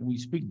that when we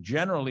speak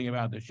generally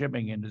about the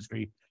shipping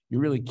industry, you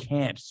really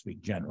can't speak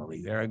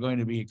generally. There are going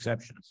to be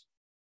exceptions.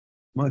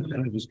 Mike,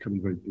 and I just come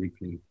very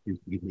briefly,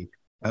 forgive me.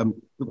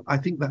 I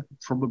think that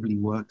probably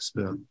works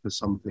for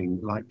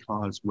something like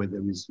cars where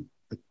there is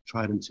a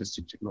tried and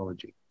tested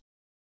technology.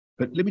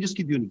 But let me just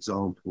give you an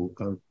example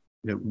of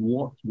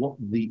what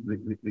the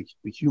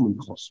human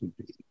cost would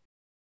be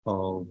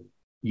of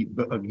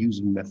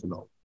using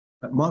methanol.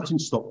 Martin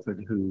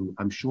Stopford, who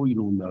I'm sure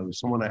you all know,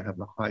 someone I have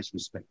the highest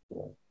respect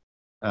for,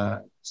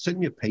 sent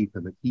me a paper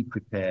that he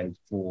prepared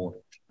for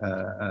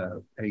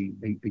a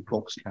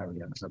box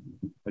carrier,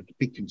 a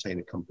big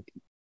container company.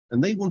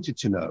 And they wanted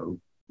to know,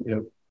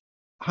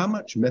 how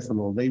much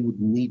methanol they would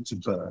need to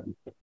burn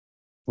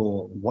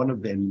for one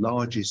of their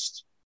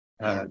largest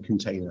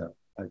container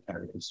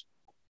carriers,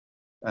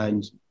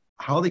 and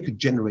how they could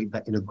generate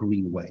that in a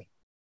green way.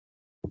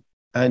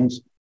 And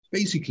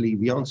basically,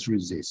 the answer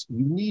is this: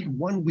 you need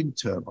one wind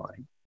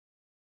turbine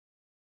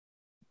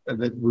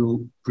that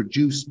will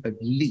produce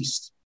at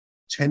least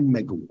 10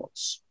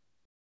 megawatts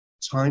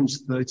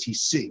times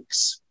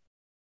 36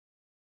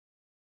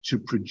 to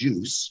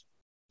produce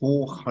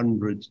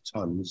 400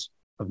 tons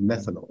of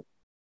methanol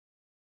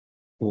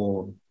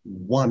for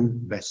one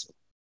vessel.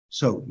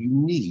 So you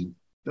need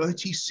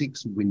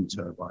 36 wind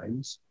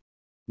turbines,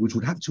 which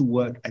would have to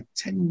work at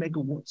 10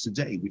 megawatts a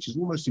day, which is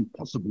almost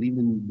impossible even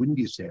in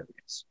windiest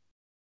areas.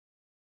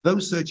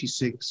 Those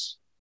 36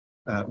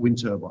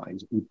 wind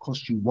turbines would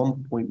cost you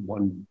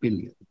 1.1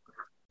 billion.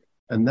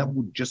 And that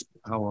would just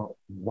power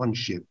one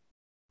ship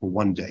for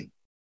one day.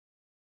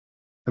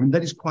 I mean,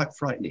 that is quite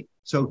frightening.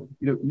 So,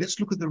 let's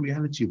look at the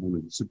reality of all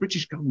of this. The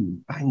British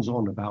government bangs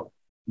on about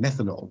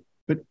methanol,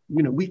 but,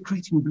 we're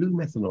creating blue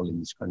methanol in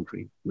this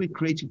country. We're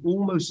creating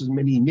almost as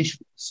many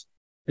emissions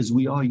as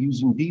we are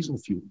using diesel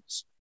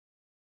fuels.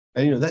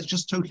 And, that's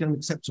just totally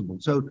unacceptable.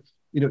 So,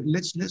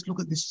 let's look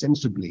at this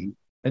sensibly.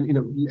 And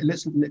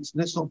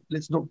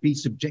let's not be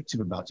subjective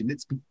about it.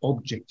 Let's be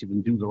objective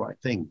and do the right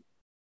thing.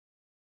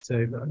 So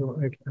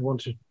I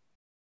want to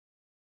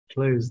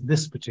close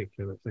this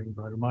particular thing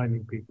by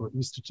reminding people it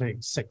used to take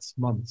 6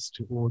 months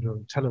to order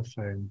a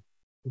telephone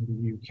in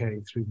the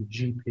UK through the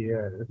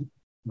GPO.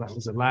 That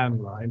was a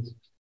landline.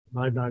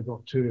 And I've now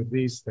got 2 of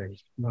these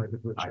things, neither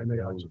of which I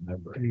know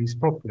how to use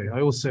properly.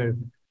 I also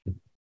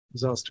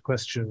was asked a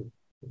question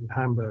in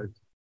Hamburg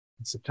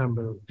in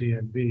September of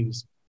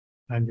DNV's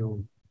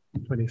annual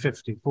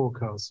 2050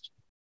 forecast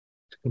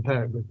to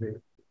compare it with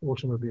the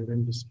automobile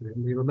industry.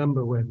 And we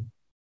remember when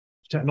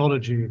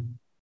technology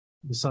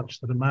was such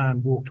that a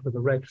man walked with a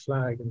red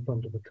flag in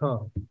front of a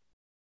car,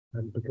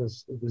 and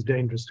because it was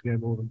dangerous to go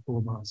more than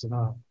 4 miles an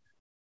hour.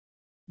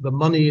 The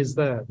money is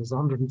there. There's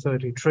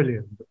 130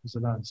 trillion that was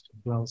announced in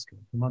Glasgow.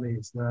 The money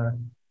is there.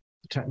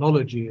 The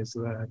technology is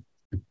there.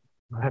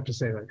 I have to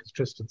say that because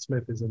Tristan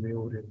Smith is in the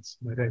audience.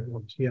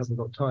 And he hasn't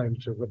got time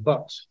to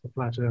rebut the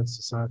Flat Earth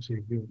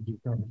Society view of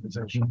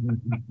decarbonization.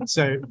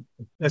 So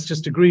let's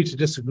just agree to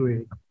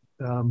disagree.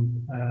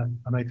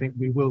 And I think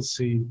we will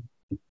see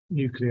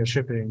nuclear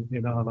shipping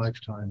in our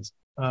lifetimes.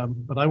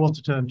 But I want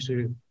to turn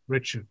to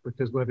Richard,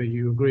 because whether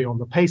you agree on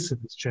the pace of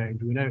this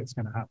change, we know it's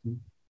going to happen.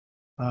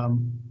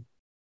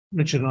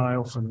 Richard and I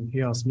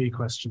he asks me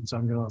questions.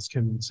 I'm going to ask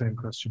him the same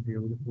question he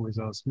always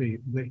asks me.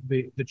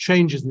 The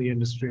changes in the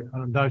industry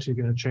are undoubtedly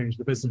going to change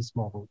the business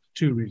model for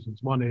 2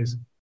 reasons. One is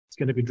it's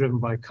going to be driven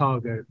by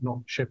cargo, not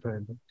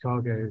shipping.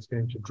 Cargo is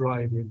going to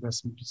drive the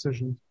investment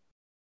decisions.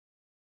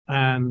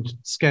 And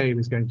scale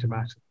is going to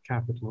matter.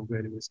 Capital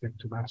really is going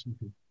to matter.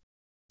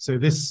 So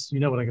this,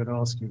 what I'm going to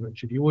ask you,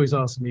 Richard. You always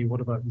ask me,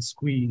 what about the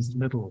squeezed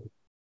middle?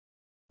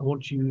 I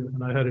want you,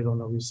 and I heard it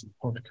on a recent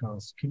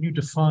podcast, can you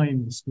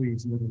define the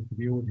squeeze middle for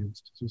the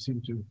audience? Because you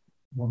seem to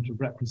want to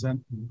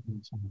represent them.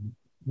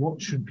 What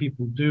should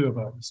people do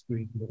about the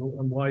squeeze middle,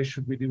 and why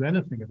should we do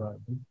anything about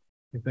them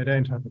if they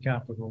don't have the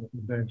capital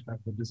and don't have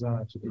the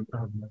desire to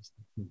decarbonize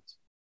their fleets?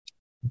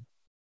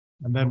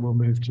 And then we'll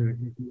move to,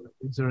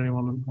 is there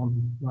anyone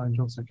online,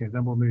 Johnson? Okay,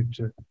 then we'll move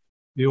to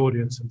the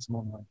audience and some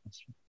online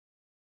questions.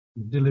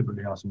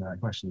 Deliberately asking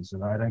that question so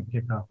that I don't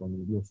pick up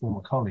on your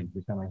former colleague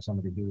becoming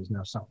somebody who is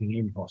now sucking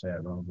in hot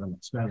air rather than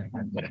expelling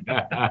it.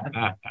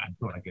 I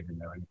thought I'd get in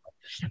there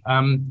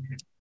anyway.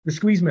 The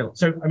squeeze middle.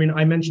 So, I mean,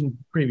 I mentioned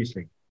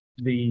previously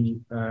the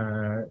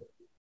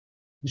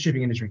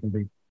shipping industry can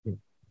be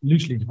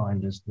loosely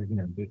defined as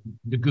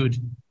the good,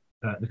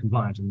 the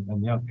compliant,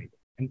 and the ugly.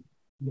 And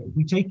if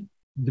we take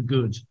the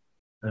good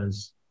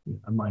as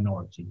a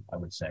minority, I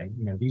would say,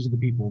 these are the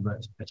people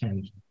that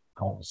attend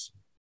COPs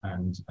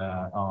and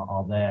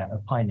are there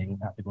opining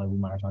at the Global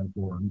Maritime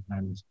Forum,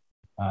 and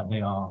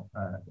they are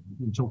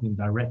talking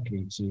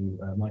directly to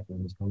Michael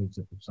and his colleagues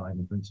at the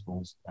Poseidon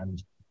Principles,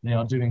 and they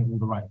are doing all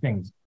the right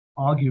things.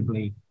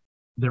 Arguably,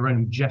 they're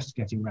only just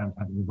getting around to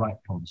having the right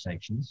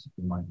conversations,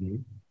 in my view,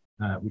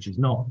 which is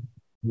not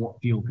what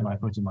fuel can I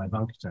put in my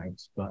bunker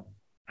tanks, but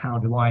how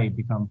do I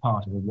become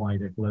part of a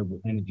wider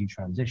global energy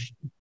transition?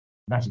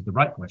 That is the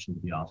right question to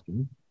be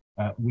asking.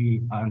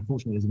 We,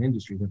 unfortunately, as an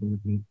industry, have been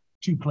looking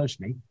too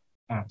closely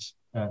at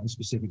the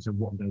specifics of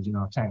what goes in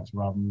our tanks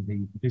rather than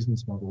the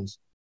business models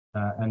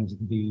and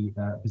the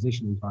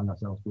position we find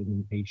ourselves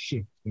within a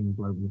shift in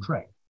global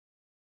trade.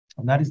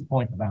 And that is the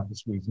point about the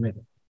squeeze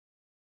middle.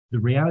 The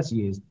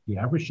reality is the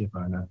average ship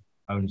owner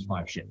owns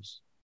 5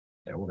 ships.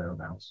 They're all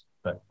thereabouts,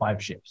 but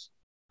 5 ships.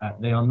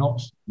 They are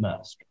not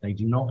Maersk. They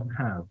do not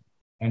have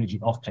energy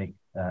offtake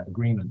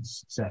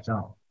agreements set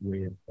up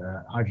with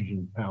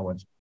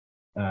hydrogen-powered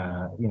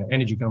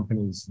energy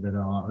companies that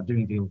are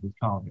doing deals with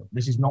cargo.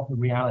 This is not the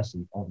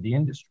reality of the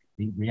industry.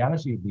 The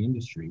reality of the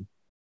industry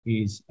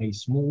is a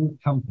small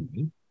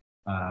company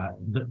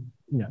that,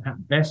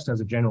 at best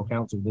has a general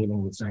counsel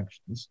dealing with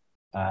sanctions,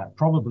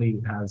 probably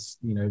has,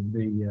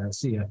 the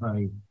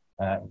CFO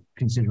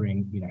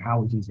considering,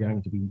 how it is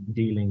going to be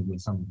dealing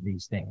with some of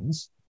these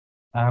things.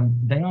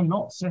 They are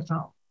not set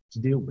up to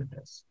deal with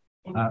this.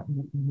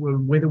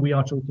 Whether we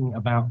are talking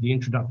about the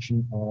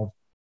introduction of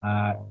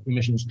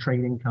emissions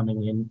trading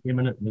coming in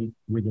imminently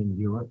within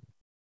Europe,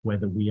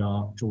 whether we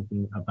are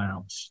talking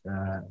about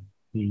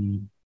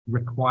the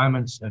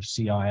requirements of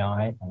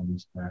CII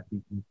and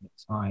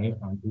EEXI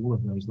and all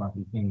of those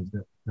lovely things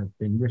that have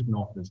been written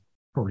off as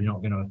probably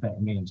not going to affect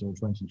me until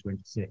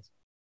 2026.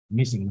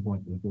 Missing the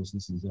point that, of course,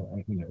 this is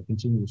a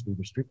continuously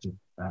restrictive,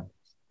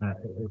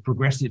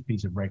 progressive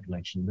piece of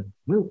regulation that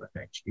will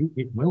affect you.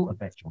 It will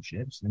affect your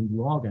ships, and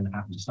you are going to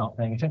have to start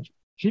paying attention.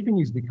 Shipping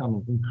is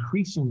becoming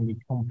increasingly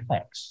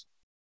complex,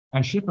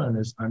 and ship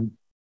owners, I'm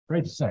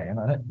afraid to say, and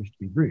I don't wish to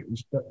be rude,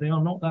 but they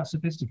are not that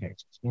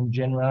sophisticated in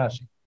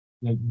generality.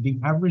 The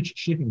average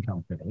shipping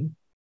company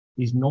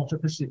is not a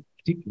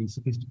particularly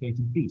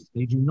sophisticated beast.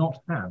 They do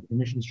not have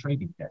emissions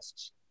trading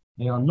desks.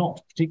 They are not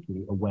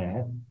particularly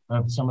aware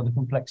of some of the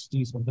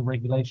complexities of the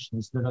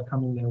regulations that are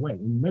coming their way.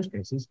 In most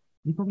cases,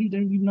 they probably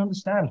don't even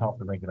understand half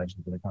the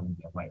regulations that are coming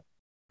their way.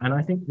 And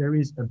I think there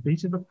is a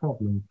bit of a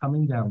problem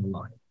coming down the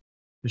line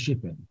for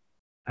shipping.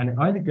 And it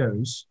either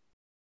goes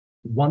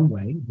one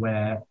way,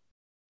 where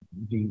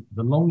the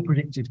long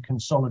predicted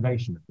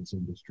consolidation of this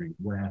industry,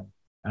 where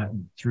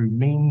through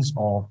means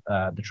of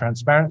the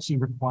transparency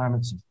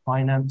requirements of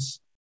finance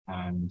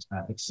and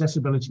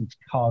accessibility to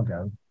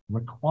cargo,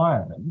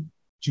 require them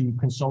to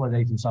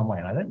consolidate in some way.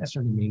 And I don't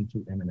necessarily mean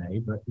to M&A,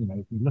 but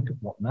if you look at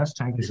what Maersk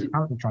tankers are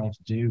currently trying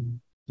to do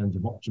in terms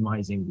of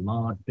optimizing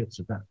large bits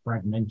of that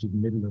fragmented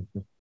middle of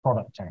the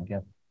product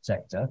tanker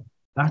sector,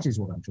 that is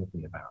what I'm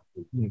talking about.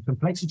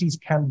 Complexities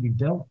can be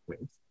dealt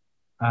with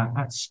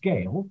at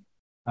scale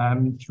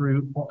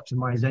through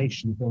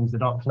optimization, things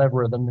that are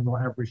cleverer than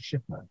your average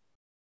shipper.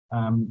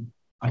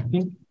 I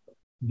think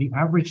the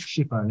average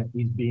ship owner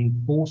is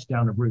being forced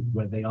down a route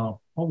where they are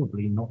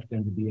probably not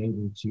going to be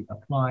able to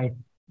apply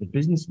the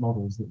business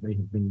models that they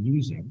have been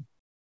using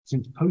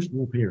since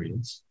post-war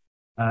periods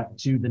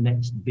to the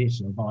next bit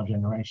of our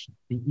generation.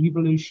 The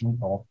evolution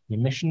of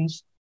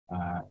emissions,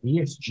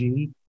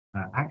 ESG,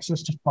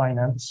 access to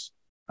finance,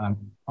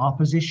 our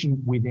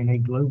position within a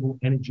global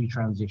energy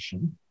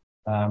transition,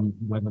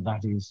 whether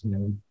that is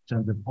in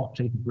terms of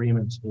offtake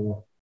agreements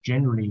or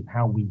generally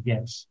how we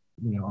get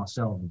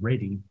ourselves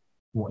ready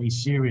for a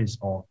series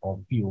of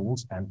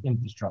fuels and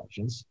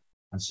infrastructures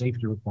and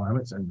safety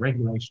requirements and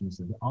regulations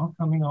that are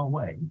coming our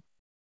way.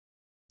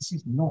 This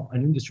is not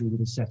an industry that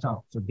is set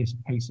up for this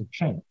pace of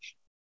change.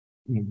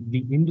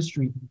 The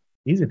industry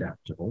is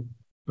adaptable,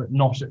 but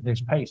not at this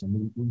pace.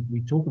 And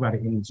we talk about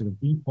it in sort of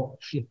epoch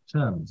shift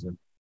terms of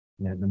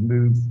the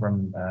move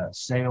from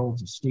sail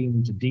to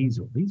steam to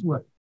diesel. These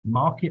were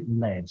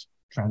market-led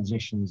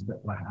transitions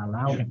that were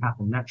allowed to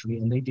happen naturally,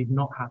 and they did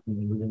not happen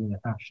in a linear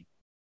fashion.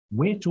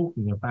 We're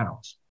talking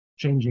about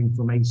changing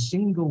from a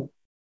single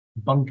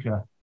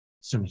bunker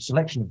sort of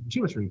selection of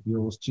 2 or 3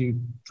 fuels to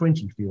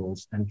 20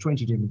 fuels and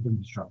 20 different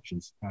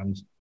infrastructures.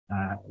 And,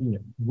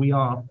 we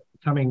are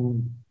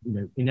coming,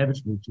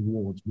 inevitably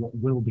towards what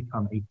will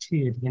become a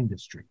tiered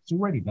industry. It's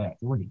already there.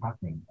 It's already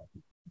happening.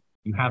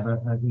 You have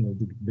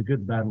the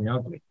good, the bad, and the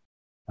ugly.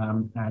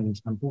 And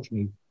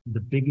unfortunately,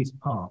 the biggest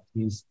part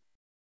is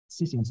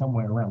sitting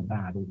somewhere around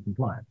bad or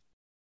compliant.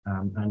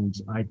 And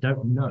I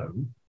don't know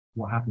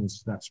what happens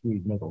to that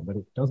squeeze middle, but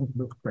it doesn't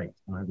look great.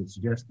 And I would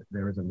suggest that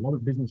there is a lot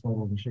of business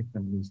models and ship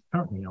companies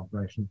currently in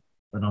operation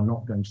that are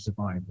not going to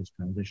survive this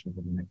transition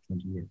over the next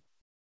 20 years.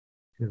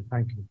 Good,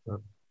 thank you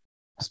for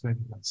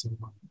explaining that so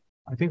much.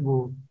 I think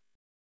we'll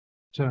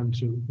turn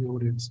to the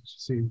audience to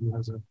see who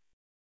has a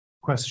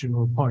question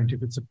or point.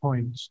 If it's a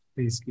point,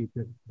 please keep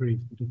it brief.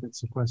 But if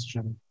it's a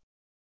question,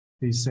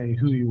 please say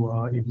who you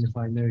are, even if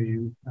I know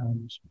you,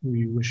 and who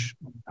you wish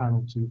on the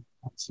panel to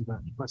answer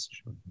that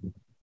question.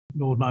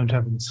 Lord Mount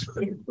Evans.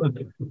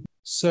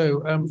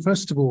 So,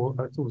 first of all,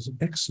 I thought it was an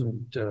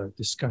excellent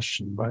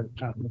discussion by the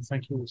panel.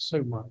 Thank you all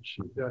so much.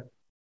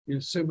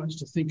 So much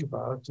to think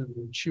about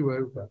and chew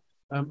over.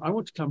 I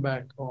want to come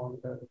back on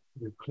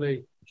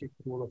Clay kicked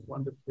it all off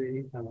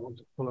wonderfully, and I want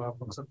to follow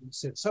up on something you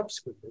said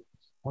subsequently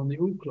on the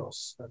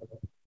UNCLOS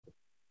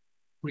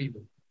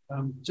agreement.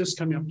 Just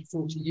coming up to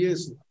 40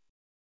 years now.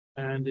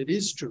 And it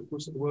is true, of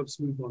course, that the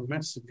world's moved on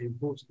massively,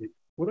 importantly.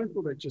 What I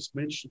thought I'd just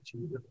mention to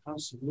you, that the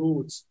House of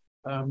Lords,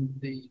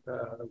 the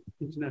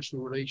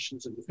International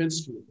Relations and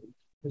Defence Committee,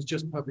 has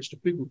just published a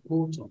big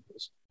report on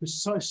this,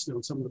 precisely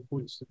on some of the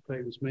points that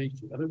Clay was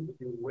making. I don't think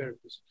you're aware of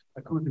this.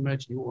 I can't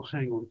imagine you all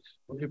hang on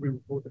every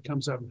report that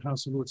comes out of the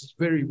House of Lords. It's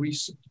very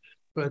recent.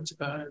 But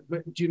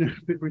do you know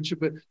a bit,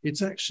 Richard? But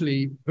it's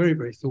actually very,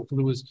 very thoughtful.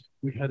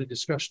 We had a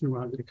discussion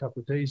around it a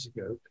couple of days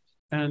ago.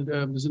 And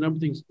there's a number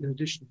of things, in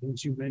addition to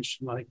things you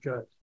mentioned, like,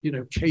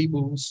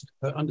 cables,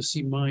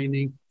 undersea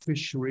mining,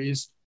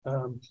 fisheries,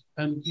 and,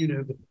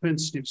 the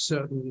propensity of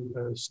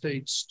certain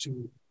states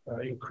to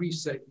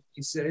increase their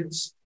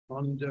EZs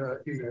on,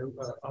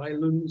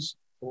 islands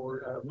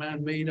or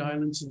man-made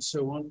islands and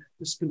so on.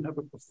 This can have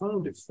a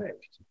profound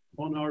effect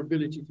on our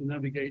ability to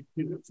navigate,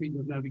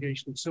 freedom of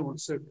navigation and so on.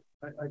 So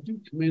I do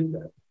commend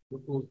that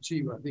report to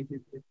you. I think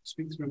it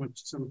speaks very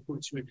much to some of the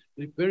points you made.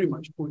 It very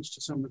much points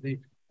to some of the,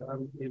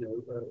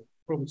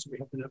 problems that we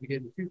have to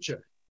navigate in the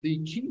future. The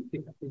key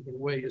thing, I think, in a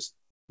way, is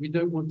we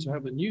don't want to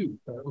have a new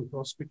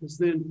UNCLOS, because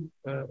then,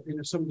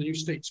 some of the new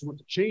states want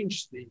to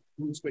change the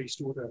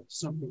rules-based order to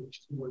something which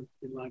is more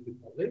in line with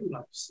our labor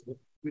lives.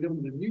 We don't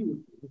want a new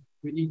one.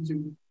 We need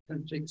to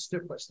kind of take a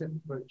step-by-step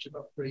approach of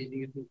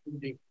upgrading it,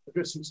 including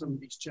addressing some of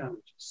these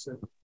challenges. So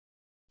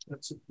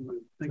that's it for me.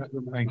 Thank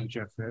you very much. Thank you,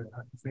 Jeff.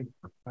 I think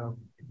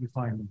if you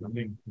find the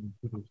link and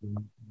put it in.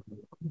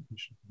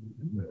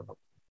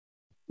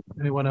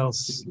 Anyone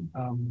else?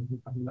 And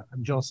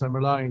Joss, I'm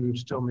relying on you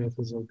to tell me if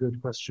there's a good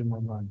question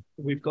online.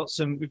 We've got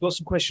some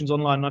questions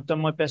online. I've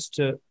done my best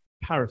to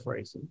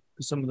paraphrase them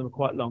because some of them are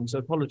quite long. So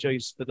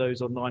apologies for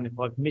those online if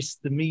I've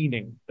missed the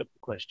meaning of the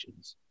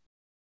questions.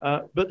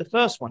 But the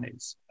first one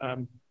is,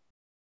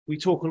 we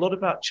talk a lot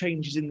about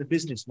changes in the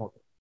business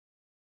model.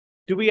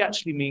 Do we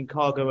actually mean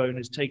cargo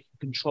owners taking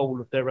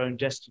control of their own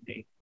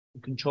destiny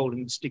and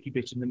controlling the sticky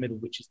bit in the middle,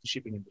 which is the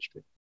shipping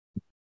industry?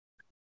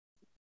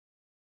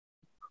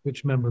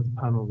 Which member of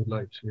the panel would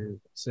like to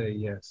say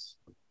yes?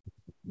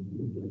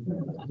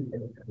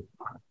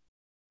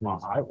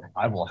 Well,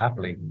 I will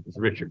happily, as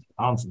Richard,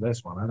 answer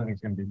this one. I think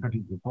it's going to be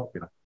pretty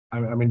popular. I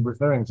mean,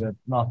 referring to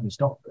Martin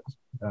Stockford,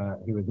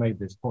 who has made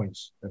this point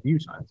a few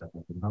times, I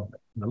think, in public.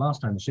 The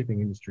last time the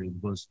shipping industry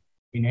was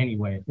in any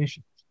way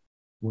efficient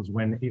was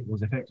when it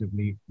was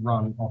effectively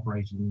run,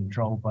 operated, and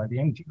controlled by the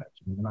energy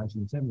merchant in the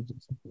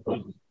 1970s.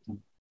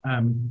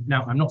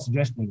 Now, I'm not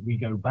suggesting that we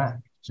go back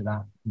to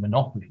that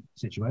monopoly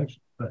situation,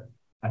 but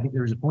I think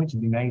there is a point to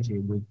be made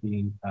here with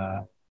the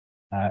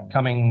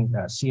coming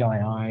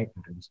CII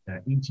and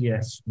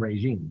ETS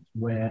regimes,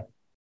 where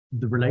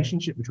the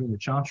relationship between the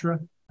charterer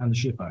and the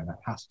ship owner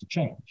has to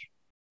change.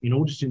 In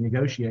order to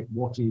negotiate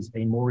what is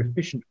a more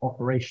efficient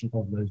operation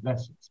of those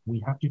vessels, we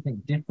have to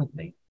think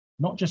differently,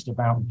 not just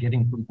about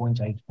getting from point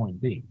A to point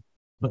B,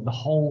 but the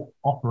whole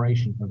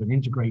operation of an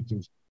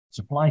integrated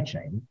supply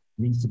chain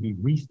needs to be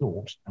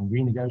rethought and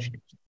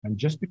renegotiated. And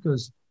just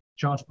because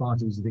charter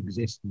parties that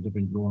exist and have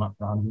been drawn up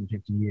for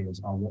 150 years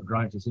are what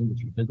drives this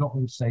industry does not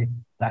mean to say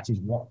that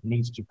is what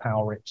needs to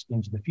power it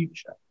into the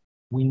future.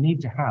 We need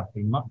to have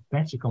a much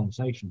better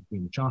conversation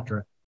between the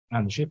charterer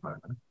and the ship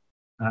owner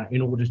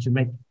in order to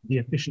make the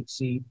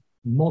efficiency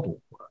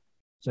model work.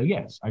 So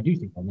yes, I do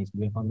think there needs to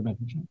be a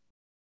fundamental change.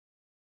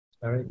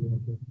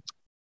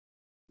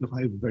 Look,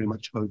 I very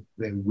much hope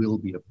there will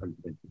be a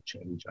fundamental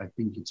change. I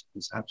think it's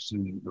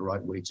absolutely the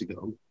right way to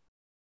go.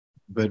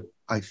 But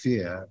I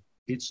fear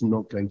it's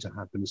not going to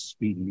happen as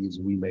speedily as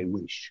we may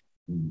wish.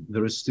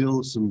 There are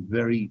still some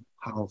very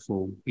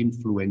powerful,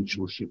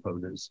 influential ship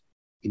owners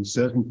in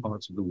certain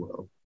parts of the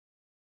world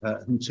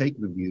who take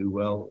the view,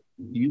 well,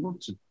 you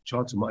want to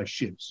charter my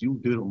ships, you'll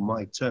do it on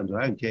my terms.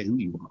 I don't care who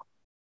you are.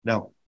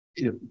 Now,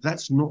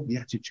 that's not the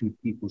attitude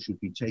people should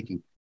be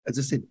taking. as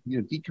I said,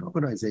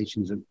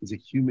 decarbonisation is a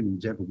human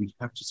endeavour. We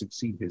have to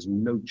succeed. There's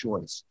no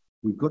choice.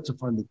 We've got to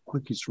find the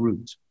quickest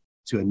route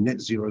to a net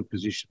zero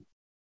position.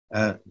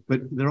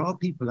 But there are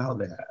people out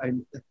there,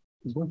 and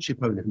there's one ship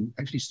owner who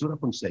actually stood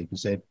up on stage and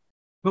said,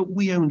 but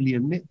we only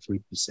emit 3%.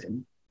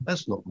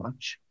 That's not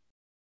much.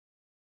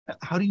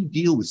 How do you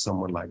deal with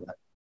someone like that?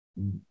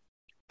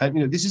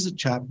 And, this is a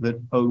chap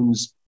that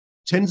owns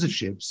tens of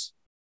ships,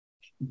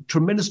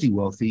 tremendously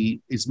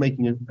wealthy, is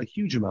making a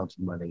huge amount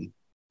of money,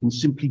 and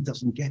simply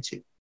doesn't get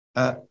it.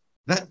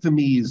 That for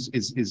me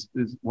is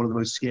one of the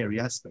most scary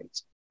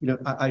aspects.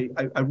 I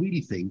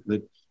really think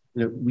that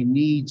we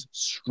need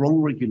strong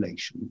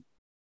regulation,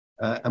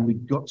 and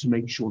we've got to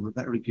make sure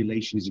that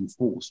regulation is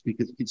enforced,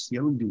 because it's the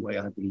only way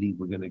I believe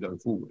we're going to go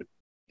forward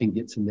and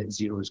get to net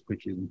zero as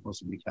quickly as we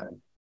possibly can.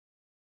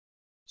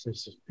 So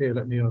Sophia,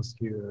 let me ask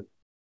you the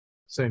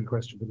same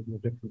question, but in a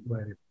different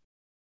way.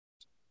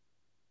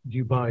 Do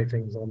you buy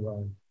things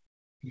online?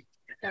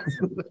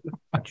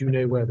 Do you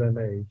know where they're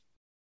made?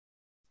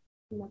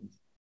 No.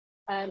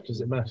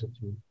 Does it matter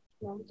to you?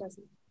 No, it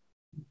doesn't.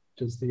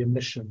 Does the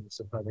emissions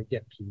of how they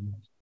get to you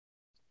matter?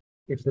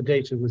 If the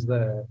data was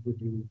there, would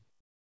you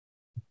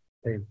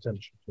pay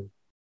attention to it?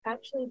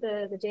 Actually,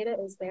 the data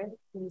is there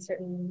in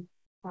certain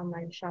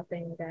online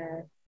shopping,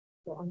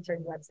 on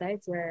certain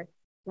websites, where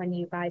when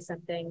you buy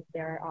something,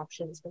 there are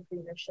options for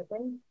greener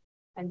shipping.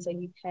 And so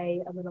you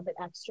pay a little bit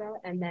extra,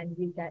 and then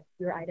you get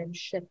your items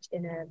shipped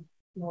in a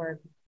more,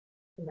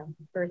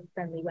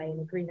 earth-friendly way, in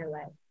a greener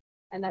way.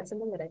 And that's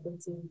something that I've been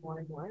seeing more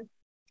and more.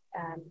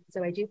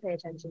 So I do pay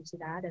attention to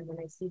that. And when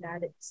I see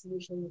that, it's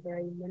usually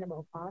very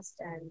minimal cost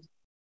and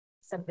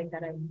something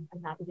that I'm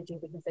happy to do,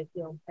 because I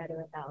feel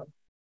better about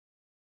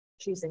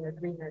choosing a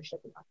greener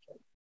shipping option.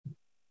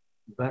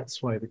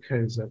 That's why the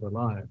COZEB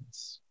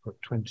Alliance put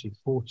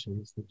 2040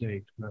 as the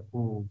date where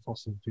all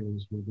fossil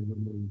fuels will be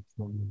removed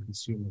from the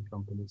consumer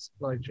company's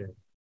supply chain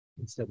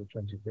instead of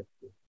 2050,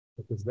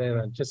 because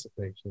they're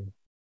anticipating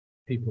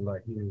people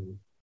like you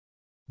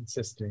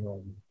insisting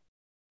on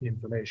the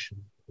information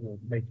or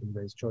making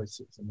those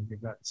choices. And I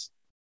think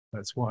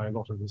that's why a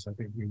lot of this, I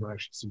think, we will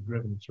actually see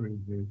driven through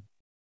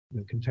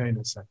the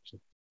container sector.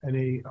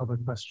 Any other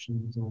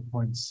questions or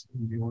points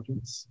in the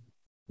audience?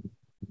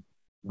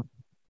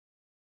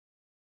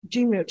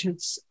 Jean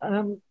Richards.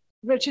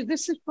 Richard,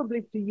 this is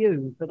probably for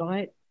you, but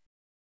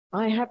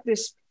I have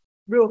this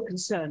real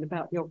concern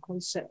about your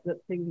concept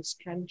that things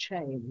can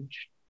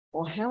change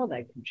or how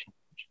they can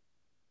change.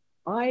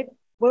 I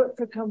worked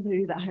for a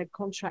company that had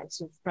contracts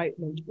of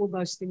freightment,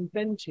 almost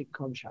invented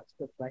contracts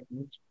for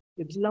freightment,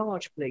 with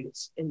large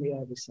fleets in the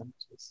early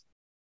 70s.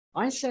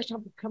 I set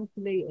up a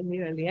company in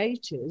the early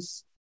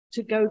 80s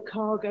to go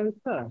cargo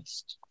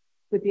first,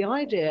 with the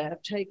idea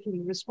of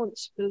taking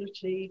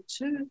responsibility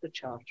to the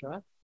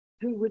charterer,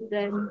 who would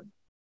then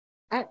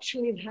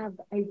actually have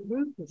a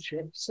group of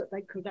ships that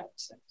they could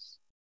access.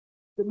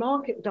 The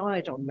market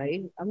died on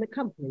me and the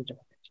company died.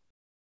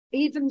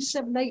 Even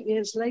 7, 8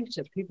 years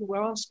later, people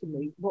were asking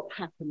me what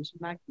happened to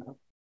Magna,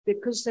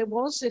 because there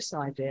was this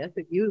idea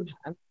that you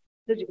have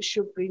that it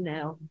should be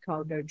now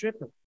cargo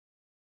driven.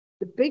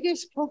 The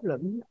biggest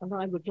problem, and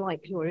I would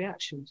like your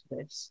reaction to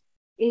this,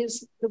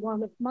 is the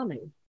one of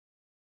money.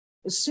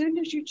 As soon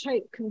as you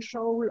take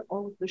control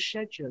of the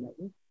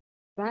scheduling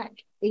back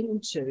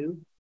into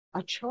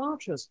a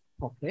charterer's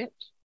pocket,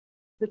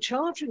 the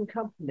chartering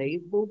company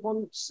will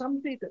want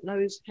somebody that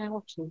knows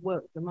how to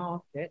work the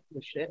market,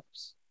 the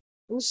ships,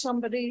 and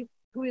somebody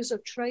who is a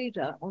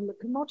trader on the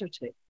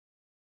commodity.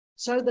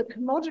 So the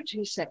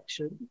commodity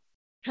section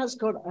has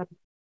got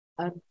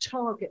a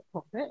target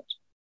profit,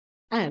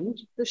 and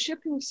the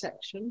shipping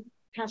section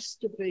has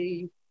to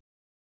be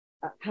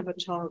have a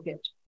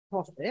target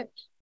profit.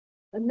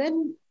 And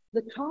then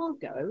the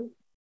cargo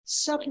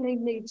suddenly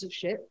needs a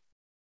ship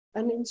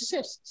and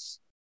insists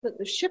that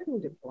the shipping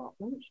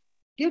department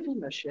give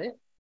him a ship,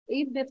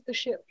 even if the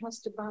ship has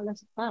to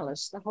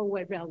ballast the whole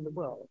way around the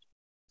world.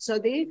 So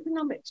the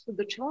economics for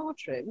the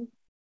chartering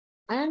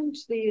and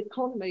the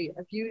economy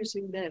of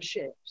using their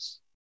ships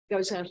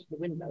goes out of the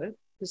window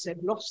because they've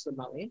lost the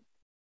money.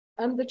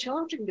 And the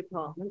chartering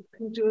department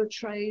can do a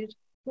trade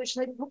which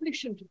they probably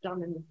shouldn't have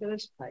done in the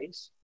first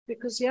place,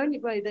 because the only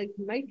way they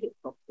can make it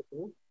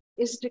profitable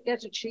is to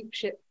get a cheap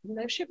ship from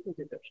their shipping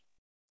division.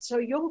 So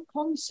your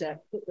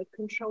concept that the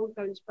control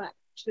goes back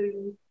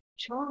to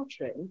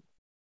chartering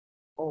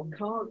or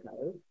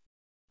cargo,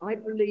 I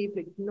believe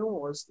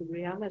ignores the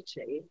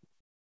reality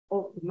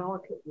of the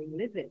market we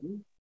live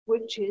in,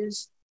 which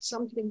is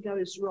something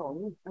goes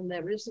wrong and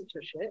there isn't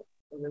a ship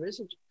or there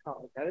isn't a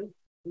cargo,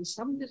 and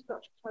somebody's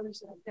got to close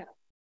that gap.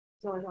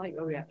 So I like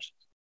your reaction.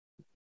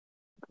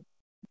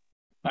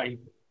 I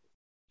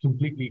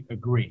completely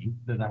agree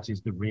that that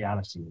is the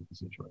reality of the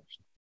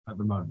situation at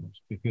the moment,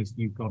 because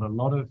you've got a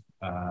lot of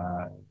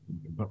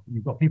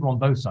you've got people on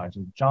both sides,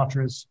 the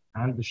charterers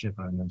and the ship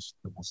owners,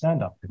 that will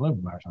stand up to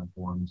global maritime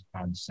forums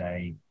and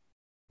say,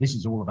 this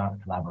is all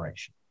about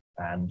collaboration.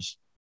 And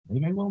they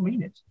may well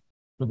mean it.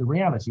 But the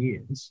reality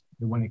is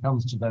that when it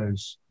comes to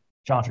those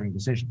chartering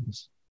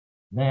decisions,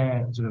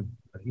 they're sort of,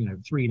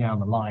 3 down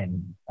the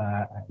line,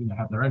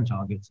 have their own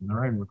targets and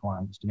their own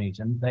requirements to meet,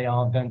 and they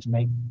are going to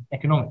make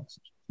economic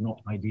decisions,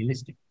 not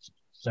idealistic decisions.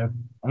 So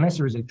unless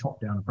there is a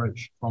top-down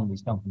approach from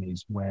these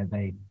companies where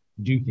they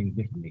do things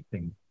differently,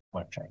 things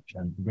won't change.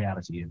 And the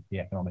reality of the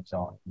economics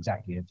are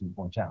exactly as you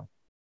point out.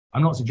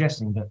 I'm not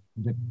suggesting that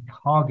the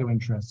cargo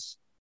interests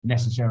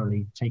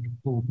necessarily take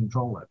full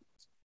control over it.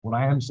 What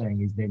I am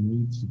saying is there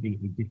needs to be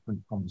a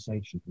different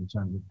conversation in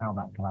terms of how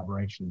that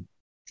collaboration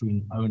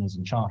between owners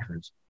and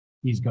charterers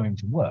is going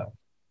to work,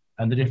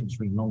 and the difference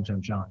between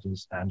long-term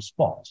charters and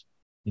spot,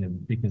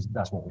 because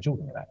that's what we're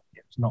talking about.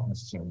 It's not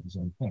necessarily the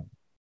same thing.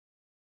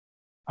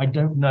 I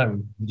don't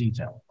know the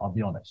detail, I'll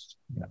be honest.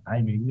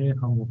 I'm a mere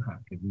humble hack,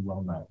 as you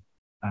well know.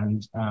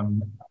 And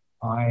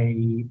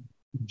I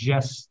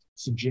just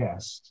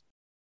suggest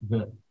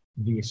that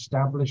the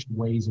established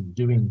ways of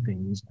doing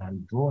things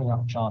and drawing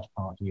up charter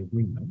party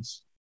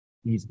agreements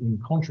is in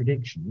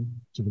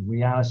contradiction to the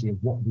reality of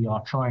what we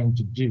are trying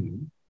to do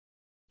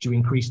to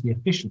increase the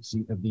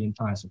efficiency of the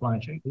entire supply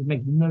chain. It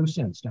makes no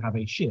sense to have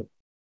a ship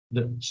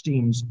that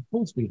steams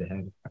full speed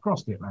ahead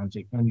across the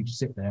Atlantic only to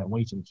sit there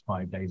waiting for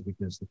 5 days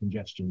because the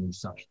congestion is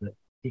such that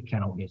it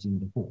cannot get in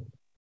before.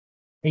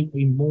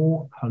 A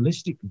more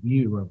holistic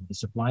view of the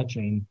supply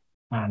chain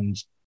and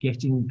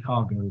getting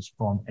cargoes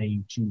from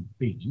A to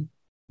B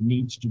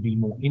needs to be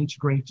more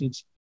integrated,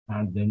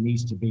 and there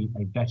needs to be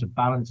a better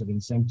balance of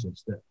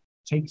incentives that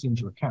takes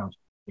into account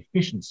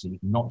efficiency,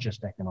 not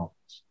just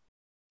economics.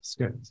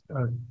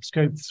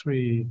 Scope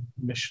 3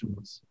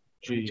 emissions.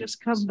 Just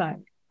come back.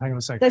 Hang on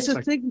a second. There's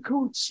a thing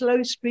called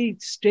slow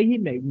speed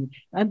steaming,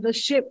 and the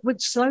ship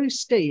would slow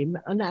steam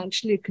and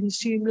actually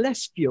consume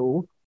less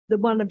fuel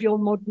than one of your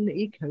modern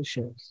eco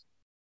ships.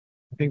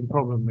 I think the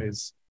problem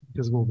is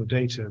because of all the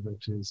data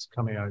that is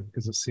coming out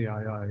because of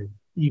CII,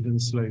 even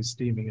slow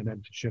steaming an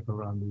empty ship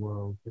around the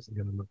world isn't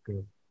going to look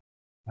good.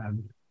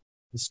 And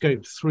the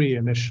scope 3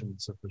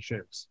 emissions of the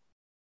ships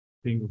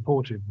being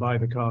reported by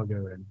the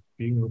cargo end,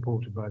 being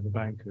reported by the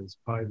bankers,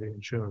 by the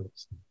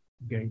insurers,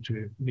 going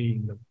to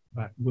mean that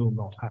that will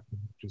not happen,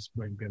 just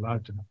won't be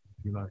allowed to happen,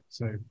 if you like.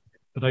 So,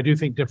 but I do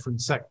think different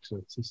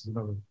sectors, this is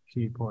another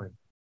key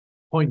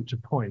point to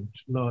point,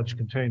 large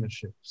container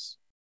ships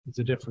is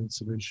a different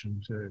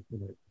solution to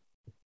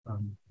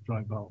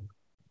dry bulk,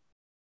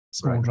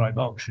 small dry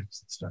bulk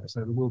ships and stuff. So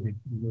there will be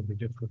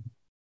different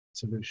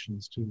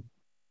solutions too.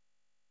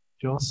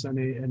 Joss,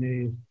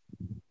 any?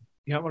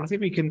 Yeah, well, I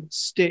think we can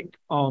stick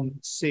on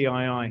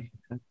CII.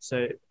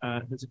 So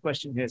there's a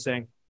question here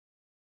saying,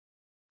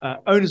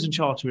 owners and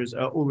charterers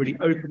are already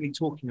openly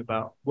talking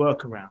about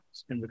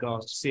workarounds in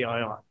regards to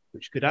CII,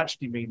 which could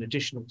actually mean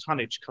additional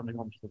tonnage coming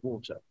onto the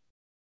water.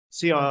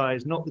 CII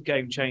is not the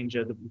game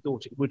changer that we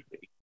thought it would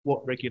be.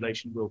 What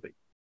regulation will be?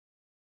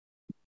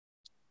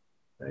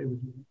 I'm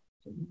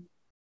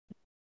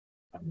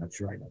not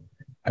sure I know.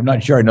 I'm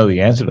not sure I know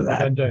the answer to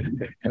that.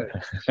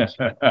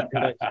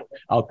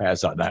 I'll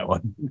pass on that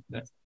one.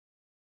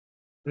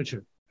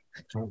 Richard.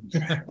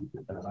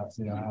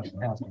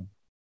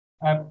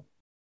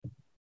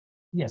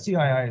 Yeah,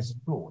 CII is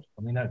flawed,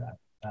 and we know that.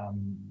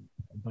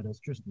 But as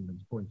Tristan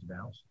has pointed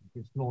out,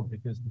 it's flawed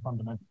because the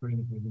fundamental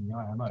agreements within the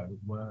IMO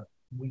were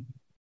weak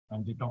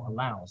and did not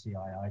allow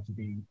CII to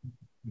be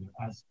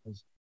as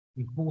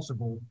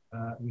enforceable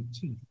with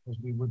teeth as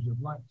we would have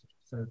liked it.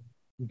 So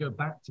we go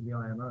back to the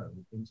IMO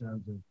in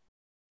terms of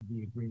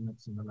the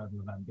agreements and the level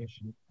of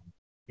ambition,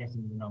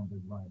 getting the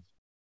numbers right,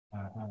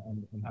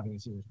 and having a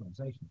serious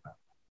conversation about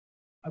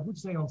that. I would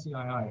say on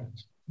CII,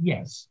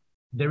 yes,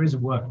 there is a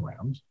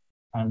workaround,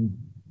 and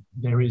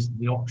there is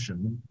the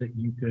option that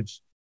you could,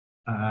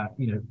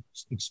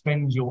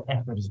 expend your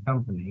effort as a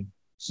company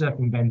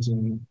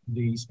circumventing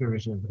the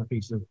spirit of a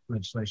piece of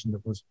legislation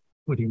that was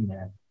put in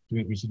there to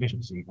increase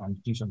efficiency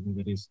and do something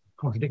that is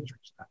contradictory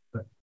to that.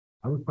 But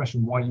I would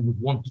question why you would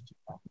want to do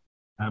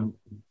that.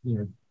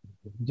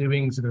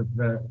 Doing sort of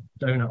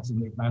donuts in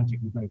the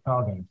Atlantic with no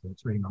cargo for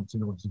 3 months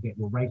in order to get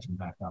your rating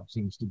back up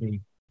seems to be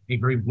a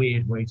very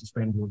weird way to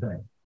spend your day.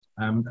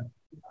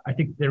 I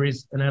think there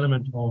is an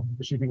element of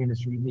the shipping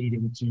industry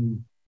needing to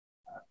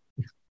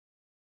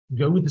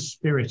go with the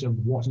spirit of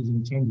what is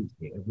intended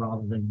here,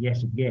 rather than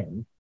yet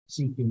again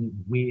seeking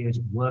weird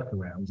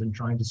workarounds and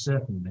trying to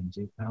circumvent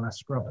it a la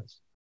Scrubbers.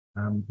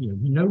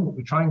 We know what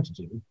we're trying to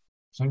do,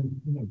 so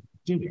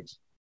do it.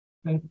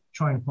 Don't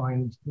try and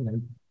find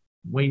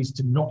ways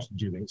to not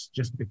do it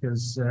just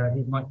because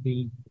it might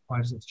be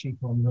 5 cents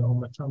cheaper on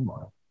the ton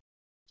mile.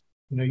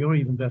 You're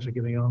even better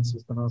giving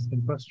answers than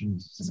asking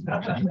questions.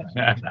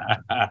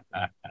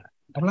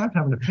 I'm allowed to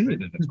have an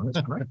opinion in this one.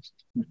 It's great.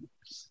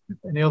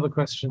 Any other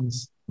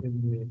questions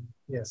in the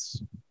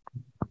yes?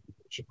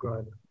 Richard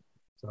Grider.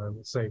 So I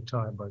will save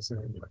time by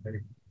saying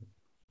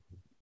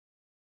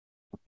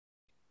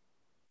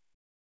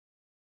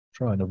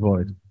try and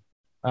avoid.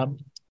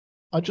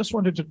 I just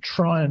wanted to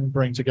try and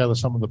bring together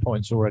some of the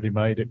points already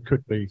made. It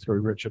could be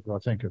through Richard, but I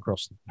think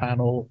across the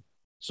panel.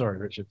 Sorry,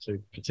 Richard,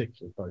 to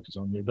particularly focus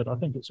on you, but I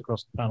think it's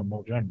across the panel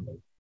more generally.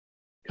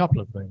 A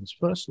couple of things.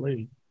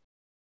 Firstly,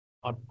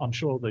 I'm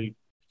sure the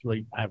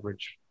fleet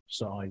average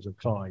size of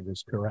 5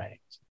 is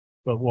correct.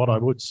 But what I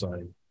would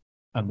say,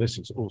 and this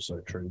is also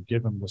true,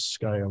 given the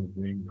scale of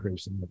the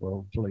increase in the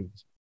world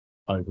fleet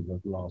over the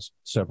last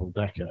several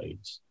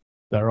decades,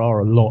 there are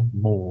a lot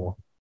more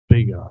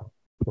bigger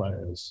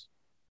players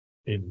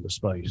in the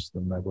space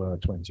than there were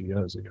 20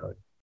 years ago.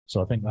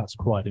 So I think that's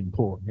quite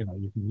important. You know,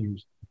 you can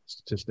use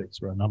statistics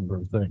for a number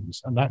of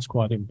things, and that's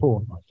quite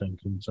important, I think,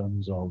 in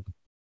terms of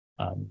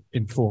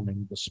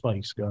informing the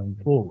space going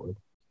forward.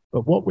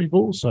 But what we've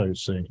also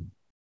seen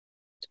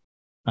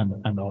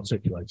and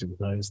articulated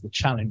today is the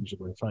challenge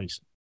that we're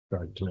facing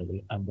very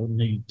clearly, and the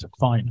need to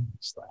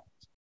finance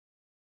that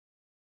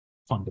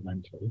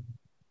fundamentally,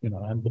 you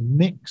know, and the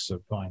mix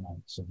of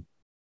financing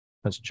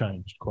has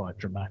changed quite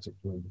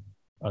dramatically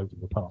over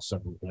the past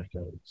several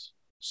decades.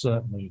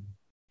 Certainly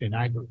in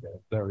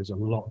aggregate, there is a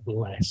lot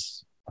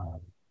less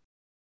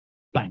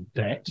bank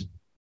debt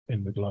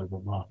in the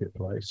global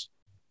marketplace.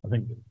 I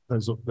think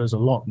there's a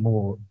lot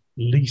more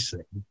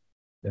leasing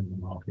in the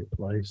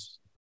marketplace,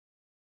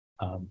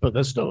 but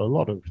there's still a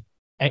lot of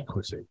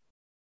equity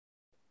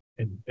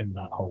in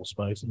that whole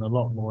space, and a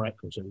lot more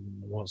equity than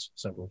there was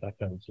several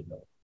decades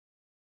ago.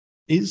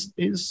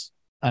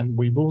 And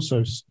we've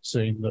also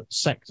seen that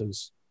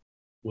sectors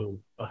will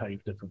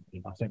behave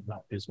differently. I think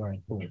that is very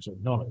important to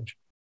acknowledge.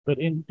 But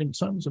in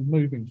terms of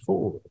moving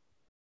forward,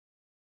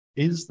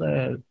 is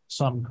there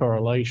some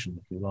correlation,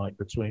 if you like,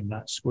 between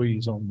that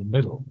squeeze on the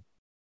middle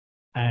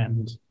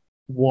and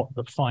what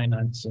the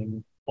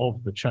financing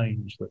of the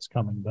change that's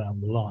coming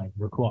down the line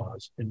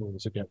requires in order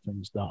to get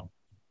things done?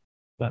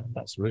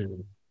 That's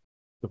really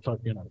the,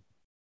 you know,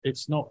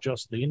 it's not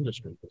just the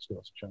industry that's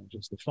got to change,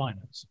 it's the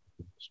finance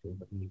industry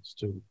that needs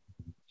to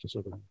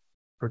sort of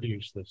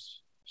produce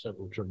this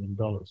several $1 trillion.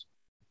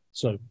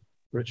 So,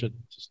 Richard,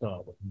 to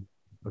start with,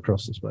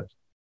 across the space.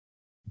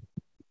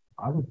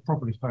 I would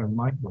probably phone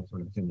Michael for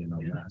an opinion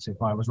on that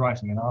if I was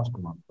writing an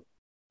article on it.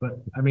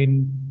 But I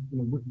mean, you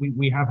know,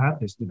 we have had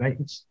this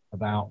debate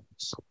about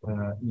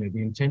you know,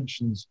 the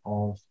intentions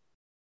of,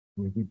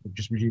 you know, we've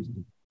just reduced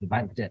the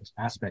bank debt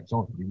aspects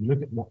of it. You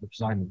look at what the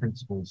design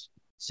principles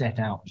set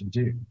out to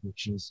do,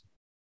 which is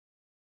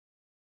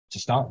to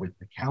start with,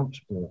 account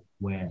for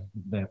where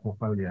their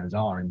portfolios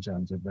are in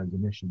terms of those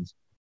emissions.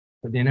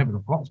 But the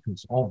inevitable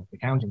consequence of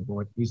accounting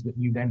for it is that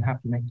you then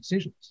have to make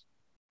decisions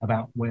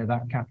about where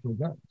that capital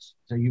goes.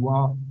 So you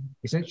are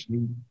essentially,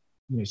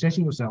 you know,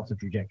 setting yourself a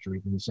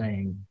trajectory and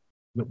saying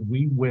that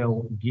we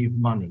will give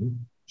money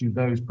to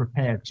those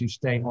prepared to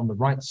stay on the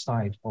right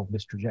side of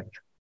this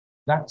trajectory.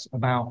 That's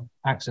about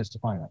access to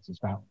finance. It's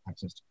about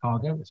access to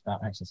cargo. It's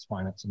about access to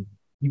financing.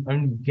 You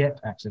only get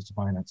access to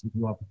finance if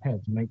you are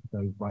prepared to make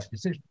those right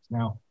decisions.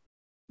 Now,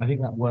 I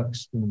think that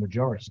works for the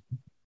majority,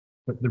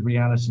 but the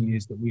reality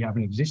is that we have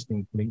an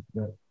existing fleet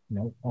that, you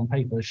know, on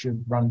paper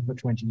should run for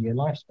 20-year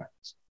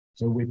lifespans.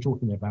 So we're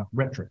talking about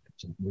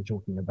retrofitting. We're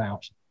talking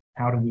about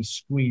how do we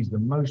squeeze the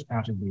most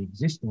out of the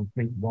existing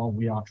fleet while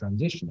we are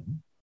transitioning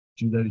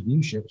to those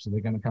new ships that are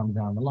going to come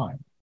down the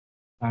line.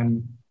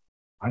 And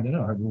I don't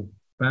know, I will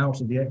bow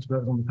to the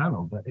experts on the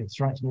panel, but it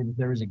strikes me that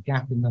there is a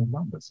gap in those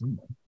numbers, isn't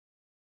there?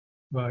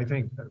 Well, I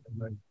think that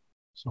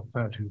it's not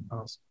fair to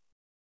ask,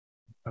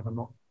 and I'm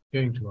not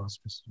going to ask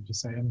Christian to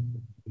say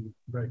anything. It'd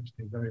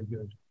be very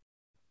good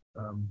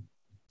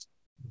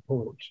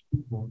report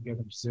for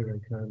Given to Zero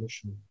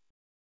Coalition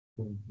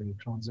for the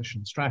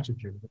transition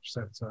strategy, which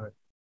sets out,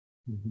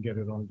 you can get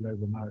it on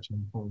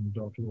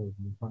globalmaritimeforum.org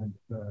and find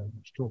it there,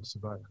 which talks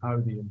about how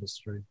the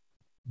industry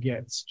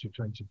gets to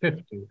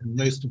 2050. And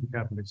most of the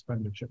capital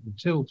expenditure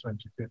until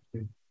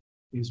 2050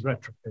 is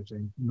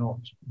retrofitting, not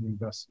new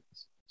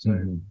vessels.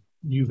 So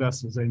new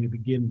vessels only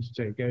begin to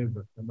take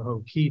over. And the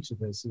whole key to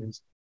this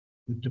is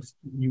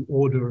you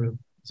order a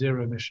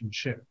zero emission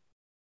ship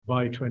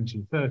by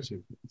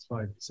 2030. It's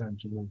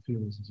 5% of all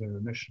fuels are zero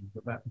emission,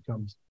 but that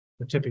becomes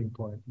the tipping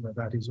point where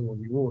that is all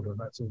you order.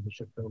 That's all the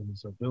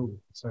shipbuilders are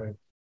building. So,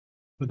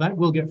 but that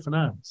will get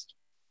financed.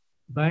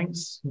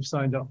 Banks who've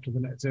signed up to the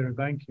Net Zero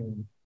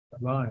Banking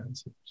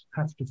Alliance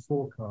have to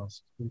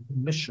forecast the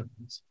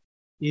emissions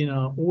in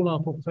all our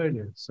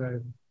portfolios.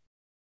 So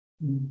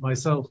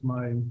myself,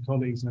 my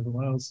colleagues, and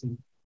everyone else, and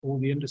all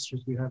the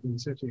industries we have in the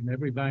city, and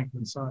every bank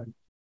inside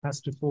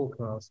has to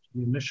forecast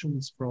the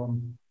emissions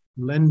from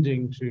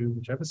lending to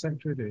whichever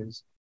sector it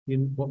is,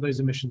 in what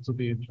those emissions will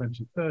be in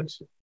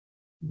 2030,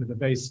 with the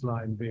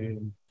baseline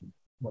being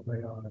what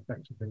they are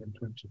effectively in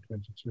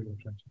 2023 or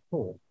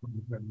 24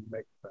 when we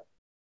make that.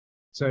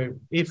 So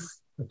if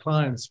the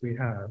clients we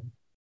have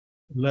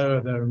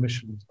lower their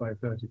emissions by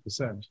 30%,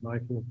 and I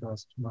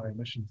forecast my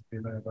emissions to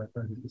be lower by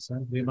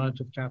 30%, the amount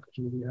of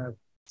capital we have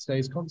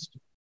stays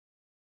constant.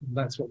 And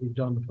that's what we've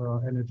done for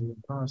our energy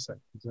and power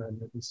sectors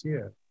earlier this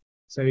year.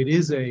 So it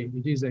is a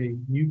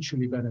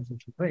mutually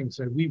beneficial thing.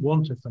 So we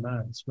want to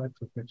finance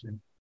retrofitting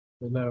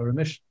the lower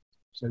emissions.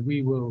 So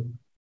we will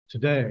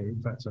today,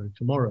 in fact, sorry,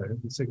 tomorrow,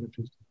 the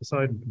signatories to the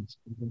Poseidon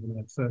Principle, we're going to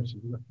have 30,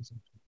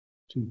 representing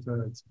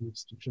 2/3 of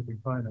the shipping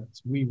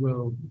finance. We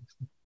will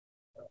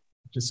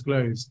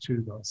disclose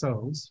to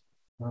ourselves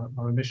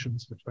our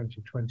emissions for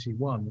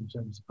 2021 in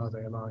terms of how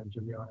they align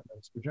to the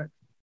IMO's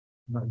trajectory.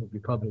 and that will be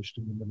published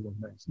in the middle of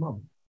next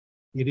month.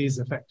 It is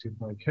affected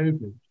by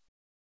COVID,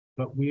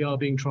 but we are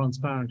being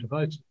transparent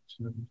about it.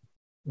 And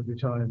every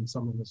time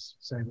someone is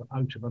saying we're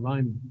out of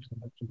alignment, I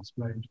have to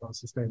explain to our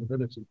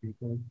sustainability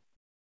people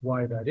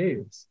why that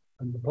is.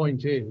 And the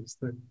point is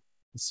that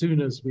as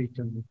soon as we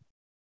can,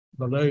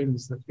 the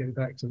loans that go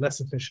back to less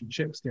efficient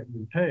ships get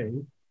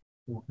repaid,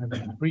 or have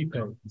been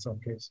prepaid in some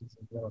cases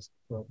in the last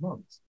 12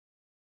 months,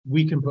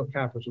 we can put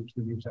capital to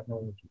the new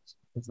technologies,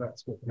 because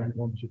that's what we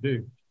want to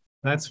do.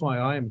 That's why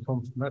I am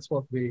confident. That's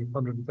what the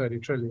 130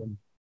 trillion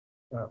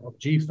of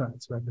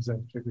GFATs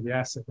represent, particularly the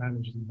asset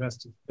managers,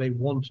 investors. They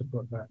want to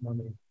put that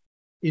money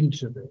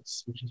into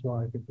this, which is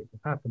why I think it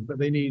will happen. But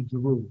they need the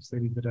rules, they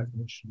need the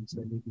definitions,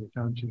 they need the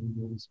accounting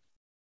rules,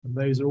 and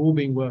those are all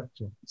being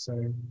worked on. So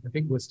I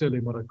think we're still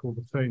in what I call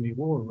the phony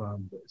war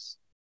around this,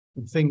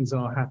 and things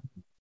are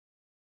happening.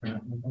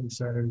 And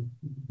so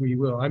we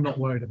will. I'm not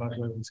worried about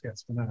whether this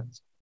gets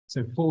financed.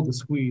 So for the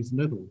squeeze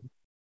middle,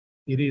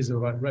 it is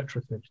about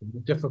retrofitting. The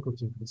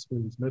difficulty for the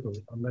squeeze middle,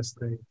 unless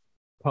they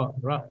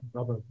partner up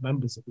with other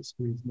members of the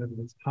squeeze middle,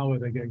 is how are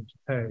they going to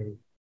pay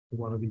for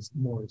one of these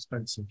more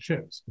expensive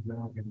ships, because they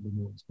are going to be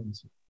more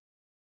expensive.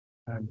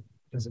 And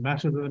does it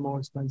matter that they're more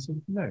expensive?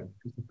 No,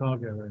 because the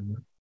cargo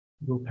owner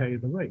will pay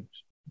the rate.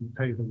 You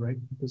pay the rate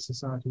because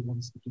society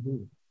wants them to do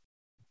it.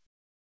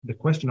 The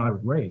question I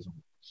would raise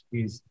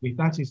is, if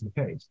that is the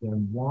case,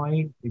 then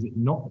why is it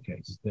not the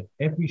case that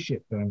every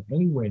ship going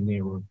anywhere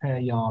near a repair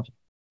yard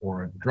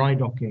or a dry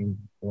docking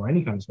or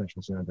any kind of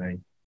special survey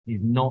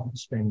is not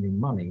spending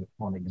money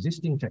on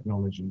existing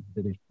technology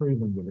that is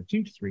proven with a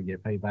 2 to 3 year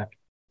payback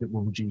that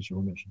will reduce your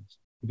emissions?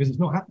 Because it's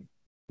not happening.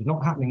 It's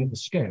not happening at the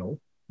scale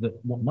that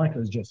what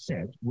Michael has just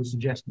said would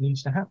suggest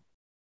needs to happen.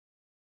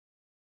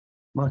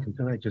 Michael,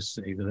 can I just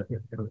say that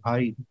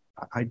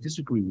I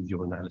disagree with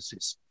your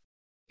analysis,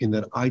 in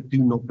that I do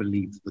not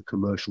believe the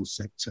commercial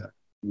sector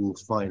will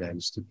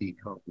finance the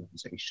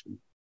decarbonisation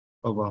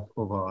of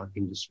our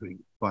industry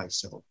by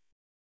itself.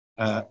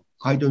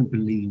 I don't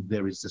believe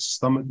there is the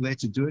stomach there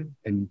to do it.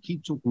 And you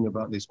keep talking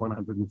about this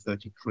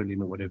 130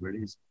 trillion or whatever it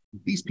is.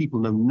 These people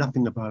know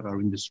nothing about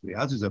our industry.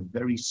 Ours is a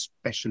very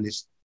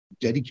specialist,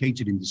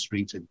 dedicated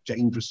industry. It's a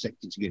dangerous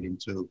sector to get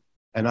into.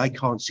 And I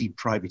can't see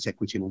private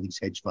equity and all these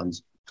hedge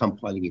funds come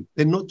piling in.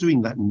 They're not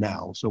doing that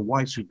now. So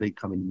why should they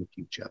come in the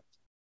future?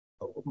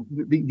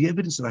 The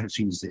evidence that I have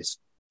seen is this.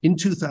 In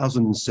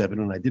 2007,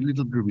 and I did a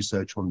little bit of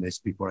research on this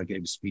before I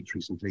gave a speech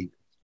recently,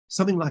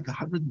 something like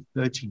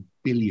 130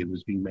 billion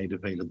was being made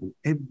available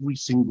every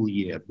single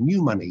year,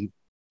 new money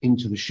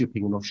into the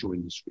shipping and offshore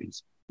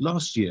industries.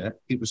 Last year,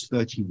 it was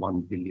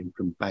 31 billion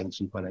from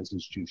banks and financial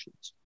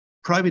institutions.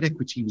 Private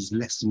equity was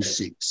less than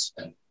 6.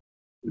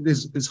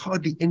 There's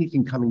hardly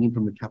anything coming in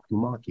from the capital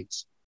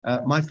markets.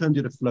 My firm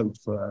did a float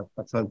for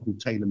a firm called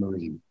Taylor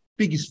Marine.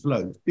 Biggest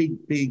float,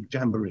 big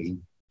jamboree,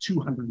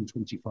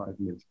 225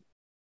 million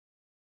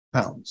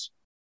pounds.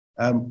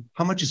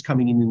 How much is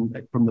coming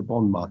in from the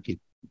bond market?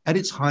 At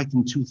its height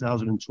in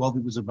 2012,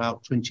 it was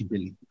about 20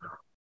 billion.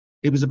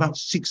 It was about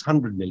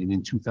 600 million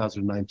in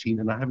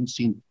 2019, and I haven't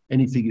seen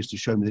any figures to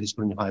show me that it's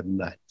going higher than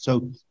that.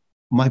 So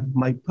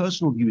my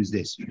personal view is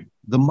this: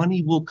 the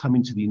money will come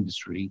into the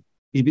industry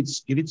if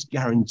it's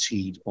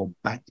guaranteed or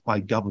backed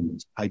by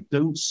government. I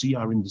don't see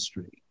our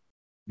industry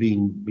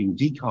being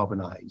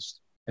decarbonized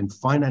and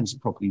financed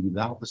properly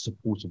without the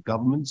support of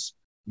governments.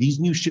 These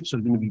new ships that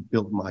are going to be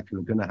built, Michael,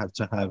 are going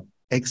to have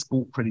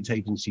export credit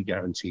agency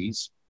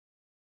guarantees.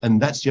 And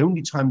that's the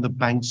only time the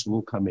banks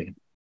will come in.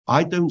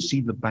 I don't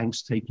see the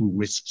banks taking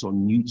risks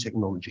on new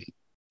technology.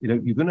 You know,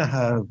 you're going to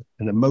have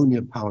an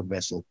ammonia-powered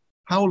vessel.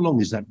 How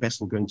long is that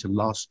vessel going to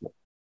last for?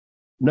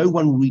 No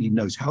one really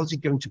knows. How is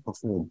it going to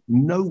perform?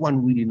 No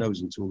one really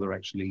knows until they're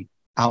actually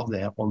out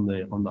there on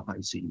the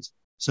high seas.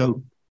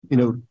 So, you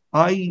know,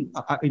 I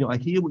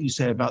hear what you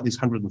say about this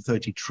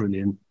 130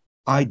 trillion.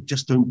 I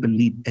just don't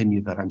believe any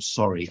of that. I'm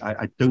sorry.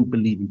 I don't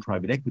believe in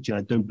private equity, and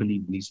I don't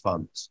believe in these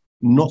funds.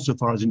 Not so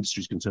far as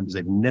industry is concerned, because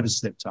they've never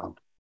stepped up.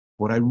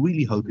 What I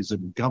really hope is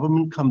that the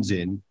government comes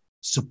in,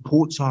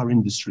 supports our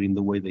industry in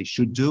the way they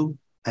should do,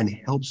 and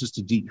helps us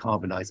to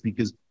decarbonize,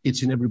 because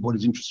it's in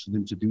everybody's interest for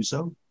them to do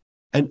so.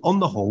 And on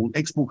the whole,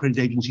 export credit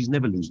agencies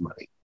never lose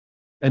money.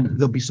 And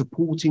they'll be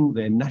supporting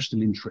their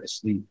national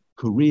interests, the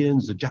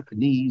Koreans, the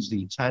Japanese,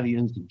 the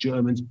Italians, the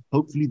Germans,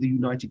 hopefully the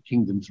United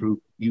Kingdom through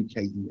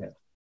UKEF.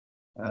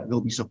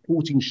 They'll be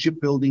supporting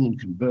shipbuilding and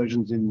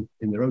conversions in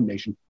their own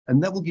nation,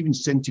 and that will give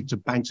incentive to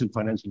banks and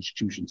financial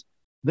institutions.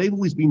 They've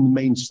always been the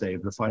mainstay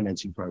of the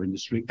financing for our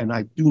industry, and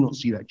I do not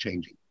see that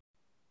changing.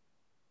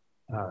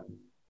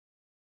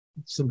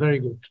 Some very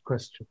good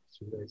questions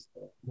you raised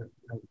there.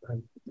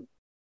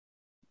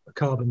 A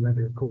carbon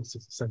levy, of course,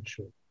 is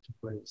essential to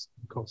close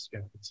the cost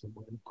gap in some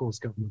way. And of course,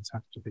 governments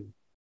have to be a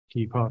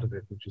key part of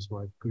it, which is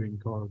why green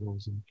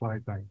corridors and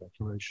Clyde Bank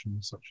Declaration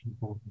is such an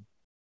important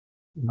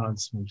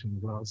announcement in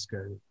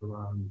Glasgow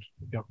around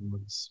the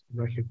governments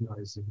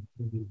recognising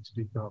the need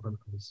to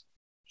decarbonise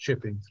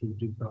shipping through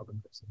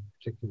decarbonising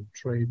particular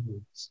trade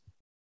routes.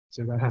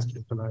 So that has to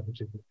be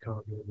collaborative with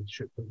cargo, with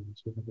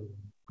shipbuilders, with everyone,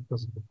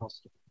 because of the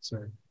cost of it.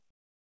 So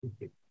But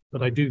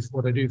what I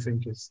do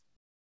think is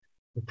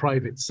the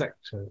private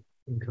sector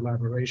in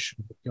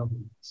collaboration with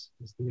governments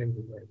is the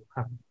only way it will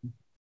happen.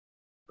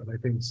 But I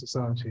think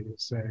society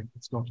is saying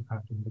it's got to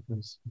happen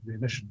because of the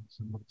emissions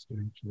and what it's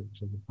doing to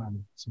the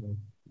planet. So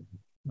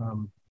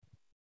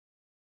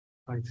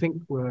I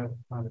think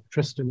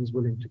Tristan is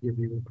willing to give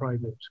you a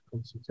private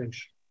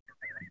consultation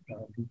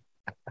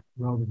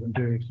rather than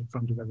doing it in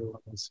front of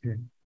everyone else here.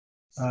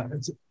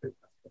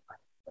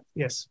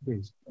 Yes,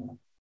 please.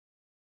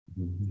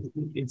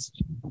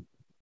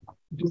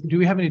 Do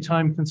we have any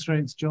time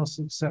constraints, Joss,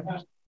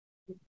 except?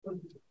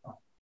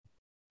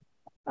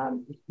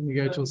 Can we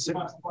go till 6?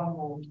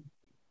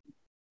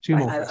 Two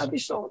more. I'll be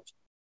short.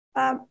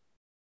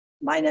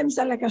 My name is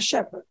Allegra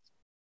Shepherd.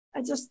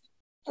 I just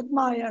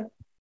admire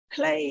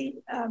Clay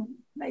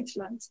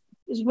Maitland.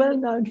 He's well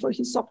known for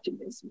his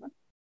optimism.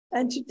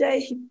 And today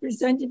he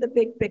presented the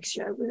big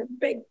picture with a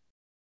big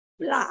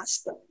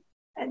blast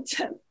and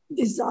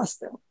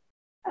disaster.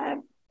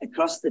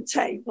 Across the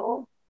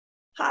table,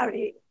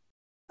 Harry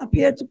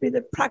appeared to be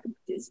the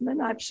pragmatism,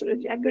 and I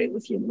absolutely agree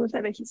with him,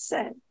 whatever he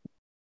said.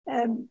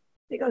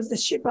 Because the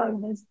ship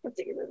owners,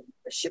 particularly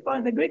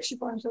the Greek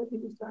ship owners,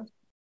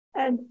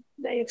 and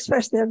they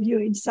expressed their view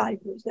in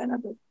Cyprus.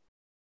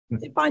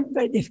 They find it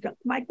very difficult.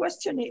 My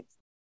question is,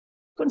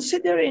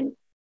 considering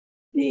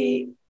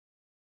the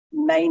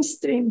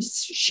mainstream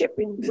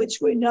shipping, which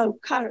we know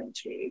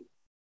currently,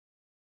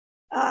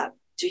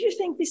 do you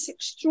think these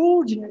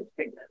extraordinary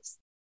figures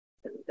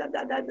that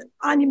are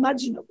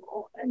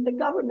unimaginable, and the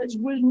governments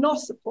will not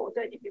support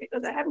anything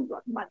because they haven't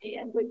got money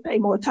and we pay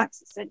more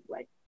taxes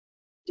anyway?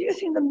 Do you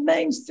think the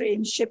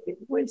mainstream shipping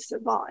will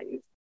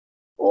survive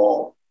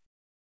or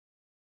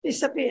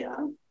disappear?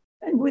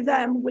 And with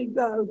them will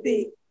go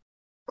the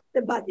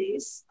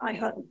buddies, I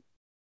hope.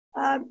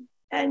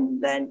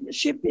 And then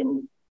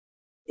shipping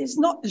is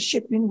not the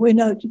shipping we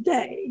know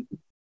today,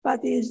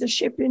 but is the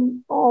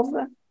shipping of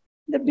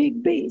the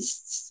big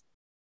beasts.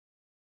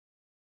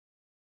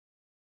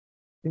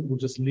 I think we'll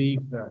just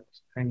leave that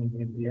hanging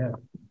in the air.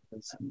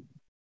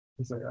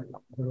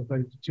 There are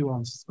both two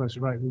answers to the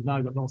question. Right, we've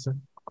now got also.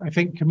 I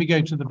think, can we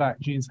go to the back?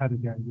 Jean's had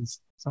it go. There's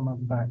some at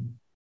the back.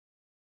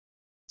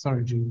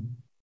 Sorry, Jean.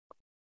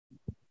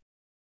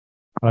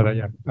 Hello there,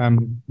 yeah.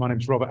 My name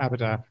is Robert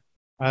Aberdare.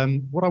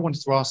 What I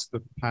wanted to ask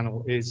the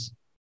panel is,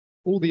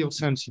 all the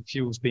alternative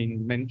fuels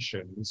being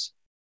mentioned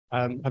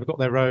have got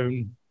their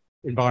own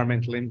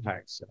environmental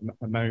impacts,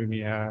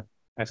 ammonia,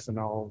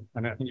 ethanol,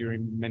 and I think you were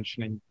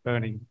mentioning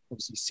burning,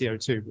 obviously,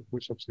 CO2,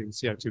 which obviously the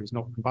CO2 is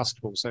not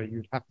combustible, so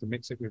you'd have to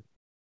mix it with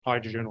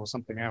hydrogen or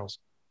something else.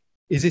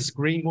 Is this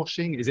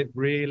greenwashing? Is it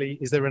really,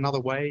 is there another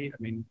way? I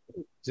mean,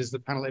 does the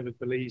panel ever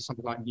believe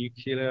something like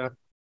nuclear,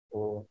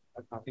 or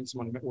I think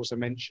someone also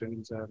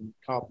mentioned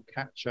carbon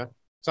capture?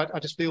 So I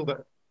just feel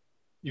that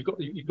you've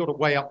got to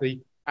weigh up the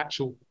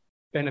actual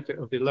benefit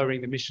of the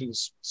lowering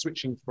emissions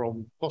switching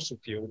from fossil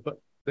fuel,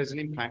 but there's an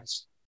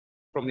impact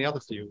from the other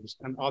fuels,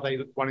 and are they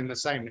one and the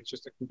same? It's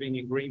just a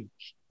convenient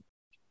greenwash.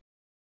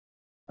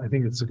 I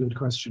think it's a good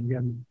question.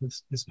 Again,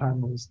 this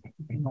panel is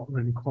not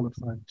really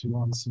qualified to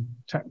answer the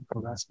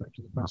technical aspect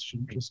of the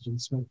question. Tristan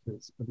Smith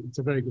is, but it's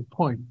a very good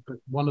point. But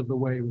one of the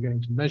ways we're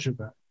going to measure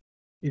that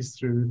is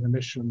through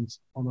emissions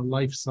on a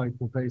life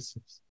cycle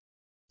basis.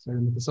 So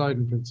in the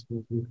Poseidon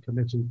Principles, we've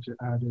committed to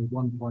add a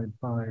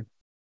 1.5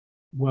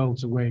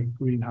 well-to-wake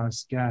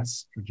greenhouse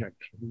gas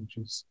trajectory, which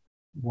is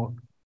what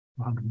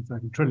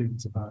 130 trillion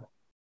is about.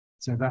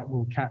 So that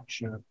will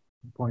capture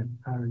the point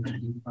Harry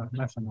made about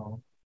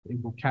methanol.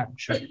 It will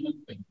capture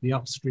the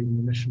upstream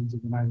emissions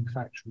of the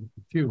manufacture of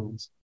the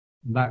fuels,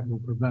 and that will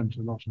prevent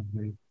a lot of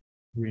the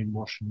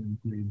greenwashing and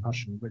green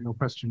hushing. But your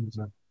question is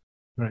a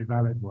very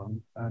valid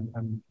one,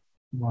 and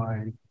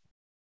why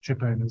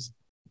ship owners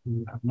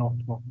who have not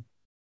got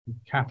the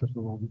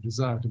capital or the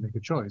desire to make a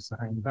choice are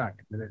hanging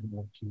back. They don't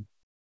want to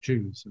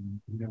choose,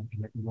 and they don't want to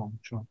make the wrong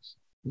choice.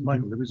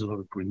 Michael, there is a lot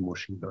of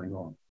greenwashing going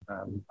on.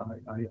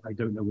 I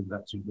don't know whether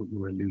that's what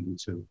you're alluding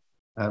to.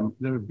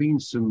 There have been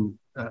some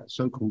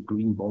so-called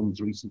green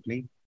bonds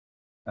recently.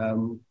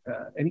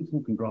 Any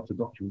fool can draft a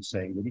document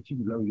saying that if you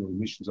lower your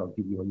emissions, I'll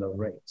give you a lower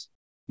rate.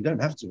 You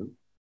don't have to,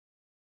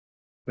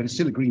 but it's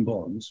still a green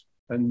bond,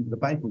 and the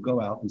bank will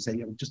go out and say,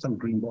 yeah, we've just done a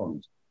green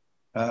bond.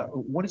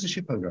 What is a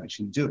ship owner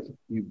actually doing?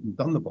 You've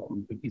done the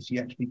bond, but is he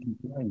actually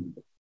complying with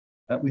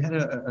it? We had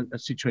a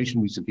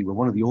situation recently where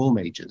one of the oil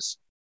majors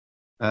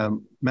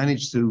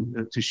managed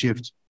to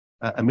shift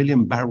 1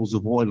 million barrels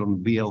of oil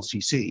on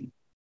VLCC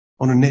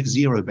on a net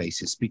zero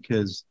basis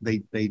because they'd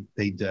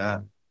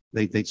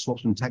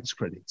swapped some tax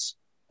credits.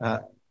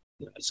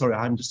 Sorry,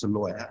 I'm just a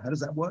lawyer. How does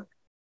that work?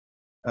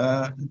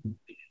 How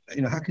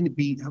can it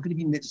be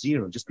net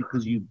zero just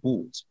because you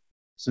bought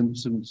some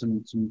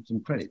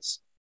credits?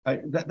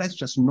 That's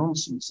just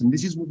nonsense. And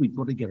this is what we've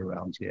got to get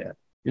around here.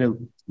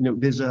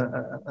 There's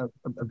a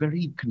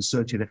very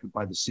concerted effort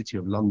by the City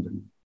of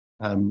London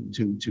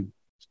to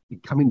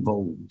become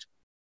involved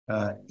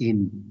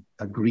in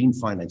a green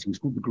financing. It's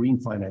called the Green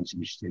Finance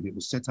Initiative. It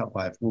was set up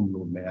by a former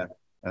Lord Mayor,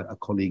 a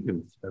colleague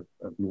of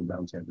Lord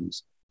Mount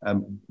Evans.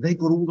 They've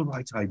got all the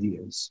right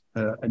ideas,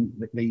 and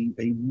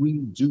they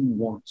really do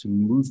want to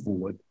move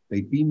forward.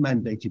 They've been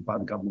mandated by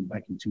the government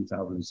back in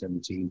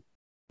 2017.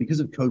 Because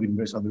of COVID and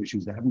various other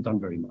issues, they haven't done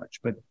very much.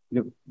 But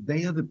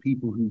they are the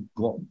people who've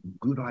got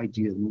good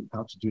ideas and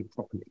how to do it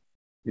properly.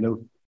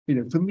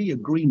 For me, a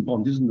green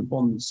bond isn't the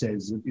bond that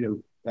says that you're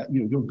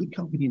a good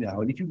company now,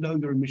 and if you lower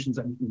your emissions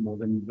anything more,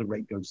 then the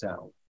rate goes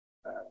down.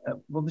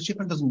 Well, the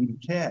shipper doesn't really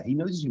care. He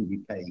knows he's going to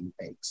be paying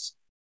X.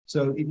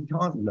 So if he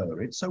can't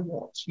lower it, so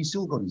what? He's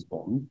still got his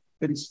bond,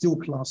 but it's still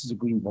classed as a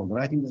green bond, and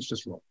I think that's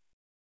just wrong.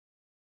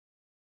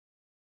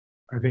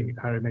 I think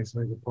Harry makes a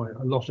very good point.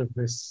 A lot of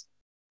this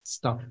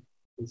stuff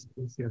is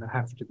going to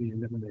have to be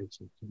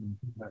eliminated. And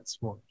that's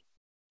what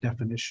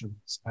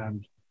definitions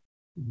and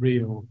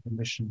real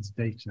emissions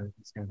data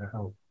is going to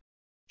help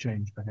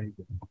change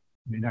behavior.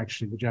 I mean,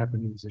 actually, the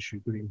Japanese issue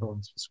green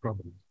bonds for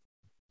scrubbing.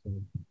 So,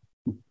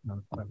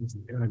 no, that was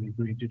the early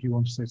green. Did you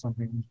want to say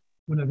something?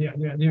 Well, no,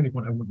 the only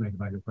point I would make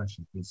about your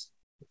question is,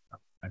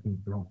 I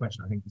think the wrong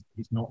question. I think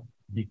it's not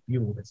the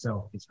fuel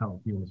itself, it's how the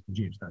fuel is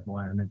produced. That's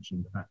why I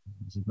mentioned the fact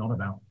that this is not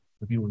about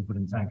the fuel we put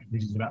in the tank.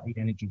 This is about the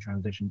energy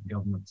transition the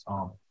governments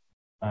are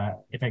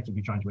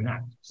effectively trying to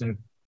enact. So,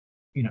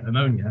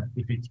 ammonia,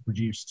 if it's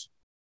produced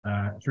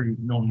through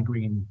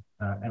non-green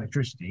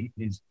electricity,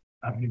 is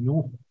absolutely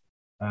awful.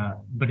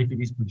 But if it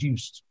is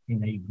produced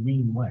in a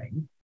green way,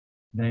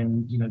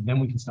 then then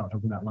we can start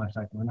talking about life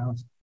cycle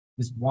analysis.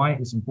 This is why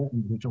it's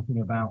important that we're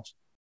talking about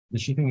the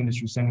shipping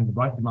industry sending the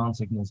right demand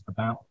signals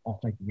about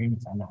offtake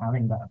agreements and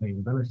having that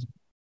availability,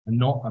 and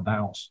not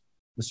about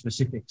the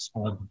specifics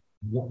of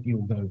what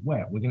fuel goes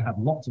where. We're going to have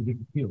lots of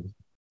different fuels,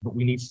 but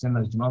we need to send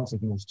those demand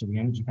signals to the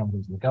energy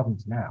companies and the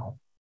governments now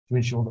to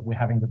ensure that we're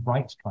having the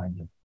right kind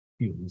of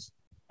fuels.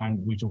 And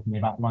we're talking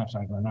about life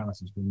cycle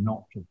analysis. We're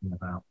not talking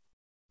about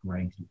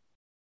grey fuel.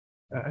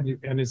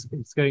 And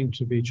it's going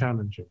to be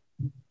challenging.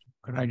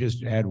 Could I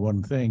just add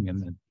one thing?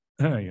 And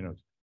then,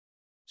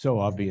 so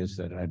obvious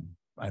that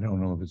I don't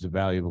know if it's a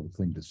valuable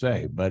thing to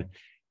say, but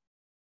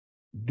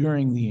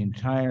during the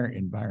entire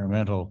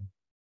environmental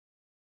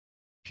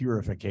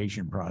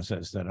purification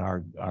process that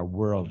our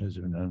world has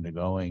been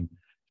undergoing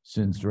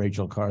since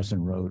Rachel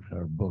Carson wrote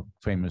her book,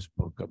 famous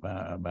book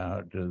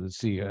about the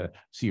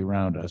sea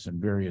around us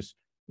and various,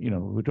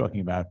 we're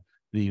talking about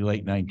the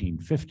late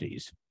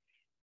 1950s.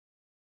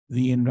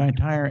 The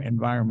entire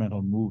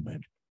environmental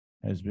movement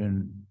has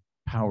been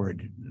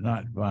powered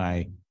not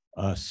by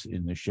us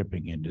in the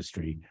shipping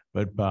industry,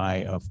 but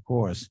by, of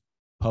course,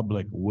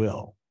 public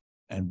will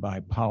and by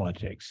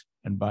politics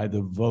and by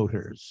the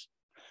voters.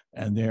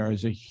 And there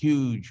is a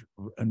huge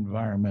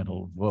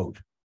environmental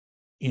vote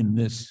in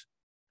this.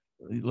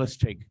 Let's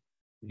take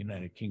the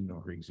United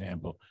Kingdom, for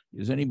example.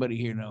 Does anybody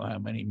here know how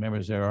many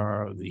members there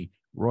are of the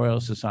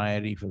Royal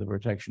Society for the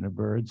Protection of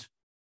Birds?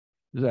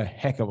 There's a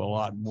heck of a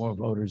lot more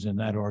voters in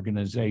that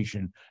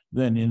organization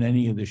than in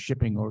any of the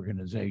shipping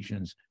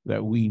organizations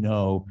that we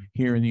know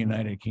here in the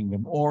United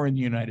Kingdom or in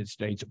the United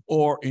States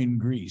or in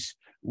Greece.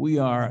 We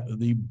are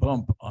the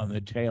bump on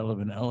the tail of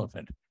an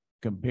elephant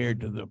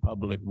compared to the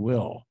public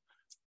will.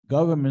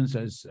 Governments,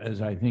 as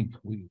I think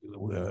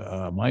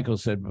Michael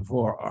said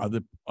before,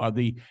 are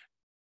the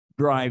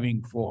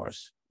driving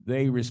force.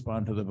 They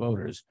respond to the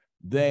voters.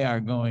 They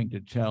are going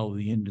to tell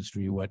the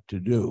industry what to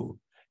do.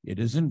 It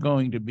isn't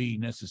going to be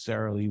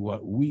necessarily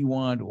what we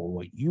want or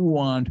what you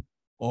want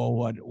or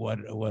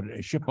what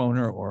a ship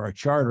owner or a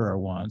charterer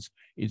wants.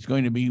 It's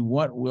going to be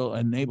what will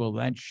enable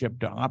that ship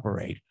to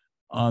operate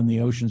on the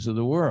oceans of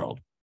the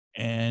world.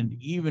 And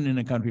even in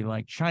a country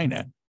like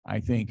China, I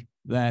think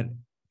that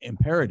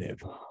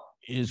imperative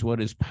is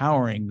what is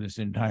powering this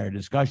entire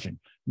discussion,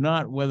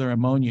 not whether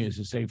ammonia is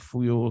a safe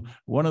fuel.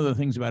 One of the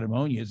things about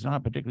ammonia, it's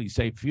not particularly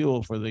safe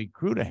fuel for the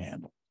crew to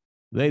handle.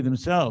 They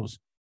themselves,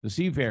 the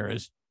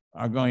seafarers,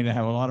 are going to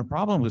have a lot of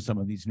problems with some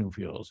of these new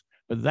fuels.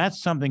 But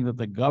that's something that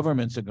the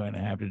governments are going to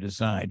have to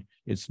decide.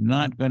 It's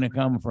not going to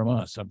come from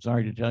us. I'm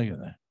sorry to tell you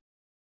that.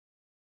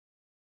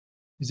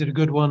 Is it a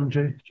good one,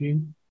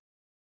 Jean?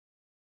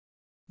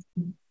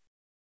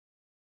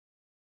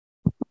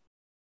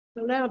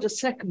 Allowed a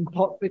second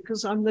pot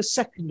because I'm the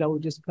second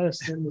oldest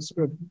person in this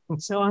room,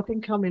 so I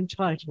think I'm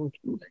entitled.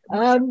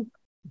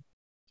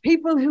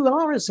 People who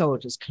are as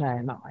old as Clay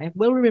and I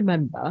will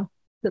remember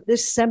that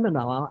this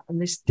seminar and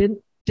this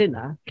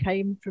dinner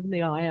came from the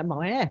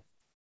IMIF,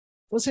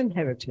 was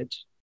inherited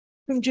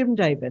from Jim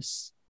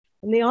Davis.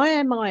 And the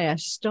IMIF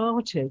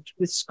started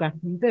with scrap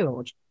and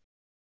build.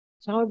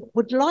 So I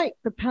would like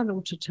the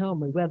panel to tell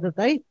me whether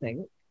they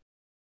think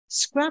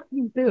scrap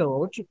and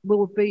build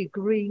will be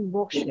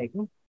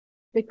greenwashing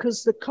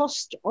because the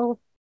cost of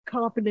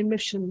carbon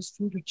emissions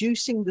from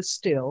producing the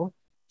steel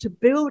to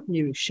build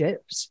new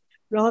ships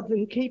rather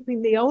than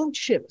keeping the old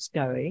ships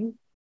going,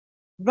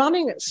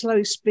 running at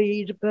slow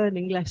speed,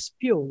 burning less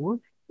fuel,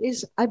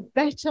 is a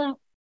better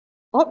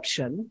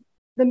option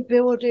than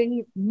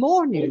building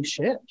more new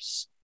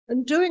ships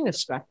and doing a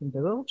scrap and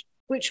build,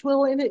 which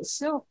will in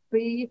itself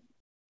be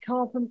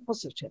carbon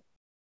positive.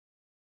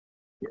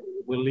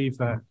 We'll leave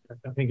that.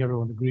 I think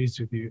everyone agrees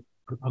with you,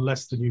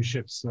 unless the new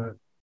ships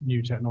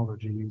new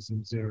technology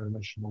using zero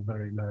emission or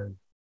very low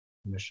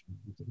emission.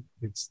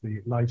 It's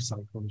the life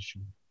cycle issue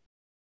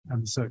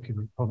and the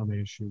circular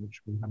economy issue,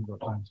 which we haven't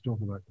got time to talk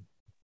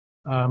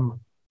about.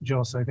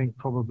 Joss, I think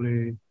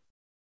probably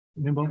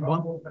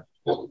one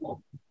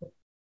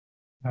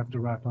have to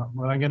wrap up.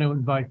 Well, I'm going to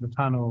invite the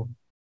panel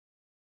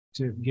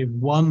to give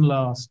one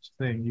last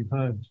thing. You've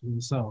heard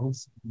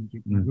yourselves.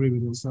 You can agree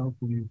with yourself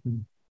or you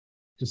can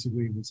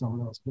disagree with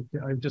someone else. But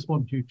I just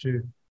want you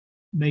to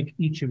make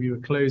each of you a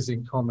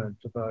closing comment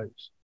about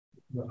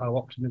how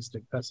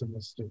optimistic,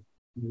 pessimistic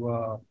you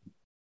are,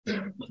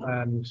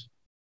 and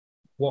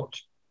what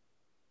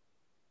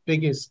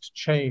biggest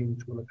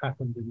change will have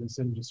happened in this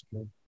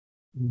industry,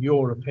 in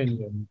your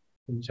opinion,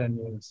 in 10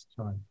 years'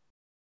 time.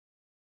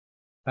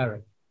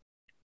 Eric.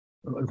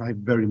 I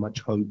very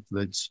much hope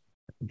that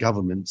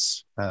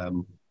governments,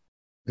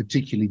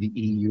 particularly the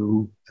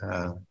EU,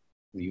 the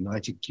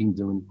United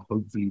Kingdom, and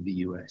hopefully the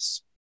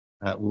US,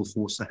 will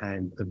force the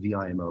hand of the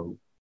IMO.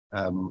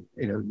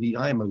 The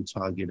IMO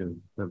target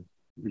of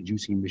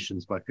reducing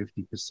emissions by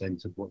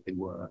 50% of what they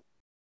were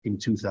in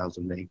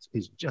 2008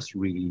 is just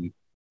really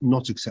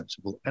not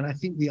acceptable. And I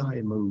think the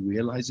IMO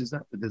realizes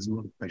that, but there's a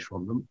lot of pressure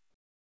on them.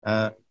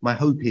 My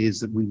hope is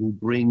that we will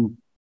bring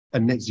a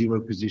net zero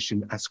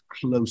position as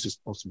close as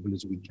possible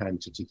as we can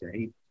to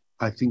today.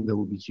 I think there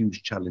will be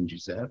huge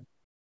challenges there,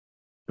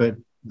 but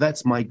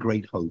that's my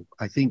great hope.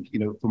 I think,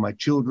 for my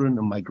children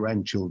and my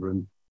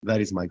grandchildren,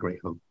 that is my great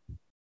hope.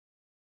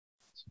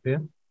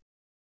 Sophia?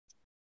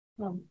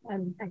 Well,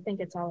 I think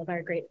it's all of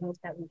our great hope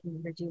that we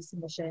can reduce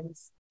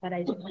emissions, but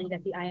I do believe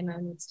that the IMO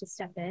needs to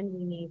step in.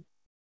 We need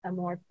a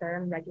more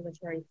firm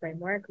regulatory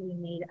framework. We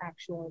need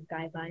actual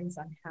guidelines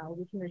on how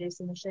we can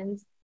reduce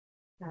emissions.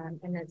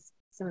 And as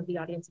some of the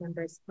audience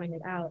members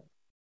pointed out,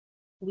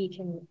 we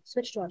can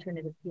switch to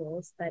alternative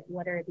fuels, but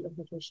what are the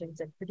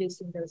implications of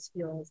producing those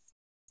fuels,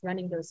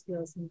 running those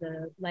fuels in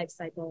the life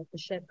cycle of the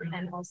ship,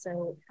 and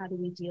also how do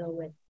we deal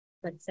with,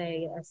 let's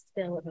say, a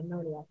spill of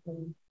ammonia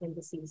in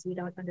the seas? We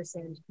don't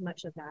understand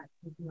much of that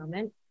at the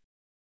moment.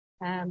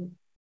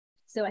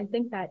 So I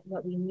think that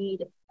what we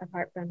need,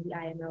 apart from the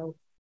IMO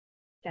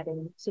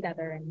getting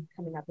together and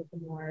coming up with a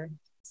more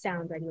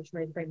sound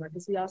regulatory framework,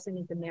 is we also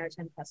need the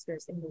maritime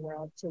clusters in the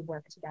world to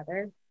work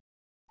together.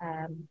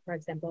 For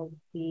example,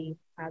 we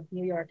have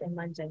New York and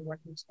London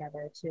working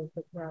together to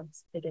the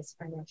world's biggest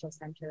financial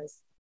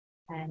centers.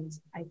 And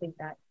I think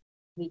that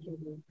we can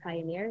be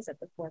pioneers at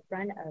the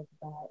forefront of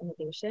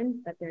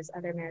innovation, but there's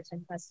other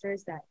maritime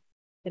clusters that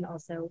can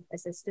also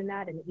assist in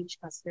that. And each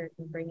cluster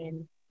can bring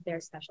in their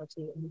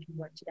specialty and we can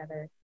work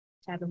together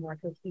to have a more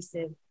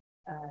cohesive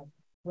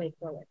way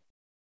forward.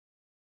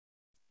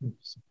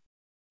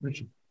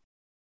 Richard.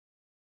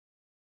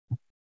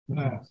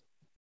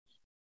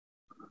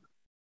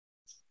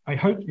 I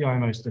hope the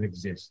IMO still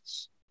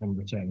exists and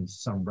retains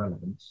some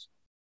relevance.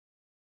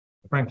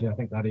 Frankly, I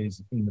think that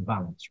is in the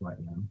balance right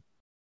now.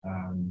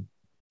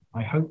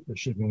 I hope that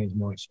shipping is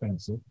more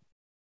expensive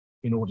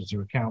in order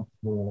to account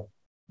for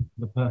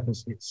the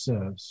purpose it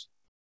serves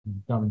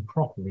done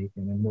properly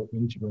in a more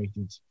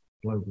integrated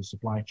global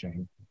supply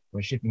chain,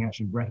 where shipping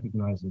actually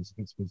recognizes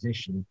its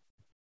position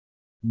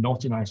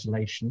not in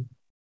isolation,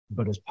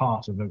 but as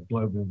part of a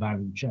global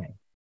value chain.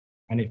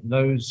 And if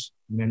those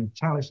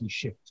mentality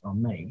shifts are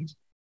made,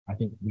 I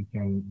think we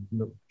can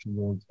look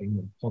towards a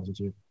more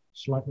positive,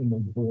 slightly more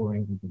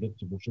boring and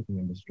predictable shipping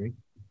industry,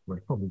 where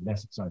it's probably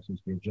less exciting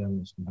to be a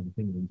journalist and have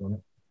opinions on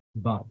it,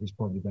 but it's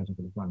probably better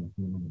for the planet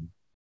in the long run.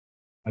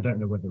 I don't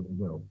know whether it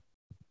will,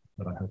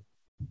 but I hope.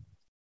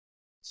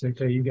 So,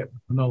 Clay, you get the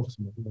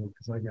penultimate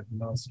because I get the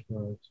last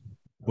word.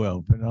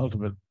 Well,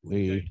 penultimately,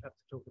 you don't have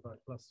to talk about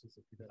clusters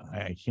if you don't.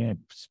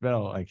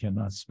 I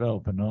cannot spell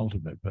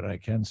penultimate, but I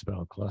can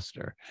spell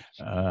cluster.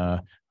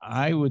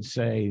 I would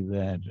say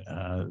that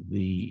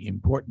the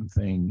important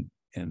thing,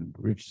 and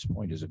Rich's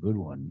point is a good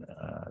one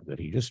that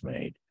he just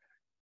made,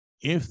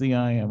 if the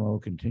IMO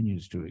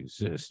continues to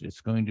exist,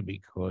 it's going to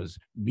be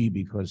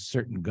because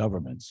certain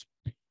governments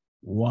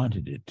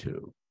wanted it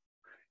to.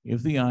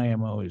 If the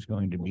IMO is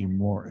going to be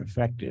more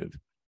effective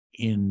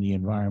in the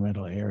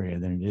environmental area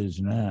than it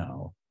is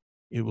now,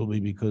 it will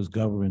be because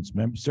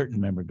certain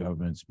member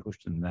governments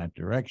pushed in that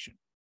direction.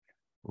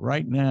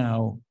 Right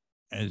now,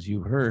 as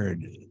you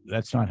heard,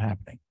 that's not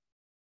happening.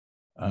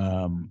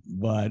 And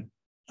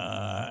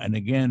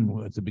again,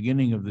 at the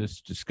beginning of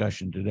this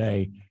discussion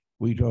today,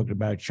 we talked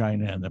about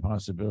China and the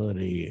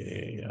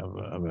possibility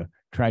of a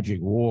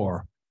tragic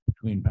war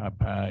between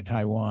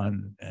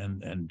Taiwan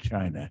and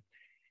China.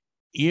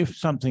 If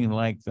something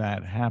like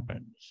that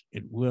happens,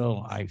 it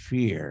will, I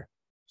fear,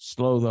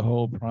 slow the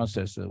whole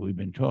process that we've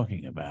been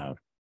talking about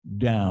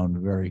down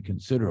very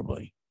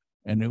considerably.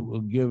 And it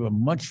will give a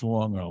much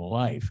longer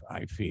life,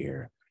 I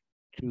fear,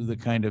 to the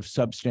kind of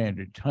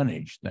substandard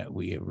tonnage that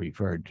we have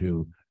referred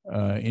to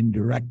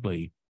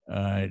indirectly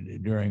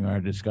during our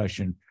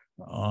discussion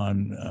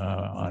on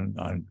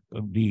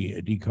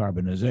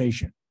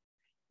decarbonization.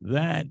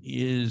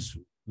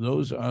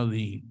 Those are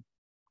the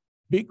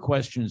big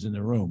questions in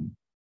the room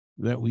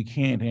that we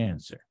can't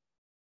answer.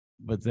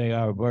 but they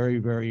are very,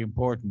 very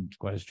important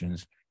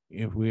questions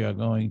if we are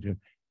going to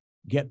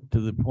get to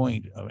the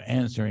point of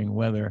answering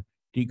whether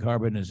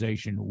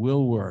decarbonization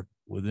will work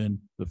within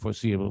the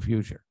foreseeable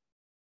future.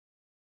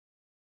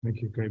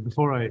 Thank you, Craig.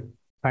 Before I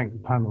thank the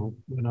panel,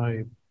 when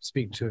I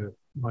speak to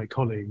my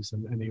colleagues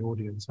and any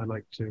audience, I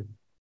like to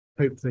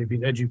hope they've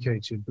been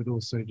educated, but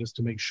also just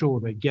to make sure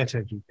they get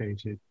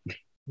educated,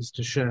 is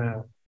to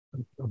share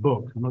a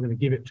book. I'm not going to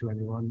give it to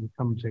anyone. You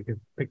come take a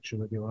picture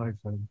with your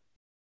iPhone.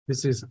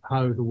 This is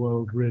How the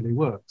World Really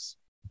Works.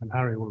 And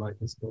Harry will like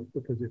this book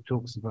because it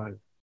talks about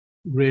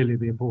really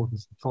the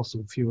importance of the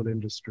fossil fuel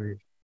industry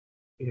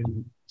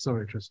in,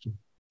 sorry, Tristan,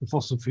 the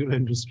fossil fuel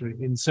industry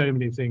in so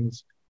many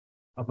things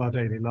of our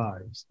daily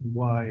lives, and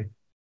why,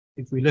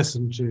 if we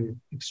listen to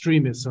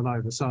extremists on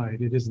either side,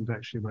 it isn't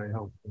actually very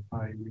helpful.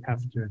 We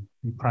have to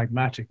be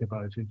pragmatic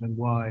about it, and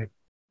why,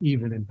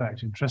 even in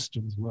fact, in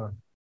Tristan's work,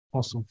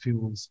 fossil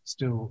fuels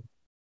still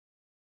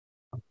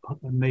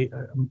a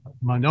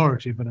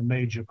minority, but a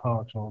major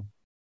part of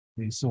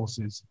the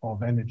sources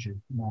of energy,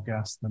 more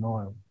gas than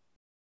oil.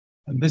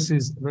 And this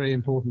is a very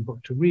important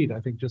book to read,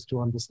 I think, just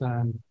to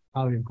understand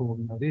how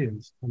important that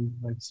is. And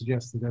I'd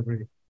suggest that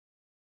every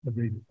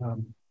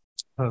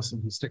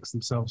person who sticks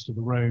themselves to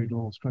the road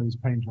or throws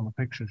paint on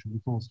a picture should be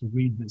forced to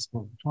read this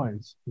book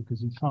twice,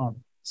 because you can't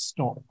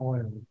stop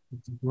oil.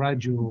 It's a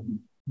gradual,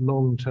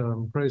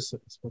 long-term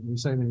process, but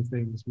there's so many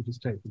things we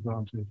just take for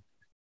granted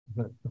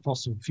that the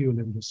fossil fuel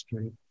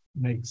industry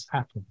makes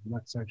happen. And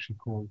that's actually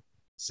called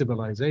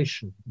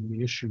civilization. And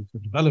the issue for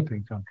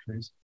developing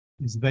countries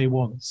is they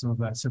want some of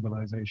that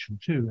civilization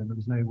too, and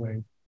there's no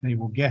way they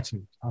will get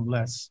it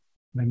unless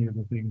many of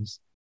the things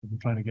that we're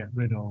trying to get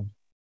rid of,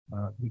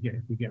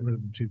 if we get rid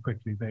of them too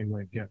quickly, they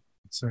won't get it.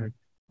 So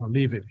I'll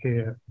leave it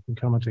here. You can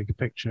come and take a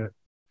picture.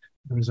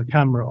 There is a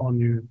camera on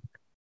you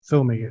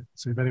filming it,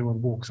 so if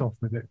anyone walks off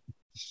with it,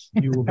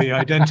 you will be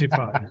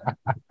identified.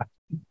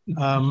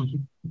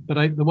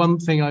 But the one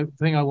thing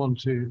I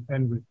want to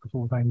end with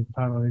before thanking the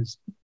panel is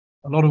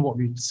a lot of what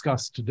we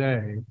discussed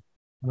today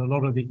and a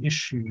lot of the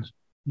issues,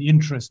 the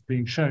interest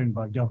being shown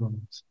by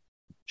governments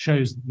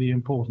shows the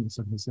importance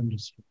of this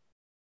industry.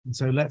 And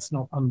so let's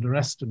not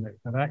underestimate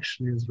that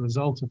actually as a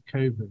result of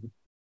COVID,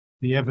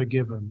 the Ever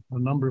Given, a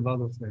number of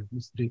other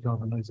things,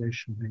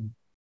 decarbonization being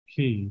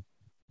key,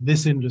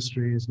 this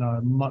industry is now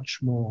much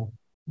more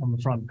on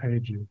the front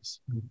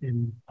pages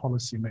in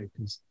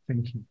policymakers'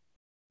 thinking.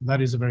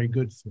 That is a very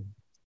good thing,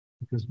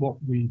 because what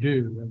we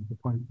do, and the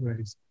point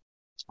raised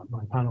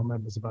by panel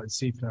members about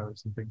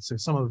seafarers and things, so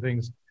some of the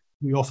things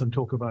we often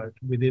talk about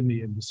within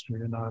the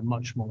industry are now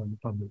much more in the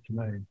public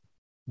domain.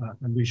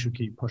 And we should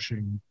keep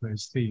pushing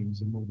those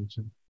themes in order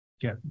to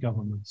get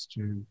governments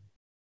to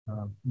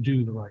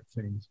do the right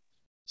things.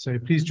 So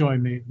please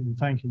join me in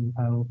thanking the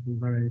panel for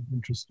a very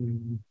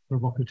interesting,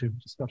 provocative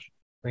discussion.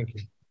 Thank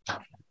you.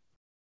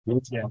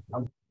 Yeah.